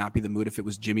 Guaranteed that would not be the mood if it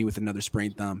was Jimmy with another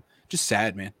sprained thumb. Just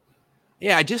sad, man.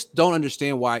 Yeah, I just don't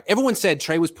understand why. Everyone said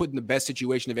Trey was put in the best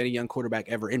situation of any young quarterback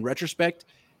ever. In retrospect,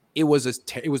 it was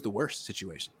the worst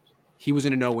situation. He was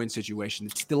in a no-win situation.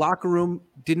 The locker room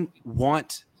didn't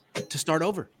want to start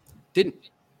over. Didn't.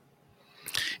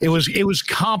 It was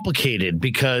complicated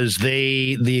because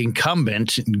the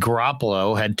incumbent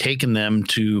Garoppolo had taken them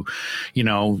to,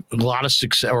 a lot of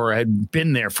success, or had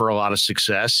been there for a lot of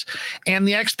success, and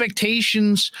the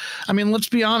expectations. I mean, let's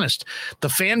be honest. The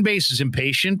fan base is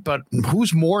impatient, but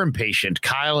who's more impatient,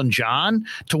 Kyle and John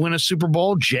to win a Super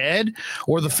Bowl, Jed,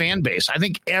 or the fan base? I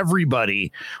think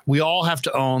everybody. We all have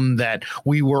to own that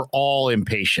we were all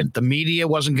impatient. The media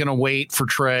wasn't going to wait for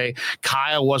Trey.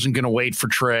 Kyle wasn't going to wait for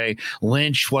Trey.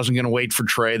 Lynch wasn't going to wait for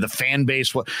Trey. The fan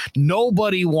base,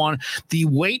 nobody wanted the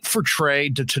wait for Trey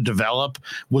to develop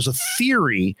was a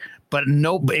theory, but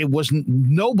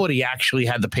nobody actually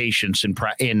had the patience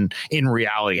in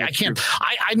reality.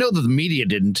 I know that the media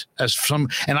didn't,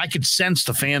 and I could sense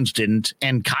the fans didn't.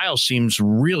 And Kyle seems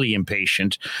really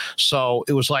impatient. So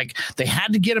it was like they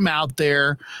had to get him out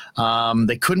there.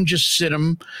 They couldn't just sit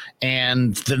him,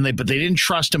 but they didn't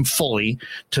trust him fully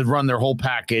to run their whole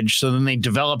package. So then they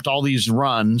developed all these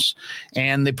runs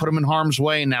and they put him in harm's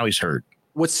way, and now he's hurt.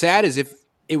 What's sad is if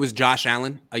it was Josh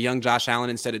Allen, a young Josh Allen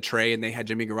instead of Trey, and they had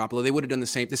Jimmy Garoppolo, they would have done the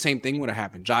same thing would have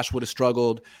happened. Josh would have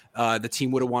struggled. The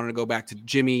team would have wanted to go back to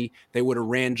Jimmy. They would have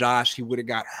ran Josh. He would have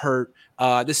got hurt.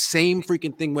 The same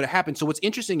freaking thing would have happened. So what's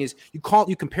interesting is you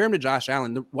compare him to Josh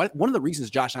Allen. One of the reasons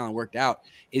Josh Allen worked out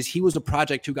is he was a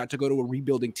project who got to go to a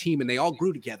rebuilding team, and they all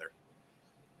grew together.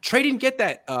 Trey didn't get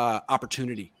that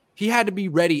opportunity. He had to be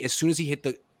ready as soon as he hit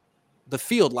the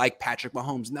field like Patrick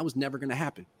Mahomes, and that was never going to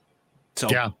happen. So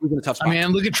yeah, in a tough spot. I mean,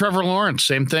 look at Trevor Lawrence.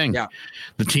 Same thing. Yeah,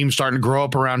 the team's starting to grow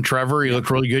up around Trevor. He looked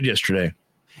really good yesterday.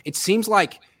 It seems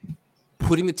like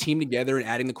putting the team together and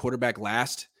adding the quarterback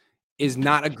last is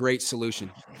not a great solution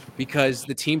because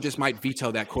the team just might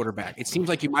veto that quarterback. It seems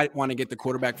like you might want to get the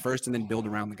quarterback first and then build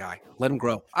around the guy. Let him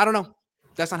grow. I don't know.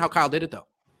 That's not how Kyle did it though.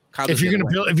 If you're going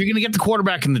to get the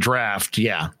quarterback in the draft,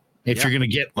 yeah. If you're going to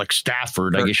get like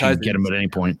Stafford, Kirk I guess you can get him at any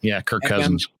point. Yeah, Kirk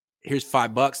Cousins. Here's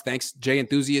 $5. Thanks. Jay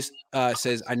Enthusiast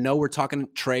says, I know we're talking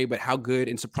Trey, but how good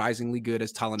and surprisingly good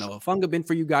has Talanoa Funga been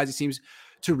for you guys? He seems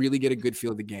to really get a good feel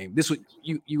of the game. This was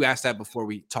you asked that before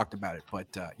we talked about it, but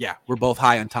yeah, we're both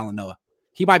high on Talanoa.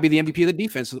 He might be the MVP of the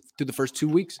defense through the first 2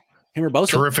 weeks. Him or Bosa.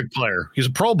 Terrific player. He's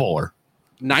a Pro Bowler.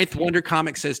 Ninth Wonder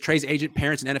Comic says Trey's agent,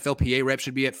 parents, and NFLPA rep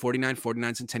should be at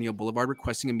 4949 Centennial Boulevard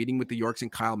requesting a meeting with the Yorks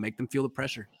and Kyle. Make them feel the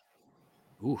pressure.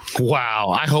 Oof. Wow.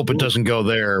 I hope it doesn't go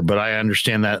there, but I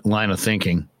understand that line of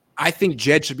thinking. I think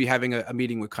Jed should be having a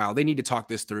meeting with Kyle. They need to talk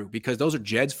this through because those are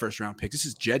Jed's first-round picks. This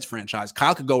is Jed's franchise.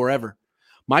 Kyle could go wherever.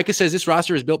 Micah says this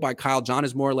roster is built by Kyle. John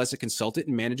is more or less a consultant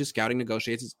and manages scouting,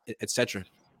 negotiates, etc.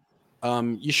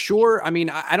 You sure? I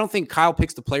mean, I don't think Kyle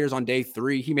picks the players on day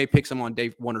 3. He may pick some on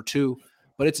day 1 or 2,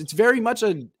 but it's very much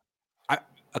a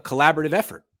collaborative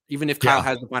effort, even if Kyle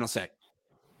has the final say.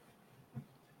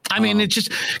 I mean, it's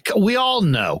just, we all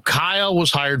know Kyle was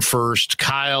hired first.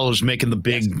 Kyle is making the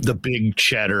big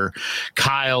cheddar.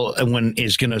 Kyle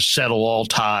is going to settle all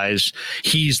ties.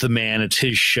 He's the man. It's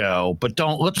his show. But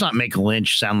let's not make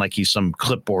Lynch sound like he's some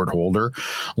clipboard holder.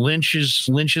 Lynch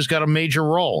has got a major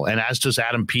role, and as does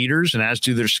Adam Peters, and as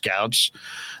do their scouts.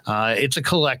 It's a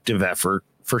collective effort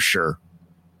for sure.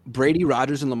 Brady,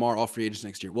 Rodgers, and Lamar all free agents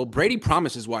next year. Well, Brady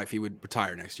promised his wife he would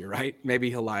retire next year, right? Maybe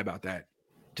he'll lie about that.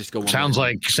 Just go. Sounds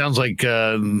like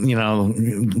the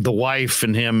wife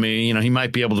and him. He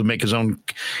might be able to make his own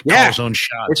shots.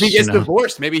 If he gets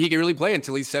divorced, maybe he can really play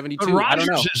until he's 72. I don't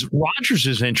know. Rodgers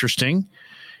is interesting.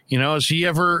 Is he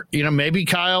ever? Maybe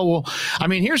Kyle will. I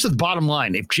mean, here's the bottom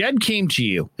line: if Jed came to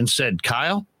you and said,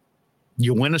 "Kyle,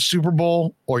 you win a Super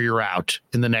Bowl or you're out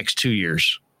in the next 2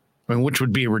 years," I mean, which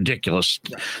would be a ridiculous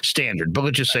standard. But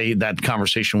let's just say that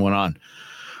conversation went on.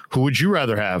 Who would you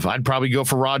rather have? I'd probably go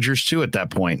for Rodgers too at that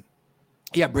point.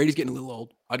 Yeah, Brady's getting a little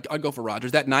old. I'd go for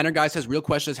Rodgers. That Niner guy says real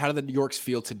question is, how do the New Yorks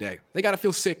feel today? They got to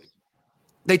feel sick.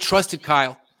 They trusted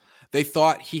Kyle. They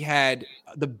thought he had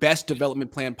the best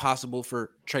development plan possible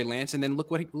for Trey Lance, and then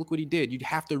look what he did. You'd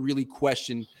have to really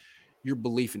question your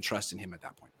belief and trust in him at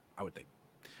that point, I would think.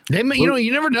 They may,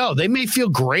 you never know. They may feel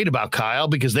great about Kyle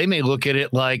because they may look at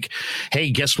it like, hey,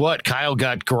 guess what? Kyle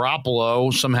got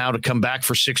Garoppolo somehow to come back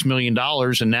for $6 million,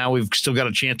 and now we've still got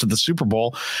a chance at the Super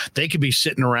Bowl. They could be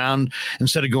sitting around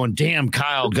instead of going, damn,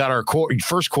 Kyle got our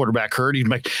first quarterback hurt. He'd be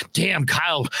like, damn,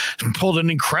 Kyle pulled an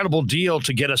incredible deal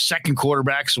to get a second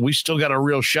quarterback, so we still got a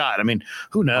real shot. I mean,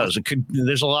 who knows?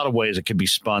 There's a lot of ways it could be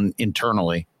spun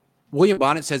internally. William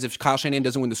Bonnet says, if Kyle Shanahan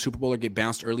doesn't win the Super Bowl or get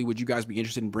bounced early, would you guys be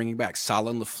interested in bringing back Saleh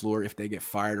and LaFleur if they get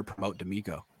fired or promote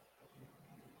D'Amico?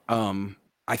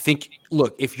 I think,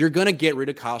 look, if you're going to get rid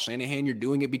of Kyle Shanahan, you're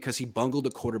doing it because he bungled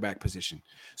the quarterback position.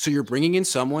 So you're bringing in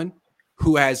someone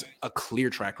who has a clear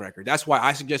track record. That's why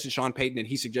I suggested Sean Payton and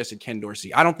he suggested Ken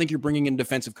Dorsey. I don't think you're bringing in a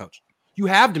defensive coach. You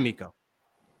have D'Amico.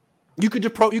 You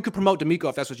could promote D'Amico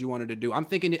if that's what you wanted to do. I'm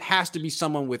thinking it has to be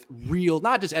someone with real,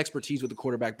 not just expertise with the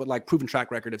quarterback, but like proven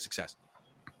track record of success.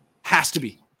 Has to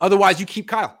be. Otherwise, you keep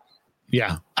Kyle.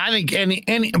 Yeah, I think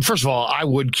any. First of all, I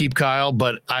would keep Kyle,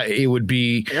 but it would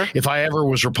be if I ever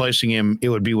was replacing him, it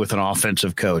would be with an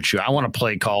offensive coach. I want a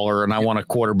play caller and I want a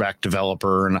quarterback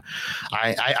developer. And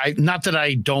I not that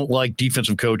I don't like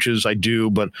defensive coaches, I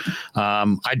do, but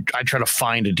I try to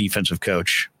find a defensive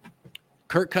coach.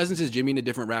 Kirk Cousins is Jimmy and a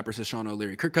different rapper, says Sean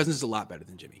O'Leary. Kirk Cousins is a lot better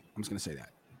than Jimmy. I'm just going to say that.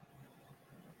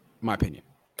 My opinion.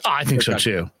 I think so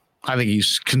too. I think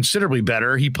he's considerably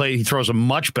better. He throws a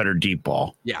much better deep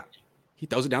ball. Yeah. He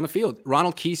throws it down the field.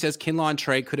 Ronald Key says Kinlaw and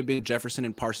Trey could have been Jefferson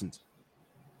and Parsons.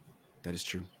 That is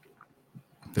true.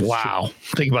 Wow.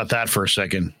 Think about that for a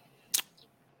second.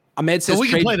 Ahmed says we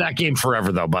can play that game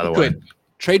forever, though, by the way.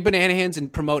 Trade Bananahands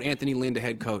and promote Anthony Lynn to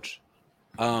head coach.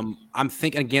 I'm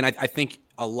thinking, again, I think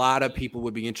a lot of people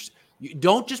would be interested. You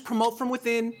don't just promote from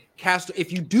within.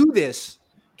 If you do this,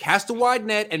 cast a wide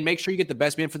net and make sure you get the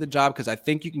best man for the job, because I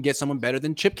think you can get someone better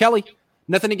than Chip Kelly.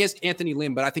 Nothing against Anthony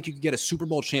Lynn, but I think you could get a Super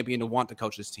Bowl champion to want to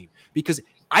coach this team, because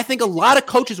I think a lot of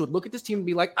coaches would look at this team and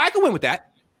be like, I can win with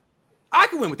that. I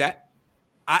can win with that.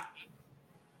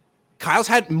 Kyle's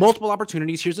had multiple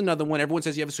opportunities. Here's another one. Everyone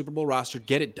says you have a Super Bowl roster.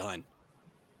 Get it done.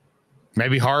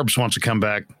 Maybe Harbs wants to come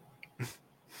back.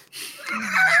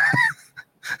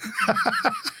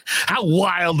 How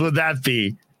wild would that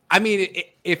be? I mean,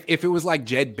 if it was like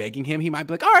Jed begging him, he might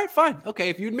be like, all right, fine. Okay,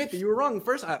 if you admit that you were wrong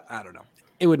first, I don't know.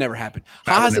 It would never happen.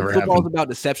 Football is about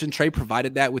deception. Trey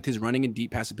provided that with his running and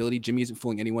deep passability. Jimmy isn't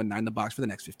fooling anyone. 9 in the box for the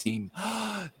next 15.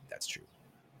 That's true.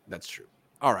 That's true.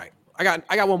 All right. I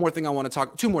got one more thing I want to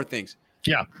talk. 2 more things.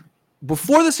 Yeah.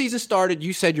 Before the season started,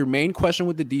 you said your main question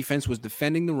with the defense was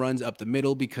defending the runs up the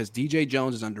middle because DJ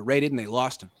Jones is underrated and they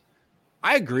lost him.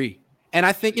 I agree. And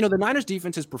I think, the Niners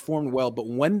defense has performed well, but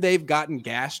when they've gotten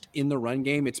gashed in the run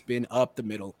game, it's been up the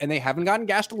middle. And they haven't gotten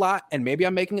gashed a lot. And maybe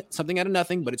I'm making something out of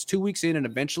nothing, but it's 2 weeks in, and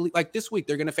eventually, like this week,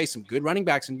 they're going to face some good running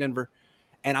backs in Denver.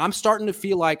 And I'm starting to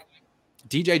feel like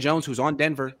DJ Jones, who's on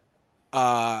Denver,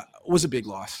 was a big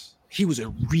loss. He was a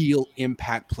real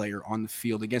impact player on the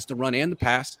field against the run and the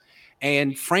pass.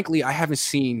 And frankly, I haven't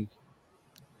seen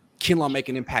Kinlaw make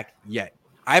an impact yet.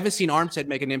 I haven't seen Armstead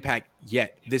make an impact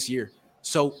yet this year.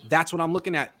 So that's what I'm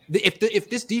looking at. If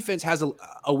this defense has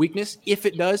a weakness, if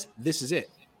it does, this is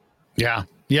it. Yeah.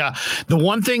 Yeah. The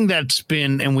one thing that's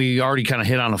been, and we already kind of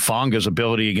hit on Afanga's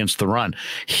ability against the run,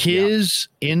 his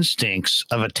instincts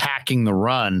of attacking the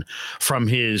run from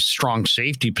his strong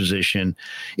safety position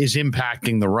is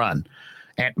impacting the run.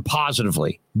 And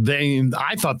positively.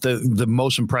 I thought the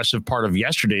most impressive part of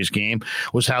yesterday's game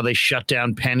was how they shut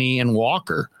down Penny and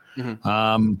Walker.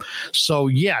 Mm-hmm. So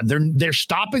yeah, they're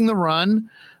stopping the run,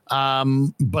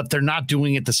 but they're not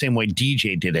doing it the same way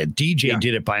DJ did it. DJ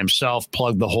did it by himself,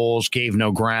 plugged the holes, gave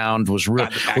no ground,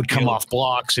 would come off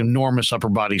blocks, enormous upper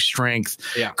body strength,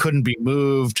 couldn't be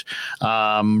moved.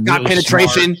 Got really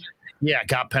penetration. Smart. Yeah,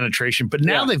 got penetration, but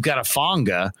now they've got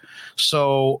Afanga.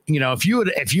 So if you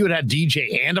had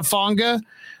DJ and Afanga,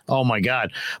 oh my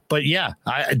God! But yeah,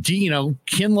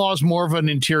 Kinlaw's more of an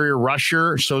interior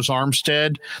rusher. So's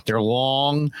Armstead. They're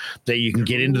long. You can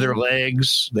get into their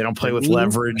legs. They don't play with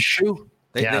leverage. True.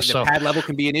 The pad level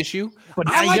can be an issue. But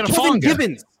now you get Afanga.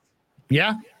 Givens.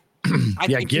 Yeah,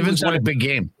 Givens had a big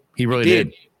game. He really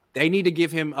did. They need to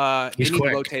give him. They need to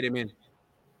rotate him in.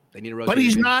 But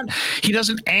he's not. He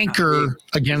doesn't anchor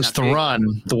against the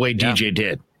run the way DJ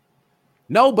did.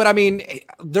 No, but I mean,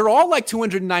 they're all like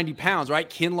 290 pounds, right?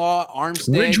 Kinlaw,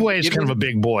 Armstead. Ridgeway is kind of a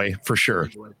big boy for sure.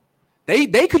 They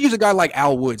could use a guy like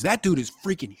Al Woods. That dude is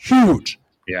freaking huge.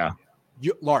 Yeah,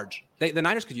 large. The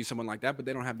Niners could use someone like that, but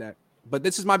they don't have that. But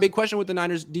this is my big question with the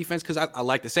Niners defense because I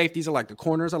like the safeties, I like the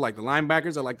corners, I like the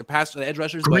linebackers, I like the edge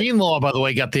rushers. Greenlaw, by the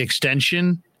way, got the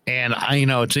extension. And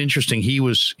it's interesting. He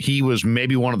was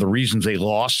maybe one of the reasons they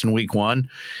lost in week 1.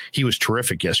 He was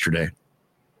terrific yesterday.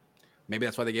 Maybe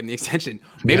that's why they gave him the extension.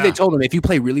 Maybe they told him, if you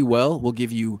play really well, we'll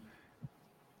give you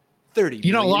 $30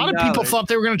 million. A lot of people thought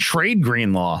they were going to trade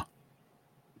Greenlaw.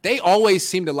 They always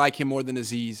seem to like him more than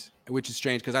Aziz, which is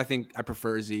strange because I think I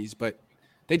prefer Aziz. But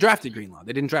they drafted Greenlaw.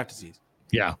 They didn't draft Aziz.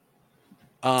 Yeah.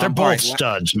 They're both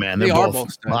studs, man. They are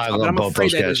both studs. I love both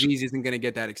those guys. I'm afraid that Aziz isn't going to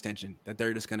get that extension, that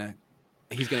they're just going to –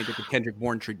 he's going to get the Kendrick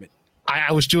Bourne treatment.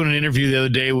 I was doing an interview the other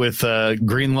day with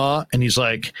Greenlaw, and he's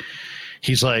like,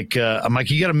 I'm like,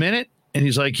 you got a minute? And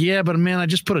he's like, yeah, but man, I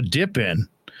just put a dip in.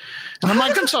 And I'm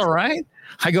like, that's all right.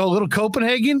 I go, a little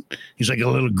Copenhagen? He's like, a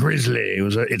little grizzly.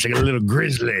 It's like a little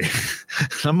grizzly.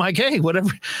 I'm like, hey,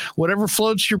 whatever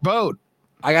floats your boat.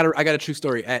 I got a true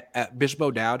story. At Bishop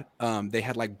O'Dowd, they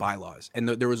had like bylaws, and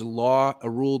there was a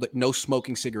rule that no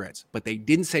smoking cigarettes, but they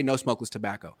didn't say no smokeless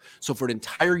tobacco. So for an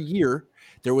entire year,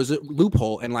 there was a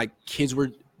loophole, and like kids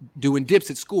were doing dips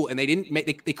at school, and they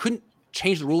couldn't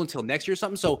change the rule until next year or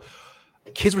something. So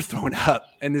kids were throwing up,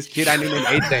 and this kid I knew named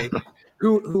AJ,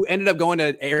 who ended up going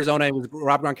to Arizona and was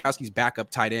Rob Gronkowski's backup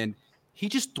tight end. He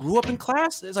just threw up in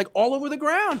class. It's like all over the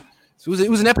ground. So it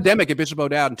was an epidemic at Bishop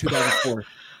O'Dowd in 2004.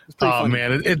 Oh funny.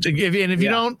 Man! If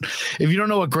you don't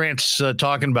know what Grant's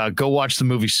talking about, go watch the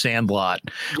movie Sandlot,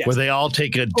 where they all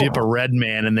take a dip of Red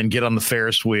Man and then get on the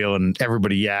Ferris wheel and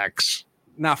everybody yaks.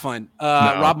 Not fun. No.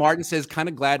 Rob Martin says, kind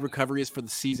of glad recovery is for the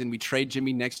season. We trade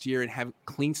Jimmy next year and have a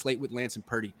clean slate with Lance and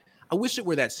Purdy. I wish it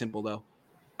were that simple though.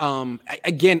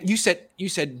 Again, you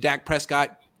said Dak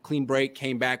Prescott clean break,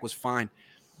 came back, was fine.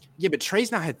 Yeah, but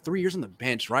Trey's now had 3 years on the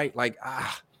bench, right? Like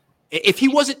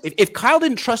if Kyle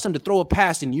didn't trust him to throw a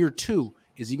pass in year 2,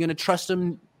 is he going to trust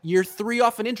him year 3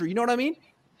 off an injury? You know what I mean?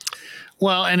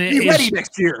 Well, and he's ready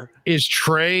next year. Is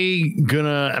Trey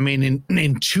gonna? I mean,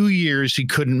 in 2 years he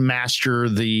couldn't master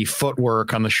the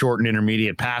footwork on the short and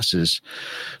intermediate passes,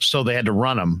 so they had to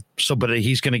run him. But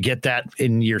he's going to get that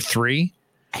in year 3.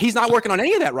 He's not working on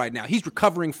any of that right now. He's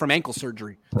recovering from ankle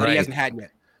surgery that he hasn't had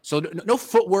yet. So no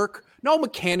footwork, no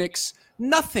mechanics,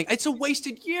 nothing. It's a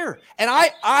wasted year. And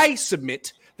I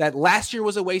submit that last year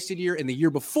was a wasted year, and the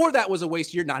year before that was a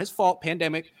wasted year. Not his fault.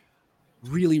 Pandemic.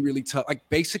 Really, really tough. Like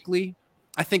basically.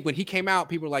 I think when he came out,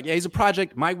 people were like, yeah, he's a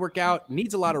project, might work out,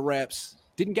 needs a lot of reps.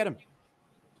 Didn't get him.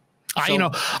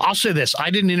 I'll say this. I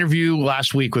did an interview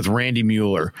last week with Randy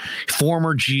Mueller,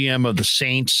 former GM of the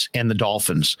Saints and the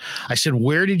Dolphins. I said,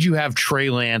 where did you have Trey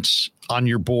Lance on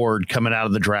your board coming out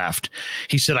of the draft.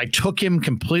 He said, I took him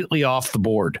completely off the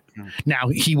board. Now,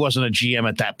 he wasn't a GM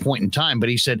at that point in time, but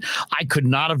he said, I could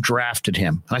not have drafted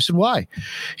him. And I said, why?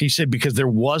 He said, because there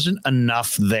wasn't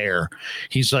enough there.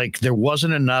 He's like, there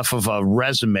wasn't enough of a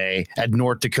resume at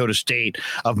North Dakota State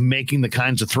of making the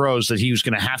kinds of throws that he was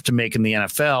going to have to make in the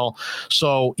NFL.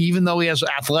 So even though he has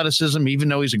athleticism, even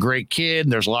though he's a great kid,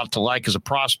 and there's a lot to like as a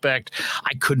prospect,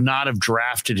 I could not have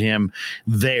drafted him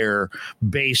there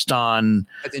based on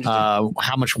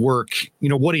how much work,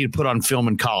 what he had put on film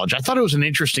in college. I thought it was an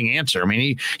interesting answer. I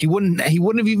mean, he wouldn't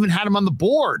have even had him on the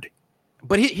board.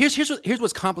 But here's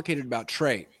what's complicated about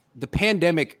Trey. The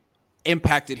pandemic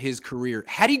impacted his career.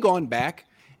 Had he gone back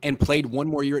and played one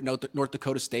more year at North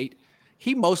Dakota State,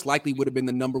 he most likely would have been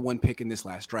the number one pick in this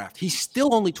last draft. He's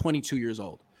still only 22 years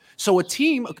old. So a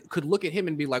team could look at him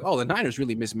and be like, oh, the Niners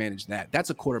really mismanaged that.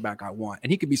 That's a quarterback I want.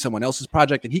 And he could be someone else's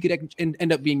project, and he could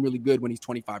end up being really good when he's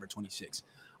 25 or 26.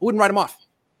 I wouldn't write him off.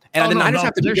 And the Niners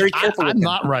have to be very careful. I'm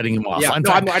not writing him off. Yeah, I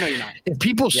know you're not. If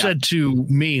people said to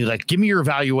me, like, give me your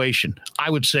evaluation, I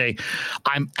would say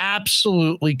I'm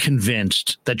absolutely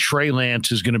convinced that Trey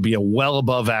Lance is going to be a well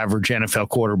above average NFL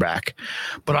quarterback.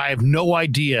 But I have no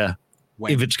idea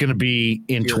if it's going to be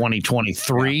in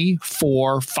 2023,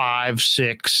 4, 5,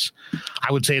 6.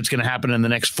 I would say it's going to happen in the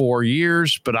next 4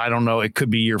 years, but I don't know. It could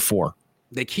be year 4.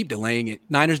 They keep delaying it.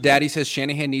 Niners daddy says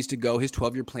Shanahan needs to go. His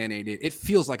 12-year plan ain't it. It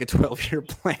feels like a 12-year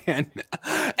plan.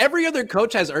 Every other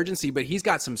coach has urgency, but he's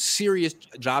got some serious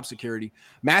job security.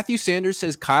 Matthew Sanders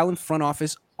says Kyle and front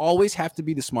office always have to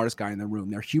be the smartest guy in the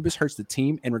room. Their hubris hurts the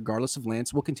team, and regardless of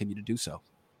Lance, will continue to do so.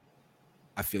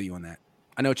 I feel you on that.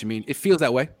 I know what you mean. It feels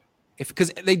that way.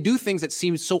 Because they do things that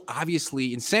seem so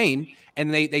obviously insane,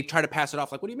 and they try to pass it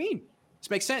off like, what do you mean? This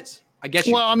makes sense. I get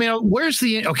you. Well, I mean,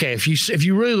 if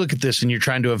you really look at this and you're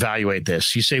trying to evaluate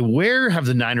this, you say, where have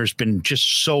the Niners been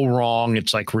just so wrong?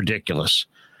 It's like ridiculous.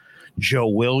 Joe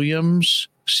Williams,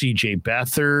 CJ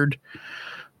Beathard,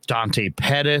 Dante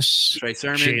Pettis,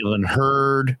 Jalen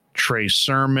Hurd, Trey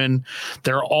Sermon.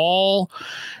 They're all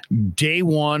day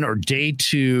 1 or day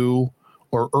 2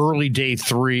 or early day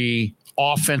 3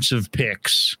 offensive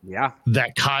picks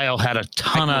that Kyle had a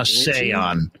ton of say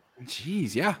on.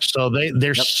 Jeez, yeah. So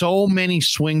there's so many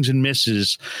swings and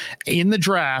misses in the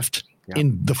draft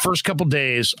in the first couple of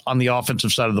days on the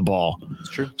offensive side of the ball. It's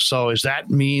true. So does that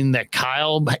mean that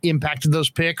Kyle impacted those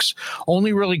picks?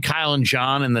 Only really Kyle and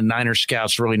John and the Niner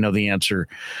scouts really know the answer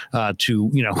to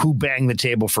who banged the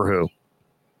table for who.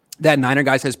 That Niner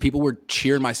guy says people were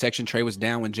cheering my section. Trey was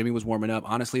down when Jimmy was warming up.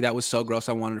 Honestly, that was so gross.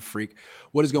 I wanted to freak.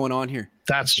 What is going on here?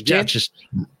 That's just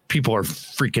people are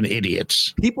freaking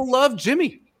idiots. People love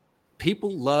Jimmy.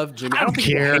 People love Jimmy. I don't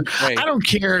care. I don't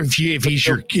care if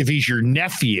he's your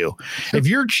nephew. If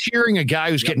you're cheering a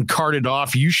guy who's getting carted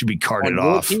off, you should be carted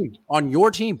off. On your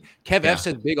team. Kev F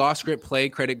says big off script play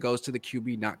credit goes to the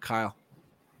QB, not Kyle.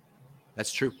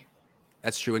 That's true.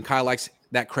 And Kyle likes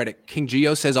that credit. King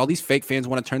Gio says all these fake fans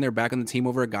want to turn their back on the team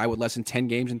over a guy with less than 10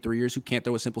 games in 3 years who can't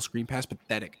throw a simple screen pass.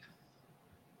 Pathetic.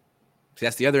 See,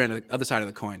 that's the other side of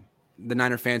the coin. The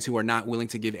Niner fans who are not willing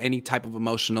to give any type of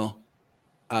emotional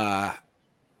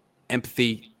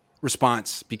empathy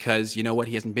response because you know what?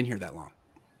 He hasn't been here that long.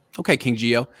 Okay, King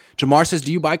Gio. Jamar says,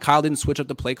 do you buy Kyle didn't switch up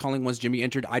the play calling once Jimmy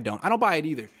entered? I don't buy it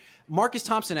either. Marcus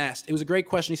Thompson asked, it was a great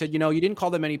question. He said, you didn't call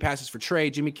that many passes for Trey.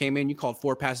 Jimmy came in, you called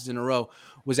 4 passes in a row.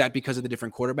 Was that because of the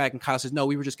different quarterback? And Kyle says, no,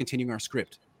 we were just continuing our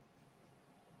script.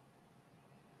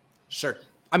 Sure.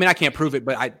 I mean, I can't prove it,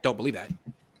 but I don't believe that.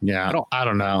 Yeah, I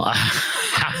don't know.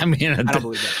 I mean, I don't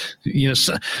believe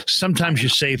that. Sometimes you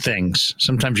say things.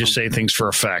 Sometimes you say things for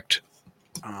effect.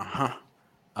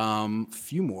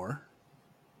 Few more,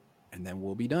 and then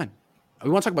we'll be done.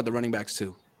 We want to talk about the running backs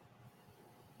too.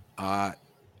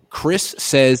 Chris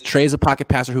says Trey is a pocket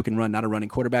passer who can run, not a running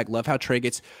quarterback. Love how Trey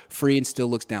gets free and still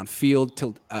looks downfield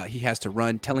till he has to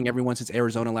run. Telling everyone since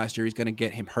Arizona last year he's going to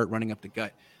get him hurt running up the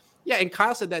gut. Yeah, and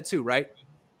Kyle said that too, right?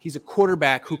 He's a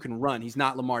quarterback who can run. He's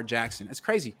not Lamar Jackson. That's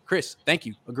crazy. Chris, thank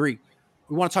you. Agree.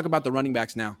 We want to talk about the running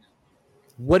backs now.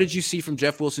 What did you see from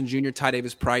Jeff Wilson Jr., Ty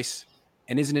Davis Price?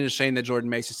 And isn't it a shame that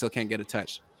Jordan Mason still can't get a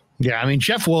touch? Yeah, I mean,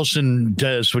 Jeff Wilson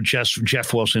does what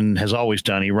Jeff Wilson has always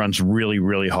done. He runs really,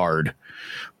 really hard.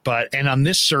 And on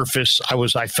this surface,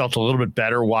 I felt a little bit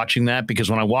better watching that because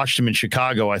when I watched him in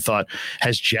Chicago, I thought,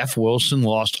 has Jeff Wilson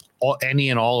lost any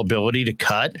and all ability to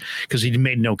cut? Because he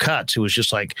made no cuts. It was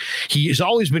just like he's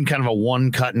always been kind of a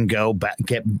one cut and go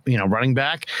running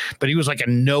back, but he was like a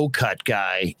no cut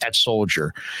guy at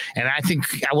Soldier. And I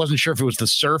wasn't sure if it was the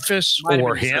surface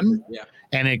or him.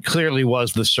 And it clearly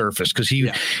was the surface because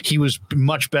he was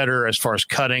much better as far as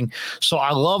cutting. So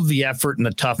I love the effort and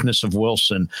the toughness of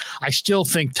Wilson. I still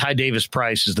think Ty Davis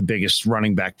Price is the biggest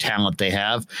running back talent they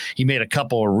have. He made a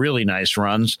couple of really nice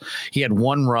runs. He had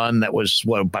one run that was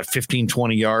about 15,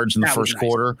 20 yards in the first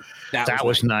quarter. That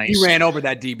was nice. He ran over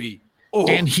that DB. Oh.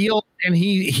 And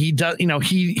he does,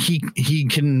 he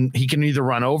can either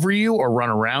run over you or run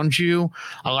around you.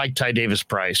 I like Ty Davis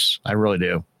Price. I really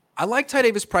do. I like Ty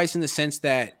Davis Price in the sense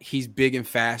that he's big and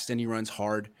fast and he runs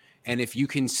hard. And if you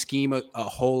can scheme a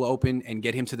hole open and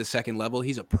get him to the second level,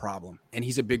 he's a problem. And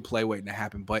he's a big play waiting to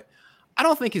happen. But I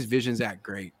don't think his vision's that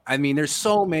great. I mean, there's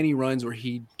so many runs where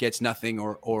he gets nothing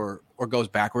or goes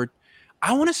backward.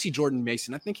 I want to see Jordan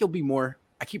Mason. I think he'll be more.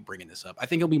 I keep bringing this up. I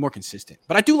think he'll be more consistent.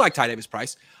 But I do like Ty Davis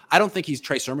Price. I don't think he's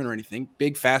Trey Sermon or anything.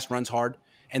 Big, fast, runs hard.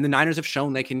 And the Niners have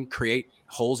shown they can create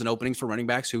holes and openings for running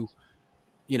backs who,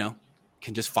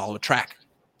 can just follow a track.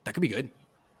 That could be good.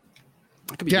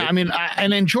 Good. I mean,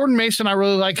 and then Jordan Mason, I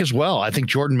really like as well. I think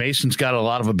Jordan Mason's got a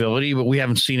lot of ability, but we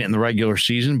haven't seen it in the regular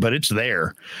season, but it's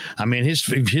there. I mean,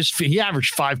 he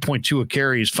averaged 5.2 a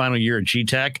carry his final year at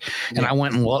G-Tech. And I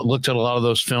went and looked at a lot of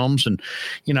those films and,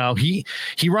 he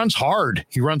runs hard.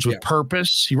 He runs with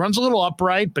purpose. He runs a little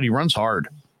upright, but he runs hard.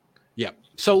 Yeah.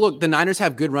 So look, the Niners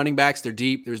have good running backs. They're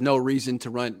deep. There's no reason to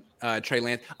run Trey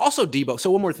Lance. Also Debo. So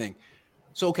one more thing.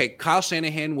 So, okay, Kyle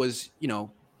Shanahan was,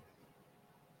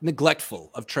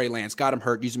 neglectful of Trey Lance, got him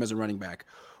hurt, used him as a running back.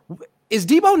 Is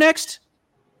Debo next?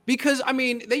 Because, I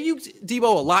mean, they use Debo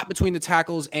a lot between the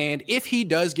tackles, and if he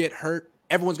does get hurt,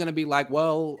 everyone's going to be like,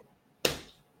 well,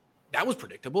 that was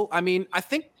predictable. I mean, I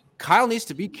think Kyle needs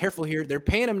to be careful here. They're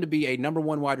paying him to be a number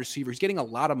one wide receiver. He's getting a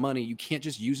lot of money. You can't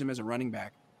just use him as a running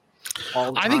back.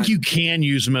 I think you can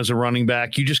use him as a running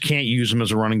back. You just can't use him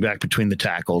as a running back between the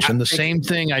tackles. And the same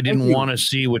thing I didn't want to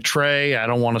see with Trey. I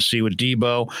don't want to see with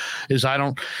Debo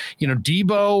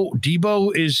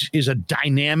Debo is a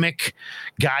dynamic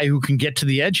guy who can get to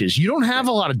the edges. You don't have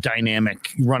a lot of dynamic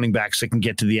running backs that can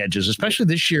get to the edges, especially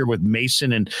this year with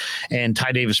Mason and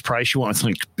Ty Davis Price. You want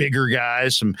with bigger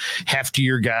guys, some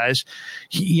heftier guys.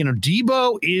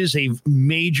 Debo is a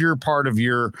major part of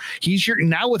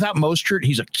now without Mostert,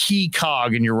 he's a key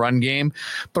cog in your run game,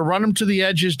 but run them to the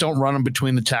edges. Don't run them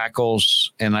between the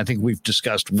tackles. And I think we've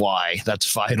discussed why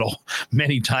that's vital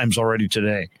many times already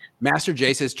today. Master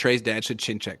J says Trey's dad should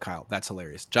chin check Kyle. That's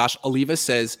hilarious. Josh Oliva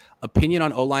says opinion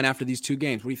on O-line after these two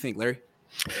games. What do you think, Larry?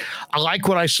 I like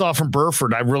what I saw from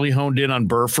Burford. I really honed in on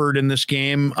Burford in this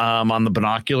game on the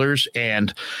binoculars,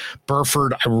 and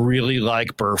Burford, I really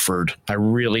like Burford. I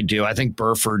really do. I think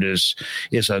Burford is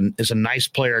a nice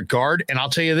player at guard. And I'll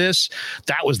tell you this,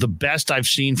 that was the best I've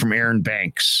seen from Aaron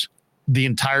Banks the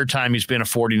entire time he's been a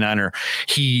 49er.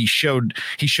 He showed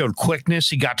quickness.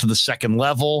 He got to the second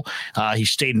level. He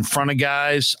stayed in front of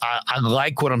guys. I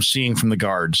like what I'm seeing from the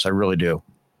guards. I really do.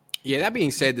 Yeah, that being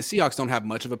said, the Seahawks don't have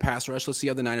much of a pass rush. Let's see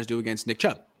how the Niners do against Nick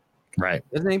Chubb. Right.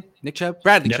 What's his name? Nick Chubb?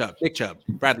 Bradley Chubb. Nick Chubb.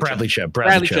 Bradley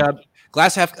Chubb.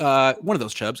 Glass half, one of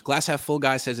those Chubbs. Glass half full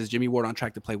guy says, is Jimmy Ward on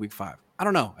track to play week 5? I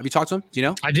don't know. Have you talked to him? Do you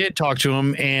know? I did talk to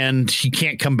him, and he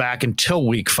can't come back until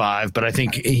week 5, but I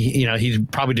think he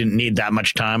probably didn't need that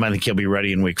much time. I think he'll be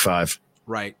ready in week 5.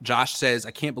 Right. Josh says,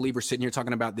 I can't believe we're sitting here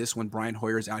talking about this when Brian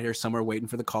Hoyer is out here somewhere waiting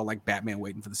for the call like Batman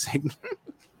waiting for the signal.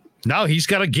 No, he's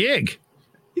got a gig.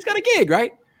 He's got a gig,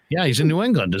 right? Yeah, he's in New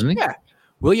England, isn't he? Yeah.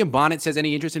 William Bonnet says,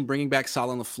 any interest in bringing back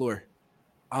Saleh on the floor?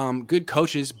 Good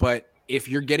coaches, but if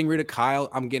you're getting rid of Kyle,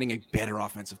 I'm getting a better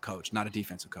offensive coach, not a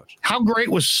defensive coach. How great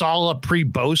was Saleh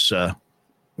pre-Bosa?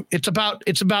 It's about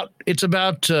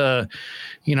the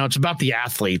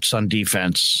athletes on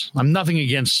defense. I'm nothing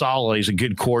against Saleh. He's a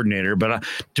good coordinator, but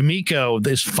D'Amico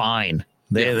is fine.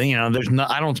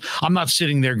 I'm not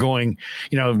sitting there going,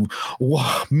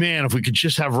 man, if we could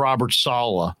just have Robert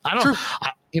Saleh.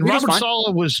 Robert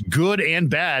Saleh was good and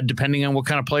bad depending on what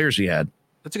kind of players he had.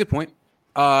 That's a good point.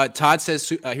 Todd says,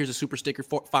 here's a super sticker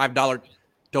for $5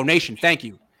 donation. Thank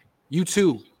you. You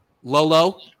too,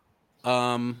 Lolo.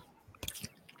 Madness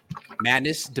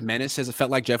Demenis says, it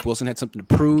felt like Jeff Wilson had something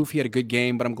to prove. He had a good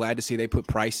game, but I'm glad to see they put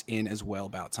Price in as well.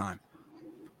 About time.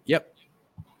 Yep.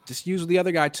 Just use the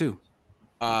other guy too.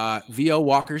 V.O.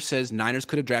 Walker says Niners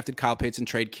could have drafted Kyle Pitts and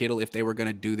trade Kittle if they were going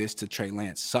to do this to Trey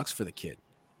Lance. Sucks for the kid.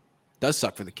 Does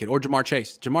suck for the kid. Or Jamar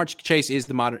Chase. Jamar Chase is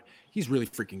the modern. He's really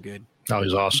freaking good. Oh,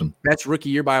 he's awesome. That's rookie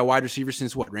year by a wide receiver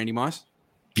since what? Randy Moss?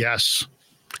 Yes.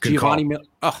 Giovanni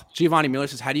Miller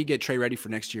says, how do you get Trey ready for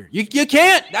next year? You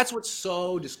can't. That's what's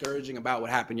so discouraging about what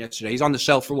happened yesterday. He's on the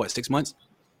shelf for what, 6 months?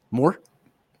 More?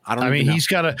 I mean, he's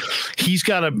got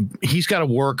to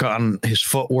work on his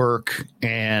footwork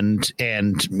and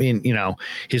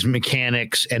his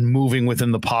mechanics and moving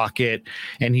within the pocket.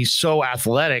 And he's so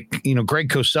athletic. Greg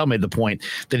Cosell made the point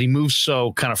that he moves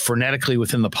so kind of frenetically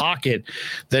within the pocket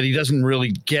that he doesn't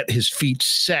really get his feet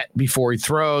set before he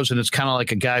throws. And it's kind of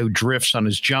like a guy who drifts on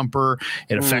his jumper.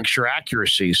 It affects your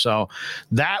accuracy. So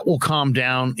that will calm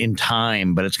down in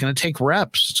time, but it's going to take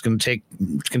reps. It's going to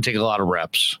take a lot of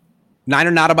reps.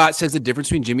 Niner Notabot says the difference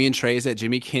between Jimmy and Trey is that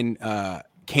Jimmy came to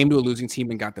a losing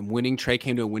team and got them winning. Trey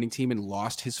came to a winning team and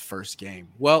lost his first game.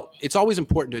 Well, it's always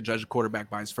important to judge a quarterback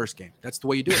by his first game. That's the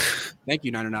way you do it. Thank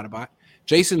you, Niner Notabot.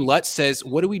 Jason Lutz says,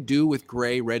 what do we do with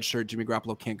Gray, redshirt, Jimmy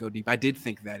Garoppolo can't go deep? I did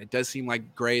think that. It does seem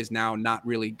like Gray is now not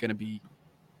really going to be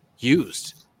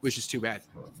used, which is too bad.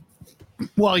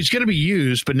 Well, he's going to be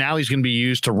used, but now he's going to be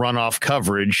used to run off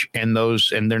coverage, and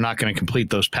they're not going to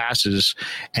complete those passes.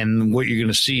 And what you're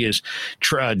going to see is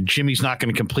Jimmy's not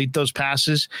going to complete those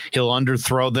passes. He'll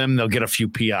underthrow them. They'll get a few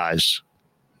PIs.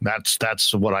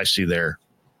 That's what I see there.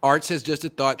 Art says, just a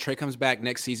thought. Trey comes back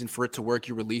next season. For it to work,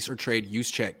 you release or trade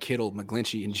Juszczyk, Kittle,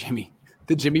 McGlinchey, and Jimmy.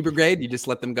 The Jimmy Brigade, you just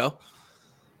let them go?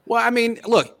 Well, I mean,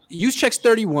 look, Juszczyk's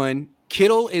 31.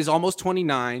 Kittle is almost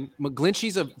 29.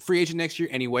 McGlinchey's a free agent next year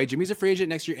anyway. Jimmy's a free agent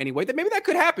next year anyway. Maybe that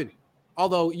could happen.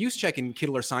 Although Juszczyk and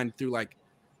Kittle are signed through like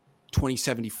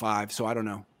 2075, so I don't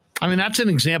know. I mean, that's an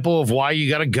example of why you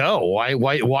got to go.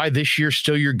 Why this year's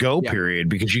still your go period,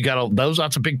 because you got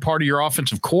that's a big part of your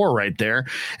offensive core right there.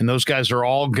 And those guys are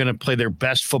all going to play their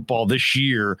best football this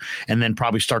year and then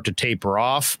probably start to taper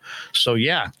off. So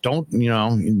yeah,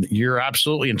 you're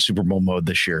absolutely in Super Bowl mode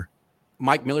this year.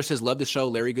 Mike Miller says, love the show.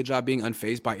 Larry, good job being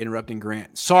unfazed by interrupting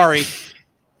Grant. Sorry.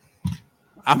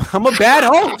 I'm a bad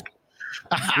host.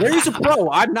 Larry's a pro.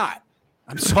 I'm not.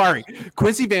 I'm sorry.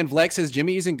 Quincy Van Vleck says,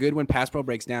 Jimmy isn't good when pass pro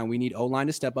breaks down. We need O-line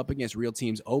to step up against real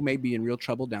teams. O may be in real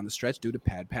trouble down the stretch due to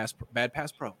bad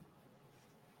pass pro.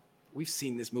 We've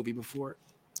seen this movie before.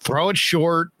 Throw it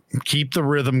short. Keep the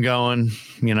rhythm going.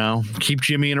 Keep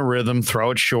Jimmy in a rhythm.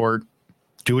 Throw it short.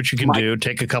 Do what you can do.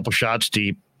 Take a couple shots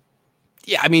deep.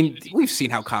 Yeah, I mean, we've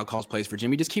seen how Kyle calls plays for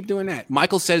Jimmy. Just keep doing that.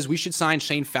 Michael says we should sign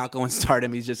Shane Falco and start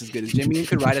him. He's just as good as Jimmy and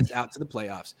could ride us out to the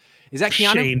playoffs. Is that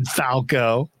Keanu? Shane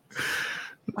Falco.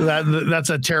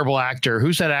 That's a terrible actor.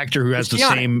 Who's that actor who has the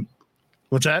same?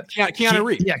 What's that? Keanu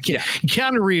Reeves. Yeah,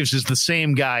 Keanu Reeves is the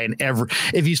same guy in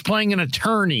if he's playing an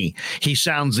attorney, he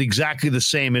sounds exactly the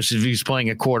same as if he's playing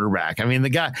a quarterback. I mean, the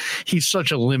guy, he's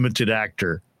such a limited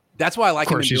actor. That's why I like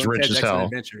him in Bill and Ted's Excellent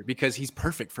Adventure, because he's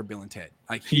perfect for Bill and Ted.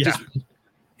 Like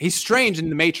he's strange in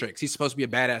the Matrix. He's supposed to be a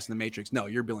badass in the Matrix. No,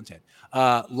 you're Bill and Ted.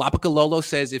 Lapica Lolo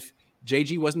says, if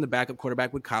JG wasn't the backup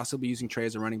quarterback, would Kyle still be using Trey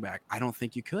as a running back? I don't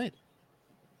think you could.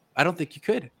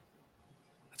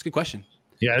 That's a good question.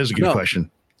 Yeah, it is a good question.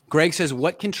 Greg says,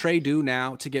 what can Trey do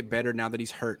now to get better now that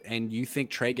he's hurt? And you think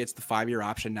Trey gets the 5-year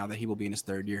option now that he will be in his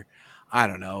third year? I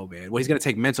don't know, man. Well, he's going to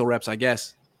take mental reps, I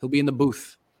guess. He'll be in the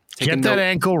booth. Get that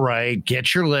ankle right,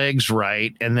 get your legs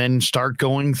right, and then start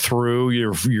going through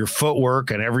your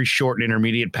footwork and every short and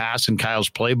intermediate pass in Kyle's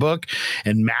playbook,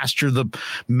 and master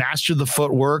the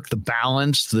footwork, the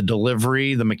balance, the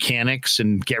delivery, the mechanics,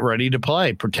 and get ready to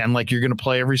play. Pretend like you're going to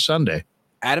play every Sunday.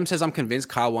 Adam says, I'm convinced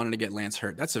Kyle wanted to get Lance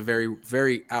hurt. That's a very,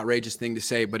 very outrageous thing to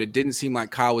say, but it didn't seem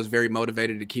like Kyle was very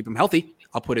motivated to keep him healthy.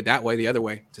 I'll put it that way, the other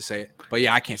way to say it. But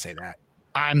yeah, I can't say that.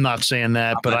 I'm not saying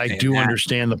that, but I do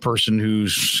understand the person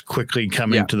who's quickly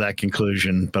coming to that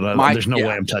conclusion. But there's no way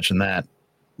I'm touching that.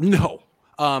 No.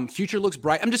 Future looks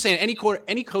bright. I'm just saying any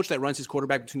coach that runs his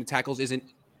quarterback between the tackles isn't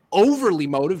overly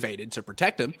motivated to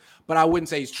protect him, but I wouldn't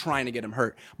say he's trying to get him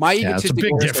hurt. It's a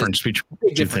big difference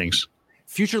between two things.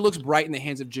 Future looks bright in the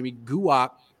hands of Jimmy.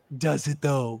 Guap does it,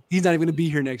 though. He's not even going to be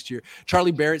here next year.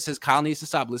 Charlie Barrett says Kyle needs to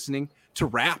stop listening to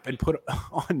rap and put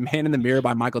on Man in the Mirror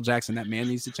by Michael Jackson. That man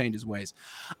needs to change his ways.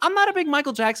 I'm not a big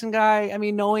Michael Jackson guy. I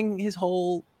mean, knowing his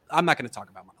whole – I'm not going to talk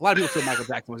about – a lot of people feel Michael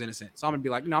Jackson was innocent. So I'm going to be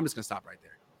like, no, I'm just going to stop right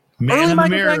there. Man in the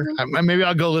Mirror. Maybe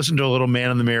I'll go listen to a little Man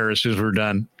in the Mirror as soon as we're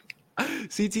done.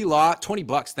 CT Law,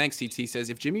 $20. Thanks, CT. Says,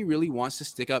 if Jimmy really wants to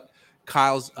stick up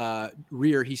Kyle's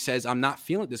rear, he says, I'm not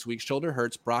feeling it this week. Shoulder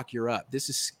hurts. Brock, you're up.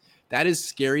 That is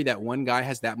scary that one guy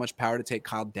has that much power to take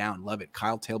Kyle down. Love it.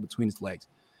 Kyle tail between his legs.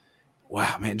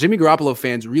 Wow, man. Jimmy Garoppolo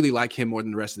fans really like him more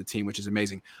than the rest of the team, which is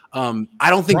amazing. I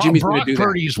don't think Jimmy's going to do that. Brock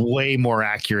Purdy's way more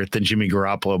accurate than Jimmy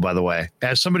Garoppolo, by the way.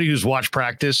 As somebody who's watched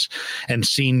practice and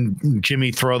seen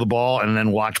Jimmy throw the ball and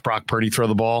then watch Brock Purdy throw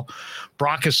the ball,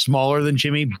 Brock is smaller than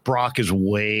Jimmy. Brock is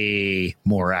way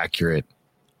more accurate.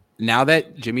 Now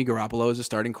that Jimmy Garoppolo is a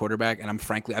starting quarterback, and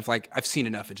I've seen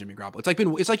enough of Jimmy Garoppolo.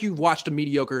 It's like you've watched a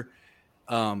mediocre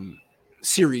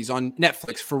series on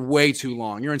Netflix for way too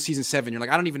long. You're in season 7. You're like,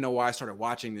 I don't even know why I started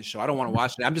watching this show. I don't want to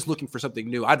watch it. I'm just looking for something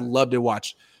new. I'd love to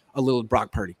watch a little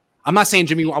Brock Purdy. I'm not saying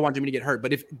I want Jimmy to get hurt,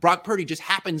 but if Brock Purdy just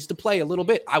happens to play a little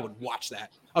bit, I would watch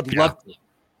that. I'd love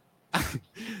to.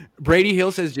 Brady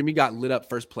Hill says Jimmy got lit up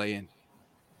first play in.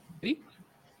 Did he?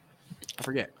 I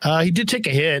forget. He did take a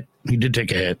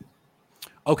hit.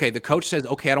 Okay, the coach says,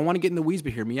 okay, I don't want to get in the weeds,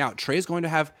 but hear me out. Trey is going to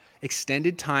have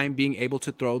extended time being able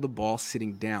to throw the ball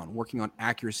sitting down, working on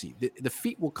accuracy. The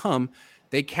feet will come.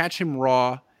 They catch him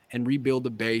raw and rebuild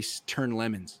the base, turn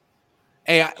lemons.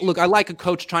 Hey, look, I like a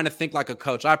coach trying to think like a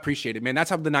coach. I appreciate it, man.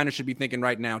 That's how the Niners should be thinking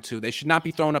right now, too. They should not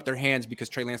be throwing up their hands because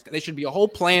Trey Lance – they should be a whole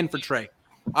plan for Trey.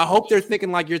 I hope they're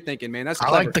thinking like you're thinking, man. That's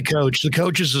clever. I like the coach. The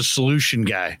coach is a solution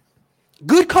guy.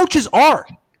 Good coaches are.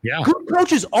 Yeah. Good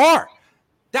coaches are.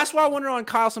 That's why I wonder on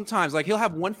Kyle sometimes. Like, he'll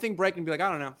have one thing break and be like,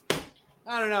 I don't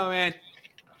know, man.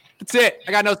 That's it.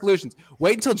 I got no solutions.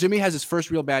 Wait until Jimmy has his first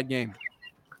real bad game.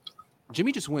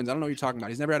 Jimmy just wins. I don't know what you're talking about.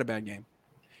 He's never had a bad game.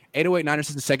 808 Niners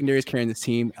says the secondary is carrying this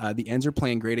team. The ends are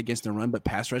playing great against the run, but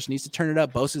pass rush needs to turn it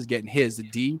up. Bosa's getting his. The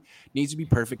D needs to be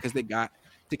perfect because they got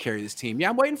to carry this team. Yeah,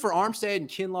 I'm waiting for Armstead and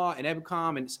Kinlaw and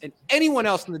Ebukam and anyone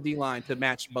else in the D line to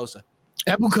match Bosa.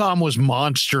 Ebukam was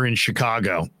monster in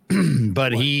Chicago,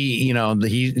 but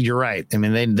you're right. I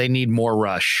mean, they need more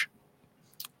rush.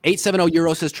 870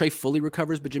 Euro says Trey fully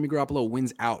recovers, but Jimmy Garoppolo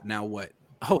wins out. Now what?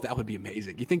 Oh, that would be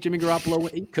amazing. You think Jimmy Garoppolo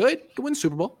he could win the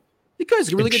Super Bowl? He could.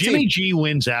 He's a really good Jimmy team. G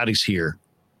wins out. He's here.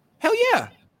 Hell yeah.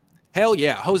 Hell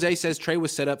yeah. Jose says Trey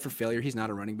was set up for failure. He's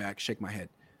not a running back. Shake my head.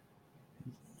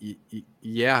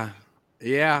 Yeah.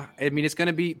 Yeah. I mean,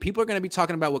 people are going to be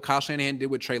talking about what Kyle Shanahan did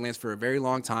with Trey Lance for a very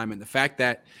long time. And the fact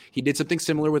that he did something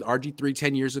similar with RG3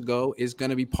 10 years ago is going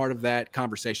to be part of that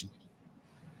conversation.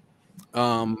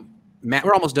 Matt,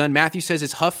 we're almost done. Matthew says,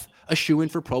 is Huff a shoo-in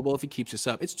for Pro Bowl if he keeps this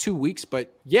up? It's 2 weeks,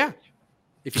 but yeah.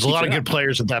 There's a lot of good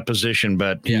players at that position,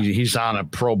 but he's on a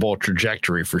Pro Bowl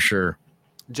trajectory for sure.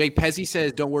 Jay Pezzi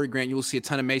says, don't worry, Grant. You will see a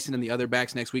ton of Mason and the other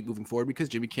backs next week moving forward because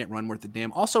Jimmy can't run worth a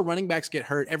damn. Also, running backs get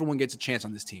hurt. Everyone gets a chance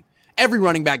on this team. Every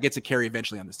running back gets a carry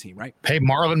eventually on this team, right? Hey,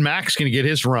 Marlon Mack's going to get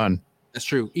his run. That's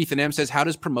true. Ethan M says, how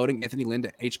does promoting Anthony Lynn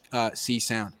to HC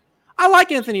sound? I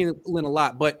like Anthony Lynn a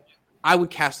lot, but I would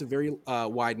cast a very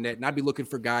wide net, and I'd be looking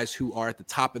for guys who are at the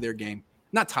top of their game.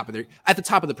 At the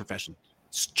top of the profession.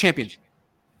 Champions.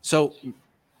 So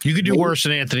you could do worse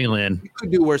than Anthony Lynn. You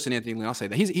could do worse than Anthony Lynn. I'll say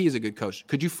that. He is a good coach.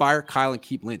 Could you fire Kyle and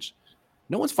keep Lynch?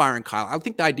 No one's firing Kyle. I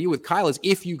think the idea with Kyle is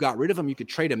if you got rid of him, you could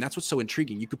trade him. That's what's so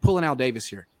intriguing. You could pull an Al Davis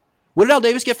here. What did Al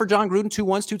Davis get for John Gruden? 2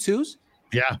 1s, 2 2s?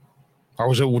 Yeah. Or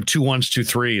was it 2 1s, 2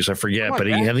 3s? I forget, but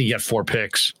I think he got 4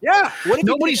 picks. Yeah.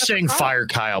 Nobody's saying fire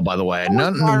Kyle, by the way.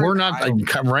 We're not.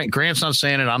 Grant's not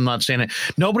saying it. I'm not saying it.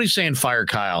 Nobody's saying fire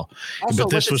Kyle. Also,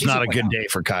 but this was not a good day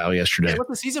for Kyle yesterday. Let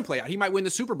the season play out. He might win the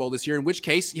Super Bowl this year, in which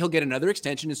case he'll get another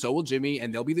extension, and so will Jimmy.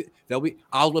 And they'll be.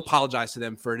 I'll apologize to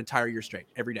them for an entire year straight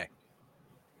every day.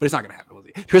 But it's not going to happen, will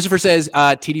it? Christopher says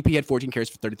TDP had 14 carries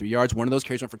for 33 yards. One of those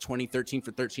carries went for 20, 13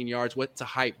 for 13 yards. What's a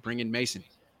hype? Bring in Mason.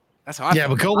 That's how I feel.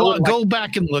 But go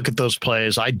back and look at those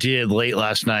plays. I did late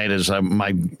last night as I'm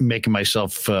making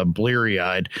myself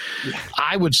bleary-eyed. Yeah.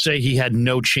 I would say he had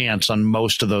no chance on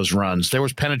most of those runs. There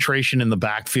was penetration in the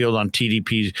backfield on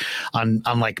TDP on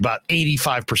like about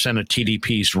 85% of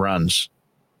TDP's runs.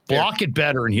 Block it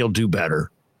better and he'll do better.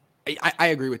 I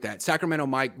agree with that. Sacramento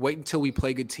Mike, wait until we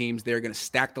play good teams. They're going to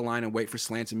stack the line and wait for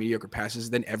slants and mediocre passes.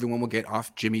 Then everyone will get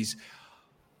off Jimmy's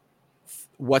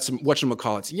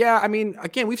whatchamacallits. Yeah, I mean,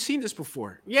 again, we've seen this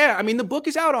before. Yeah, I mean, the book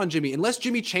is out on Jimmy. Unless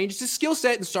Jimmy changes his skill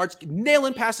set and starts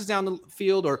nailing passes down the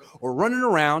field or running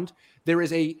around, there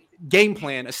is a game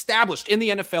plan established in the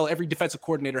NFL. Every defensive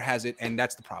coordinator has it, and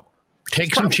that's the problem.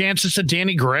 Take some chances to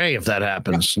Danny Gray if that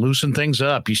happens. Yeah. Loosen things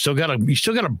up. You still got a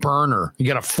burner. You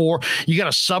got a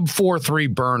sub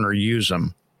 4.3 burner. Use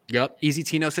them. Yep. Easy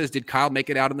Tino says, did Kyle make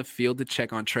it out on the field to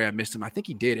check on Trey? I missed him. I think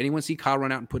he did. Anyone see Kyle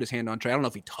run out and put his hand on Trey? I don't know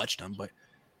if he touched him, but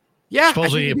yeah.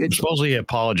 Supposedly he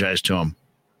apologized to him.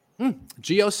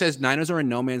 Gio says Niners are in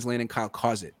no man's land and Kyle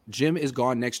caused it. Jim is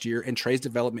gone next year and Trey's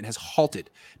development has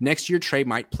halted. Next year, Trey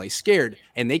might play scared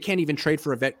and they can't even trade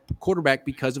for a vet quarterback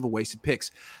because of a wasted picks.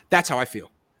 That's how I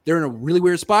feel. They're in a really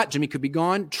weird spot. Jimmy could be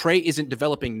gone. Trey isn't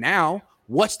developing now.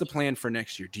 What's the plan for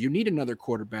next year? Do you need another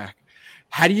quarterback?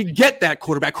 How do you get that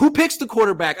quarterback? Who picks the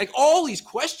quarterback? Like all these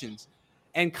questions.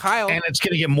 And Kyle. And it's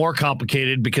going to get more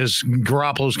complicated because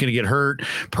Garoppolo's going to get hurt.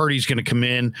 Purdy's going to come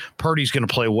in. Purdy's going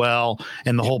to play well.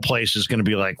 And the whole place is going to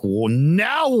be like, well,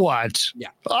 now what? Yeah.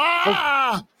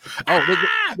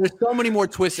 There's so many more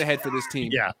twists ahead for this team.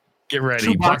 Yeah. Get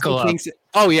ready. Buckle up.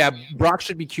 Brock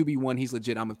should be QB1. He's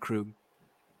legit. I'm with Krug.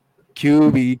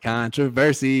 QB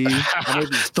controversy.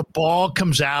 The ball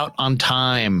comes out on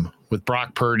time with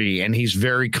Brock Purdy, and he's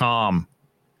very calm.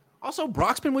 Also,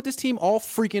 Brock's been with this team all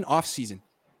freaking offseason.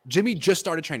 Jimmy just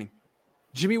started training.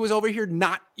 Jimmy was over here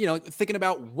not, thinking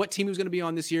about what team he was going to be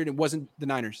on this year, and it wasn't the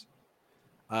Niners.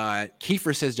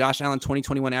 Kiefer says Josh Allen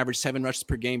 2021 average 7 rushes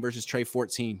per game versus Trey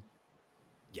 14.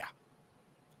 Yeah.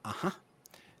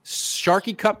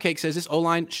 Sharky Cupcake says this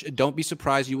O-line, don't be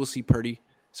surprised you will see Purdy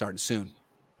starting soon.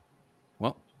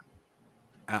 Well,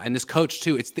 and this coach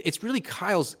too. It's really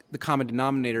Kyle's the common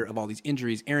denominator of all these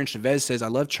injuries. Aaron Chavez says, I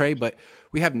love Trey, but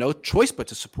we have no choice but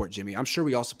to support Jimmy. I'm sure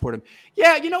we all support him.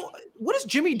 Yeah, what has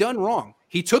Jimmy done wrong?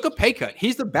 He took a pay cut.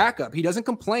 He's the backup. He doesn't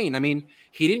complain. I mean,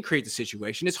 he didn't create the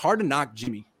situation. It's hard to knock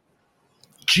Jimmy.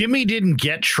 Jimmy didn't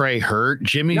get Trey hurt.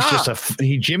 Jimmy's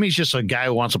just a guy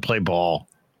who wants to play ball.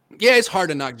 Yeah, it's hard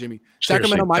to knock Jimmy. Seriously,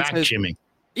 Sacramento Mike says, Jimmy.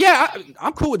 Yeah,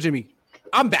 I'm cool with Jimmy.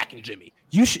 I'm backing Jimmy.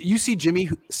 You see Jimmy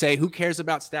say, who cares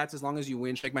about stats as long as you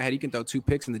win? Shake my head. He can throw 2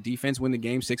 picks and the defense win the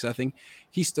game 6-0.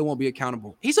 He still won't be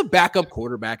accountable. He's a backup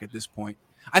quarterback at this point.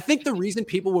 I think the reason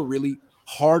people were really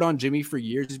hard on Jimmy for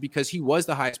years is because he was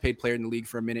the highest paid player in the league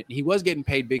for a minute. And he was getting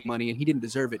paid big money and he didn't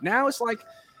deserve it. Now it's like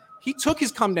he took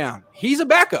his come down. He's a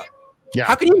backup. Yeah.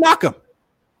 How can you knock him?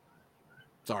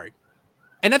 Sorry.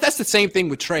 And that's the same thing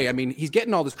with Trey. I mean, he's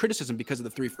getting all this criticism because of the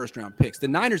 3 first-round picks. The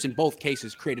Niners, in both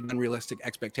cases, created unrealistic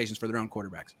expectations for their own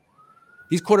quarterbacks.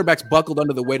 These quarterbacks buckled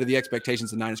under the weight of the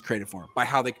expectations the Niners created for them by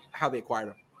how they acquired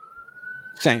them.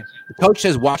 Same. The coach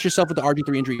says, watch yourself with the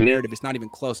RG3 injury narrative. It's not even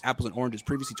close. Apples and oranges.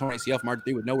 Previously torn ACL from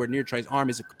RG3 with nowhere near Trey's arm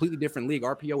is a completely different league.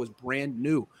 RPO is brand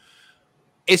new.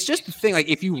 It's just the thing. Like,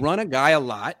 if you run a guy a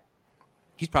lot,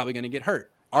 he's probably going to get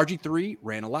hurt. RG3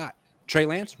 ran a lot. Trey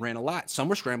Lance ran a lot. Some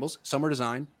were scrambles, some were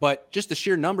designed, but just the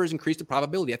sheer numbers increased the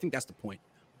probability. I think that's the point.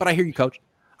 But I hear you, Coach.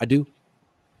 I do.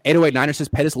 808 Niners says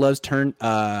Pettis leaves, turns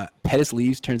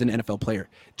into an NFL player.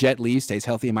 Jet leaves, stays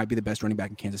healthy, and might be the best running back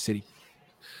in Kansas City.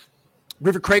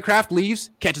 River Craycraft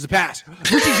leaves, catches a pass.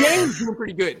 Richie James doing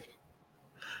pretty good.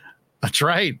 That's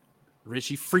right.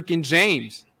 Richie freaking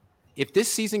James. If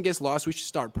this season gets lost, we should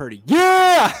start Purdy.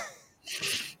 Yeah!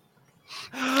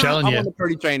 Telling you. I'm on the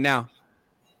Purdy train now.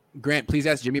 Grant, please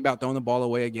ask Jimmy about throwing the ball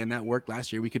away again. That worked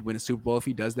last year. We could win a Super Bowl if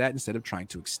he does that instead of trying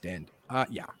to extend.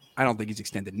 Yeah, I don't think he's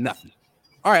extended nothing.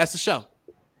 All right, that's the show.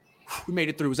 We made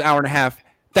it through. It was an hour and a half.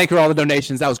 Thank you for all the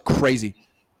donations. That was crazy.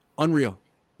 Unreal.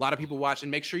 A lot of people watching.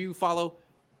 Make sure you follow,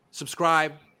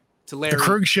 subscribe to Larry. The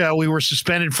Krug Show, we were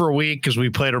suspended for a week because we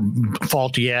played a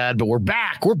faulty ad, but we're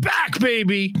back. We're back,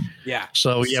 baby. Yeah.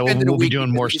 So, yeah, we'll be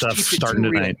doing more stuff starting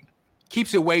tonight.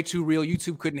 Keeps it way too real.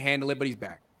 YouTube couldn't handle it, but he's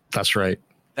back. That's right.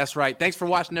 That's right. Thanks for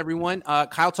watching, everyone.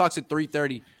 Kyle talks at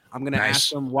 3:30. I'm going to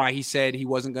ask him why he said he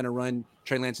wasn't going to run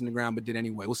Trey Lance in the ground, but did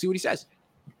anyway. We'll see what he says.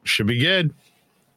 Should be good.